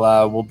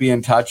 Well, we'll be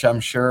in touch, I'm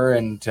sure.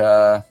 And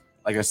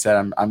like I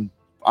said,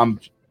 I'm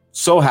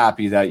so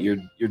happy that you're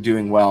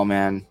doing well,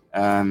 man.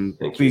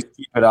 Please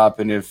keep it up.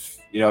 And if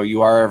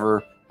you are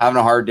ever having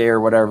a hard day or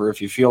whatever,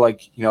 if you feel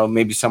like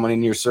maybe someone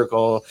in your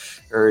circle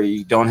or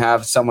you don't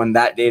have someone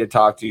that day to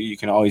talk to, you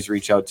can always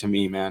reach out to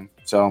me, man.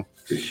 So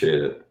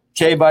appreciate it.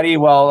 Okay, buddy.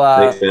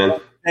 Well, thanks, man.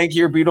 Thank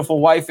your beautiful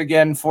wife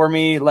again for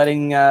me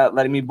letting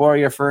me borrow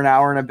you for an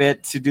hour and a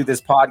bit to do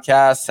this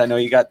podcast. I know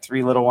you got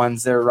 3 little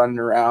ones there running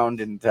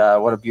around, and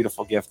what a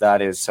beautiful gift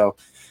that is. So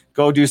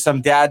go do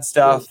some dad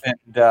stuff,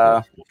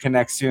 and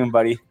connect soon,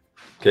 buddy.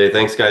 Okay,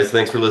 thanks, guys.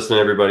 Thanks for listening,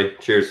 everybody.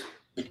 Cheers.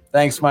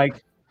 Thanks,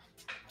 Mike.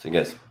 See you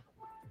guys.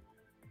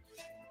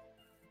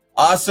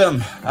 Awesome.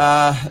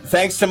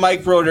 Thanks to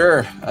Mike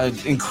Brodeur.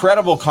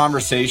 Incredible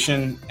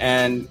conversation,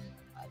 and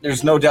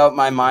there's no doubt in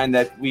my mind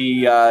that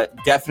we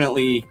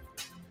definitely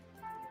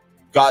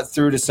got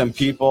through to some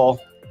people.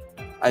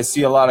 I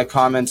see a lot of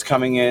comments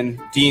coming in.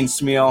 Dean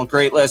Smeal,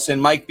 great listen.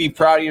 Mike, be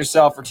proud of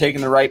yourself for taking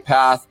the right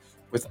path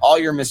with all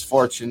your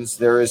misfortunes.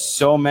 There is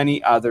so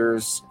many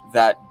others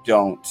that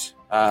don't.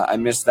 I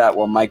missed that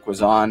while Mike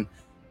was on.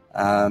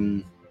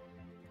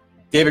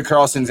 David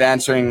Carlson's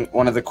answering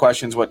one of the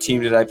questions, what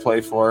team did I play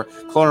for?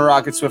 Kelowna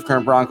Rockets, Swift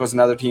Current Broncos, and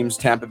other teams,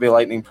 Tampa Bay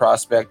Lightning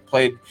prospect.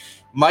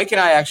 Mike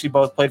and I actually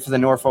both played for the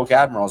Norfolk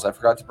Admirals. I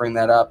forgot to bring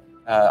that up,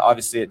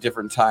 obviously at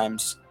different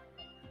times.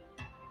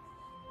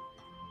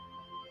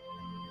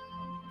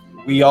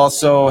 We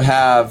also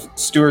have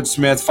Stuart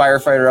Smith,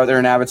 firefighter out there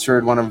in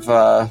Abbotsford. One of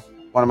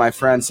my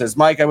friends says,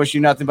 Mike, I wish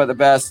you nothing but the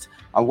best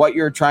on what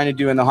you're trying to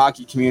do in the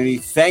hockey community.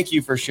 Thank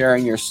you for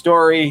sharing your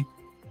story.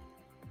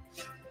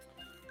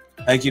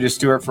 Thank you to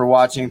Stuart for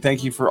watching.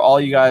 Thank you for all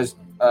you guys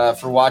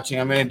for watching.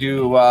 I'm going to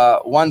do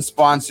one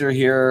sponsor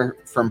here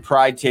from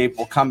Pride Tape.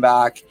 We'll come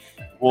back.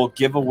 We'll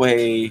give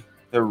away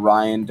the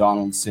Ryan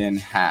Donaldson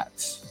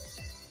hat.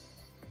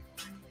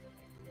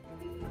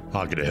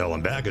 Hockey to Hell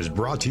and Back is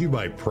brought to you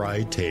by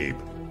Pride Tape.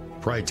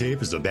 Pride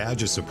Tape is a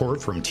badge of support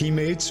from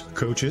teammates,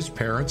 coaches,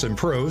 parents, and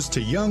pros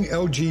to young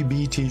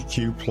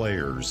LGBTQ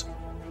players.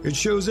 It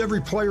shows every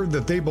player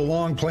that they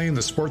belong playing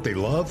the sport they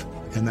love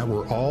and that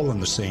we're all on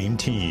the same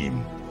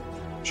team.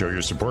 Show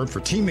your support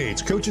for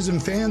teammates, coaches,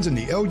 and fans in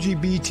the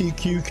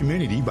LGBTQ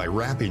community by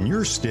wrapping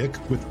your stick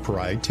with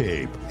Pride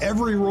Tape.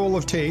 Every roll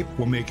of tape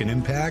will make an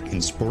impact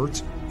in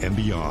sports and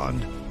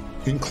beyond.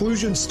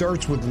 Inclusion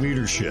starts with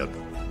leadership.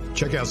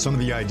 Check out some of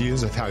the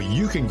ideas of how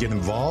you can get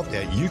involved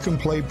at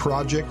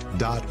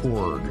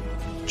youcanplayproject.org.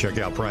 Check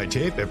out Pride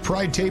Tape at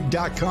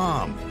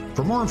pridetape.com.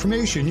 For more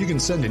information, you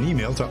can send an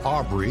email to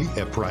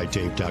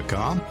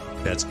Aubrey@pridetape.com.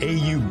 That's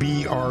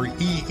AUBREE,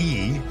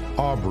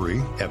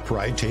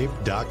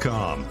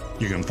 Aubrey@pridetape.com.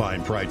 You can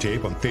find Pride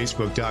Tape on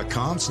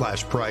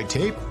Facebook.com/Pride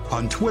Tape,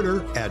 on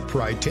Twitter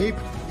 @Pride Tape,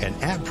 and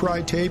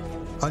 @Pride Tape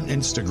on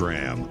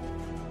Instagram.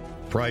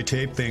 Pride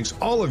Tape thanks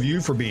all of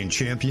you for being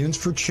champions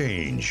for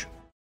change.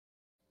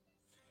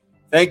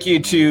 Thank you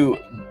to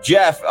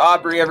Jeff,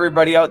 Aubrey,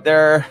 everybody out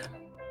there.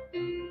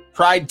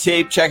 Pride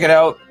Tape, check it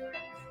out.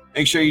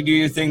 Make sure you do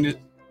your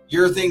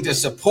thing to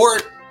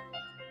support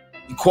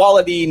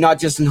equality, not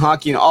just in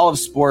hockey, in all of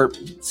sport.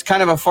 It's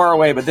kind of a far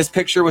away, but this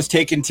picture was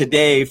taken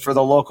today for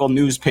the local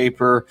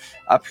newspaper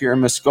up here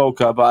in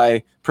Muskoka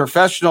by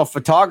professional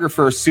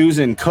photographer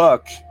Susan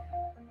Cook.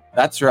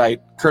 That's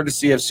right,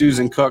 courtesy of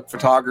Susan Cook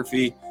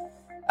Photography.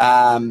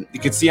 You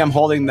can see I'm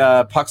holding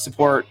the Puck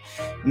Support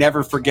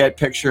Never Forget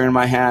picture in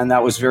my hand.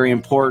 That was very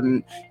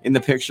important in the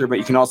picture, but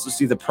you can also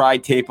see the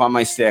Pride Tape on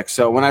my stick.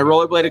 So when I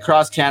rollerblade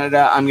across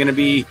Canada, I'm going to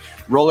be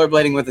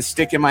rollerblading with a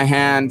stick in my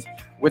hand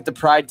with the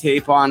Pride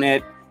Tape on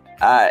it.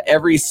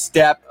 Every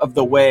step of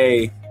the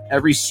way,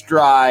 every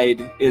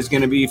stride is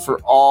going to be for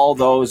all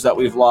those that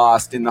we've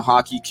lost in the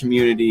hockey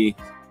community.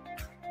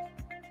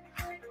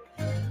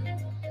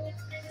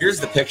 Here's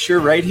the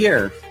picture right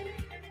here.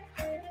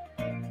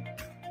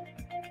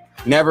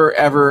 Never,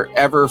 ever,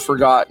 ever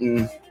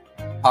forgotten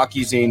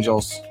Hockey's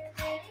Angels.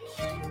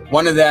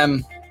 One of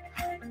them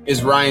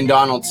is Ryan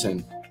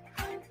Donaldson.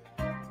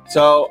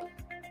 So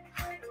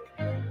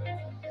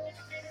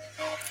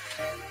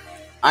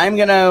I'm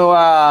going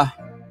to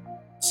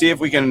see if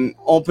we can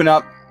open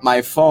up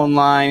my phone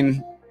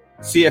line,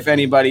 see if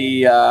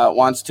anybody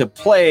wants to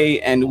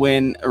play and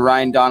win a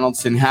Ryan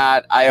Donaldson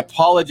hat. I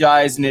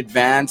apologize in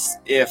advance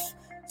if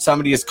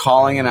somebody is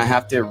calling and I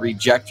have to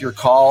reject your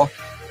call.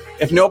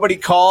 If nobody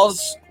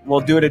calls,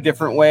 we'll do it a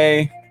different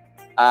way.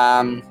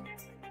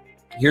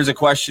 Here's a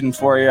question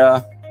for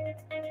you.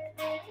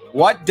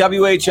 What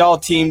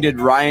WHL team did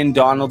Ryan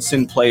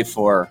Donaldson play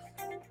for?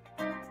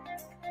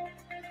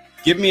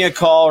 Give me a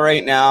call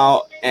right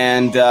now,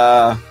 and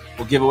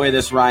we'll give away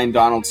this Ryan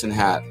Donaldson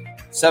hat.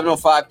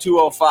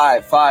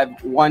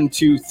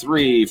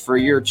 705-205-5123 for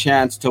your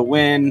chance to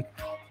win.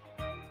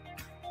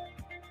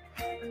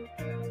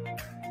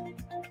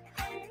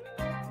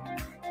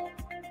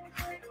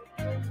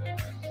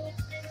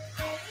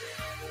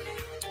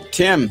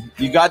 Tim,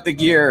 you got the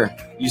gear.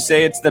 You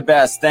say it's the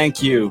best.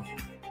 Thank you.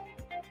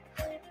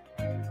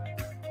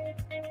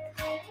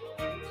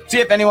 See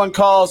if anyone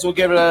calls. We'll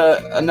give it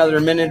another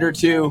minute or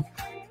two.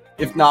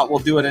 If not, we'll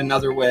do it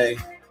another way.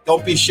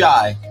 Don't be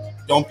shy.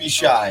 Don't be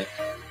shy.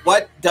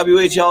 What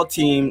WHL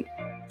team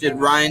did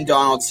Ryan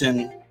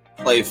Donaldson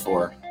play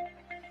for?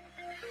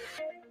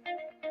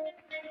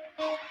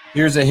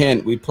 Here's a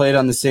hint. We played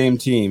on the same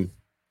team.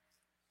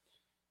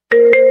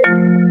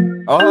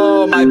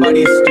 Oh, my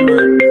buddy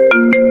Stuart.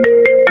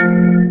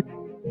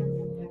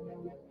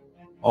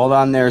 Hold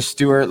on there,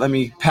 Stuart. Let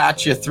me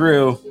patch you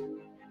through.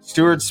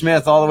 Stuart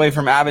Smith, all the way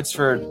from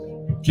Abbotsford.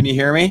 Can you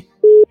hear me?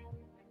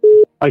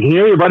 I can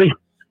hear you, buddy.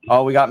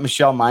 Oh, we got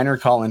Michelle Miner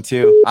calling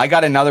too. I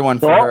got another one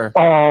for her.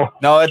 Oh,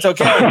 no, it's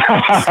okay.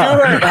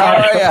 Stuart, how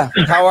are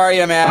you? How are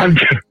you, man?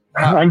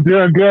 I'm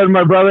doing good,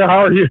 my brother.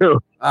 How are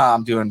you?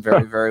 I'm doing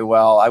very, very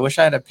well. I wish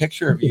I had a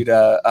picture of you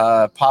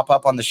to pop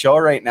up on the show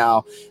right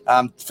now.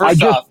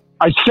 First off,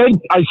 I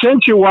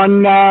sent you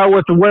one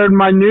with wearing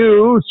my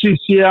new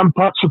CCM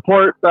puck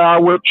support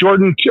with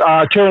Jordan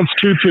Terrence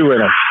Tutu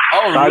in it.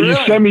 Oh, really? You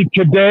sent me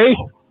today.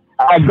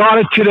 I got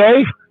it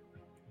today,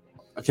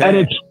 okay. And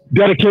it's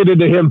dedicated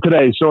to him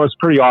today, so it's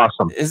pretty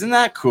awesome. Isn't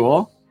that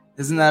cool?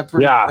 Isn't that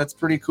pretty? Yeah. That's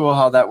pretty cool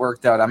how that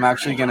worked out. I'm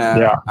actually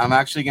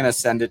gonna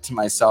send it to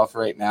myself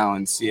right now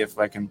and see if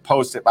I can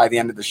post it by the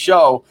end of the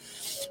show.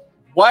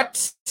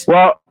 What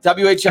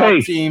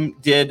WHL team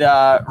did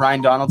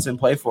Ryan Donaldson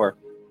play for?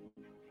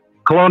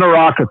 Kelowna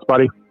Rockets,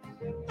 buddy.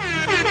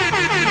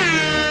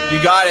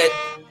 You got it.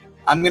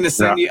 I'm gonna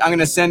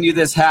send you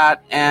this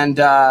hat, and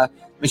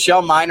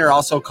Michelle Miner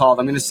also called.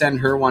 I'm gonna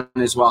send her one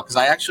as well because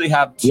I actually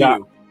have two. Yeah.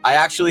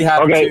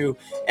 Two.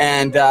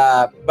 And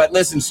but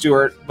listen,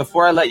 Stuart,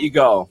 before I let you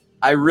go,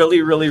 I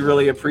really, really,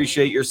 really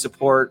appreciate your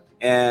support,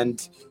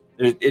 and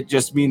it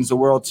just means the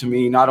world to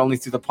me. Not only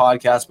through the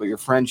podcast, but your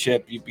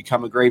friendship. You've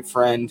become a great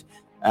friend,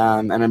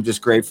 and I'm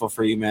just grateful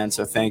for you, man.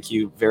 So thank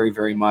you very,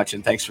 very much,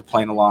 and thanks for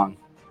playing along.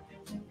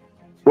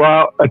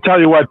 Well, I tell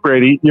you what,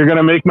 Brady, you're going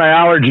to make my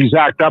allergies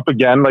act up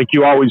again like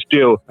you always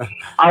do.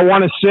 I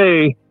want to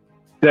say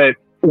that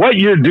what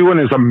you're doing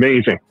is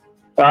amazing.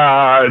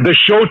 The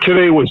show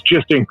today was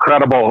just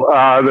incredible.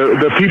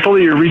 The people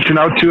that you're reaching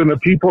out to and the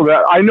people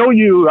that I know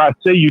you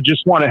say you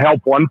just want to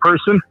help one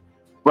person,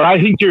 but I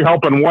think you're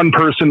helping one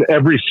person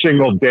every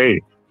single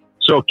day.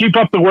 So keep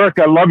up the work.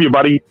 I love you,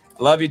 buddy.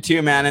 Love you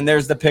too, man. And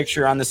there's the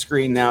picture on the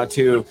screen now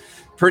too.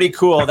 Pretty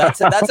cool.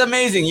 That's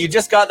amazing. You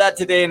just got that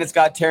today, and it's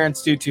got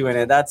Terrence Tutu in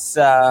it. That's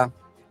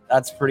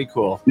pretty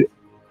cool.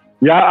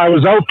 Yeah, I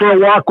was out for a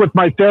walk with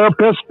my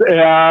therapist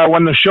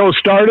when the show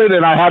started,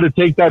 and I had to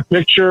take that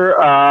picture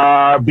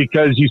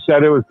because you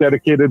said it was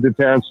dedicated to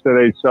Terrence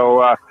today.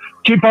 So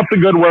keep up the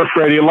good work,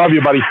 Brady. Love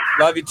you, buddy.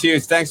 Love you too.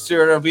 Thanks,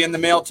 Stuart. It'll be in the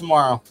mail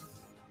tomorrow.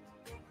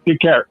 Take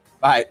care.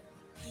 Bye.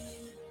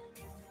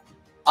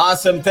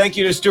 Awesome. Thank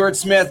you to Stuart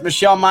Smith.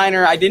 Michelle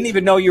Miner, I didn't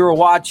even know you were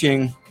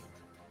watching.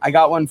 I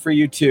got one for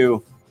you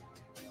too.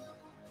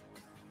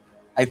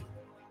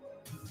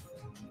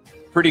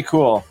 Pretty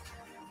cool.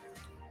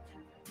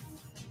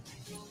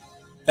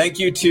 Thank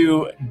you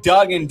to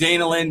Doug and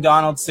Dana Lynn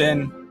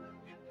Donaldson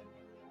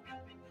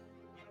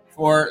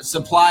for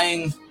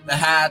supplying the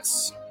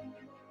hats.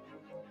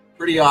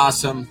 Pretty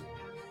awesome.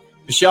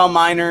 Michelle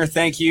Miner,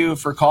 thank you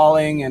for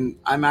calling, and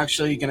I'm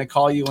actually going to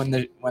call you when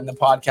the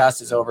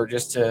podcast is over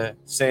just to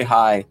say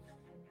hi.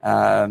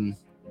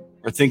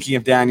 We're thinking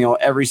of Daniel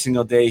every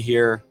single day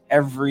here,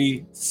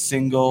 every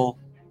single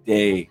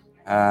day.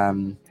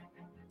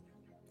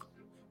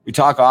 We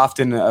talk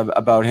often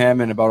about him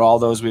and about all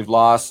those we've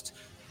lost.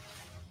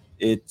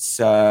 It's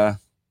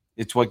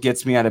what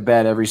gets me out of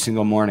bed every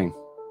single morning.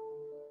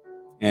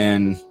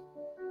 And,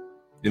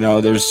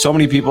 there's so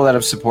many people that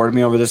have supported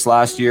me over this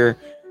last year,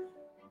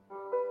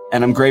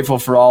 and I'm grateful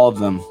for all of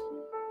them.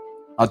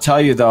 I'll tell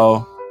you,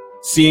 though,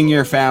 seeing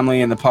your family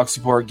in the puck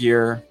support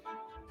gear,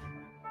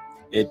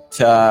 it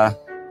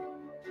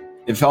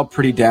felt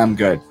pretty damn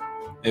good.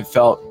 It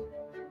felt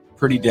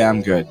pretty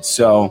damn good.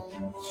 So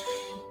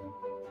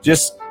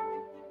just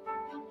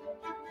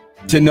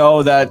to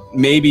know that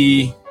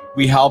maybe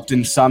we helped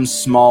in some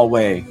small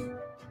way.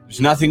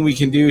 There's nothing we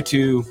can do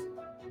to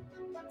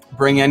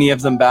bring any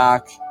of them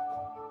back,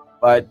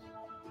 but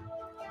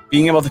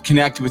being able to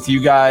connect with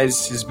you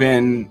guys has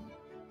been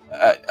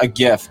a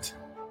gift.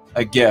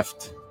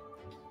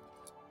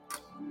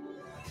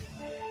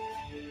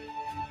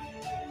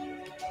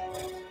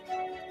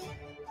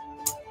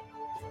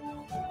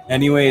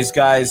 Anyways,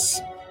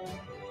 guys,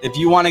 if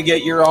you want to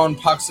get your own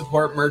Puck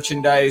Support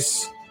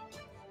merchandise,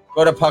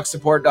 go to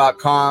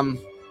pucksupport.com.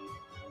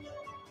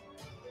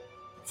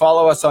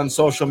 Follow us on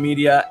social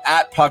media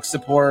at Puck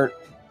Support.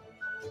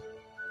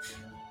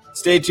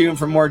 Stay tuned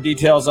for more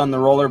details on the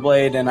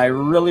rollerblade, and I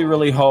really,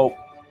 really hope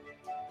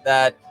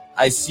that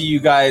I see you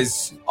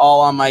guys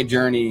all on my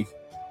journey.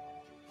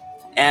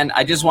 And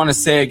I just want to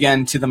say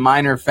again to the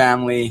Miner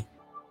family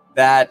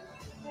that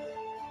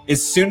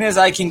as soon as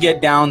I can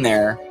get down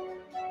there,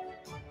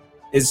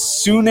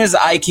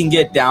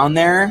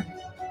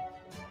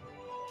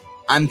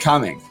 I'm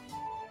coming.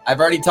 I've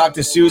already talked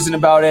to Susan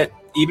about it.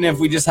 Even if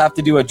we just have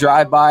to do a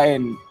drive-by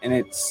and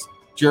it's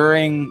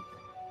during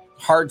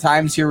hard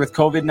times here with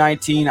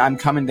COVID-19, I'm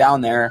coming down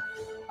there.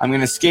 I'm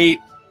going to skate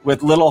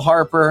with little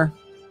Harper.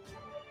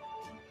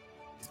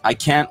 I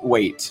can't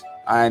wait.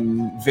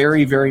 I'm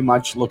very, very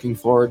much looking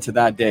forward to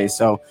that day.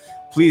 So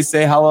please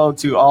say hello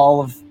to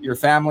all of your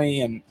family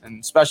and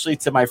especially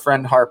to my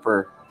friend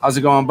Harper. How's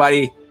it going,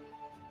 buddy?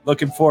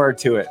 Looking forward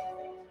to it.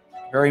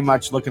 Very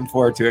much looking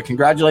forward to it.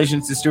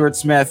 Congratulations to Stuart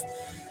Smith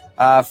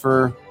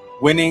for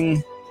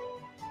winning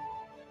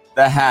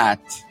the hat.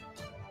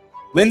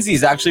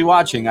 Lindsay's actually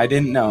watching. I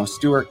didn't know.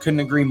 Stuart couldn't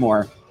agree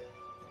more.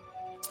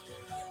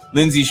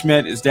 Lindsay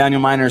Schmidt is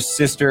Daniel Miner's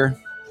sister.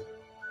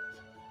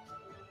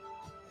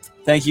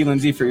 Thank you,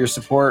 Lindsay, for your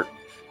support.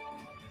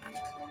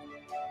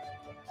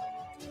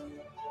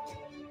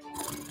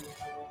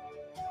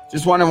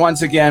 Just want to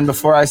once again,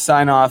 before I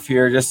sign off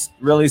here, just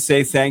really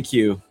say thank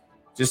you.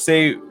 Just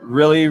say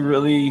really,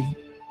 really,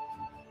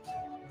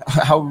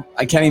 how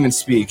I can't even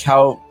speak,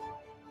 how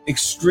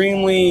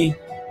extremely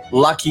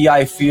lucky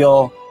I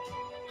feel,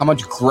 how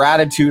much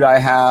gratitude I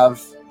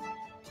have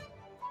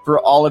for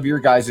all of your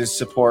guys'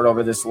 support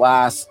over this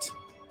last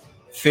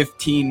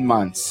 15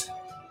 months.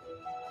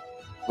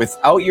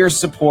 Without your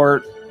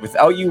support,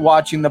 without you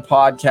watching the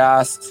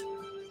podcast,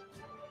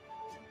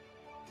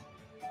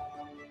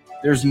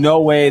 there's no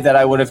way that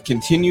I would have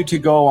continued to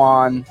go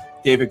on.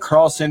 David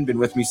Carlson, been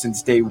with me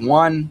since day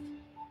one.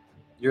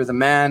 You're the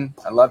man.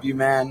 I love you,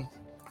 man.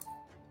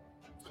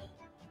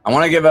 I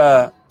want to give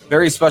a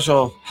very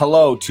special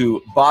hello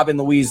to Bob and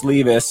Louise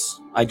Levis.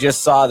 I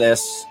just saw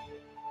this.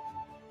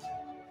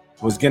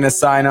 Was going to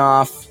sign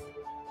off.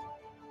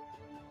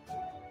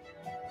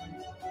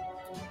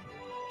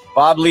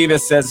 Bob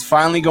Levis says,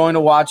 finally going to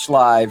watch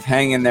live.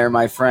 Hang in there,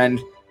 my friend.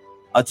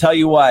 I'll tell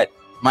you what,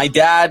 my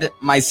dad,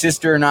 my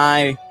sister, and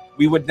I,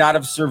 we would not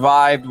have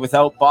survived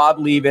without Bob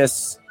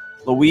Levis,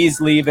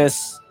 Louise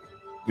Levis,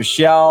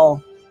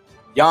 Michelle,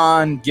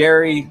 Jan,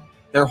 Gary,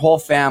 their whole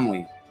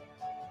family.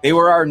 They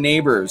were our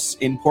neighbors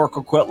in Port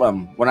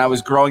Coquitlam when I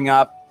was growing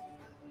up.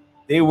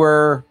 They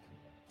were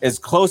as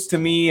close to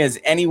me as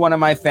any one of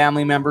my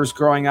family members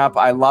growing up.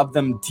 I love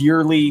them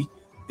dearly.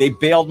 They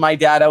bailed my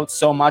dad out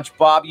so much.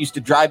 Bob used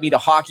to drive me to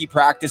hockey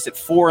practice at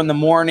 4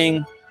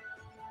 a.m.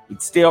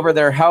 We'd stay over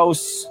their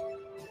house.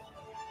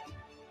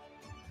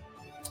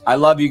 I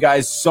love you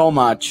guys so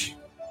much.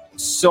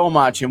 So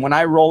much. And when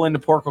I roll into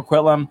Port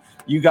Coquitlam,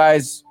 you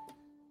guys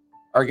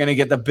are going to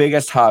get the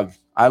biggest hug.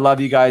 I love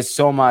you guys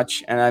so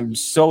much. And I'm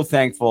so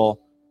thankful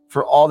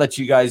for all that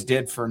you guys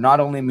did for not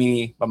only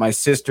me, but my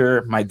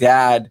sister, my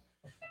dad.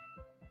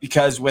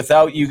 Because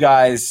without you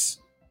guys,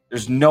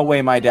 there's no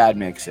way my dad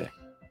makes it.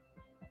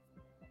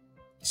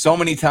 So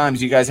many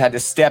times you guys had to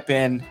step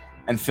in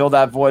and fill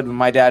that void when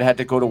my dad had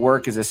to go to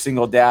work as a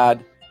single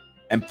dad.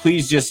 And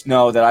please just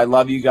know that I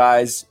love you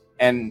guys.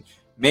 And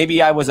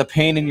maybe I was a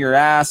pain in your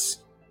ass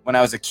when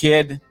I was a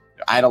kid.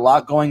 I had a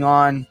lot going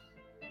on.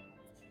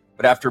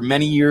 But after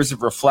many years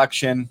of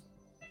reflection,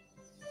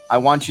 I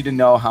want you to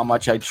know how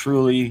much I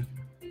truly,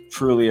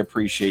 truly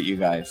appreciate you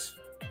guys.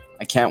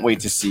 I can't wait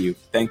to see you.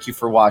 Thank you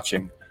for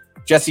watching.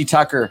 Jesse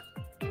Tucker,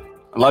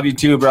 I love you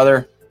too,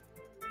 brother.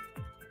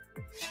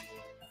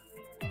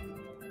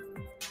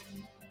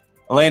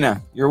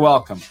 Elena, you're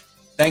welcome.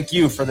 Thank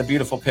you for the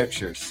beautiful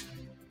pictures.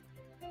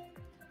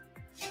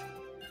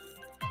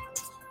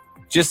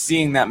 Just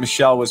seeing that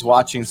Michelle was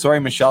watching. Sorry,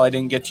 Michelle, I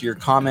didn't get to your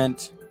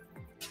comment.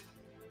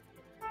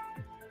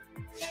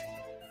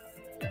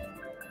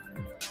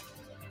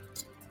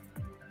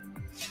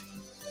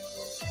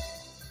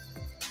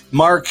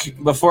 Mark,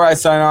 before I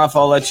sign off,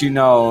 I'll let you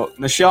know.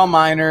 Michelle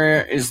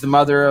Miner is the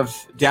mother of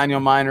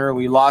Daniel Miner.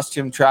 We lost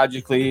him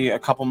tragically a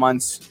couple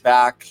months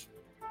back.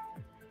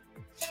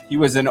 He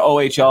was an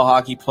OHL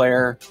hockey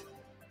player.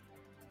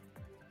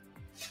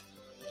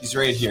 He's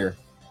right here.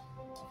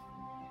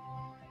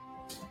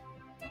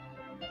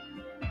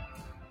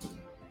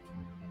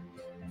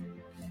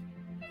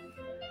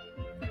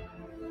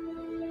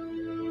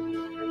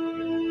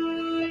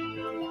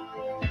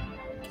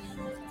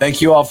 Thank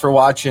you all for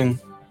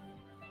watching.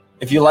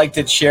 If you liked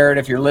it, share it.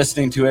 If you're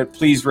listening to it,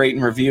 please rate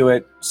and review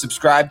it.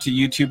 Subscribe to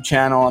YouTube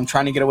channel. I'm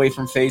trying to get away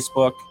from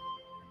Facebook.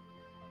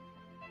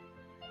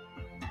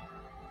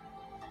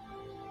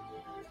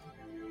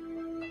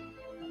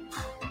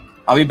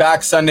 I'll be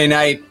back Sunday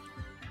night.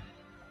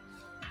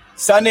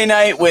 Sunday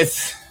night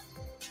with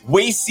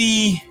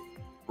Wasey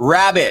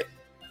Rabbit,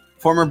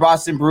 former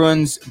Boston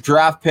Bruins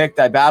draft pick.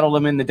 I battled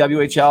him in the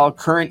WHL,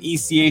 current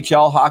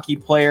ECHL hockey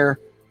player,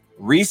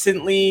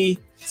 recently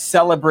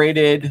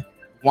celebrated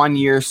 1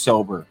 year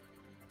sober.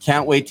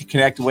 Can't wait to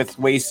connect with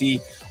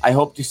Wasey. I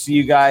hope to see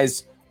you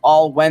guys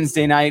all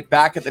Wednesday night,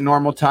 back at the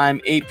normal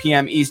time, 8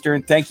 p.m.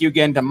 Eastern. Thank you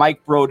again to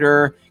Mike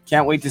Broder.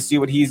 Can't wait to see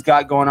what he's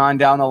got going on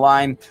down the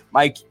line.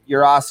 Mike,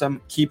 you're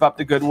awesome. Keep up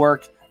the good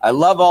work. I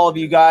love all of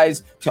you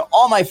guys. To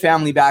all my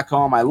family back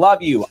home, I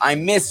love you. I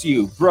miss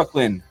you.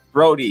 Brooklyn,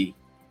 Brody.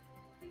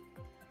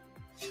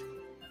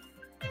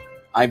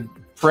 I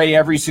pray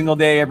every single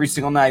day, every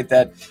single night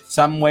that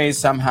some way,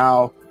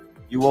 somehow,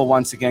 you will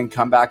once again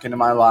come back into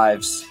my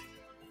lives.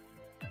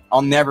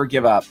 I'll never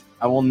give up.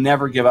 I will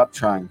never give up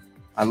trying.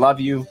 I love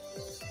you.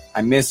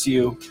 I miss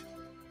you.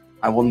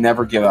 I will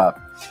never give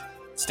up.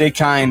 Stay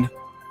kind.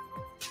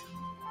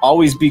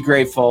 Always be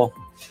grateful.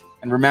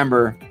 And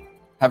remember,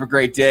 have a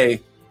great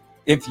day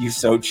if you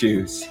so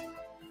choose.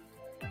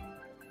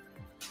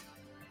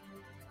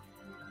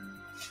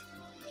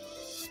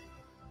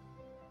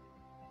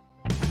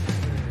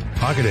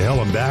 Hockey to Hell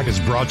and Back is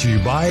brought to you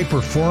by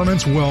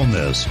Performance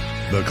Wellness.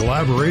 The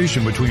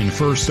collaboration between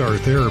First Star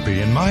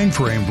Therapy and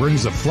Mindframe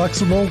brings a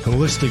flexible,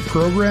 holistic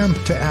program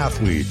to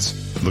athletes.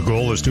 The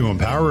goal is to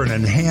empower and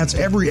enhance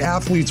every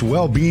athlete's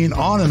well-being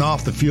on and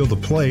off the field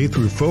of play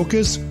through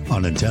focus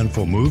on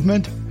intentful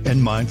movement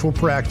and mindful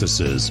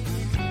practices.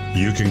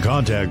 You can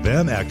contact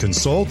them at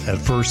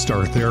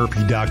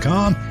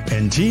consult@firststartherapy.com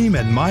and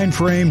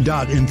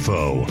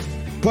team@mindframe.info.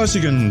 Plus,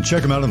 you can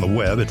check them out on the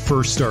web at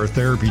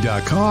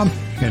firststartherapy.com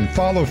and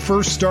follow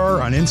First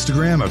Star on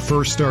Instagram at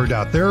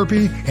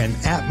firststar.therapy and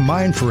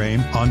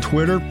 @Mindframe on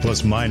Twitter,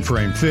 plus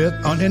Mindframe Fit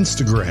on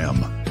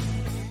Instagram.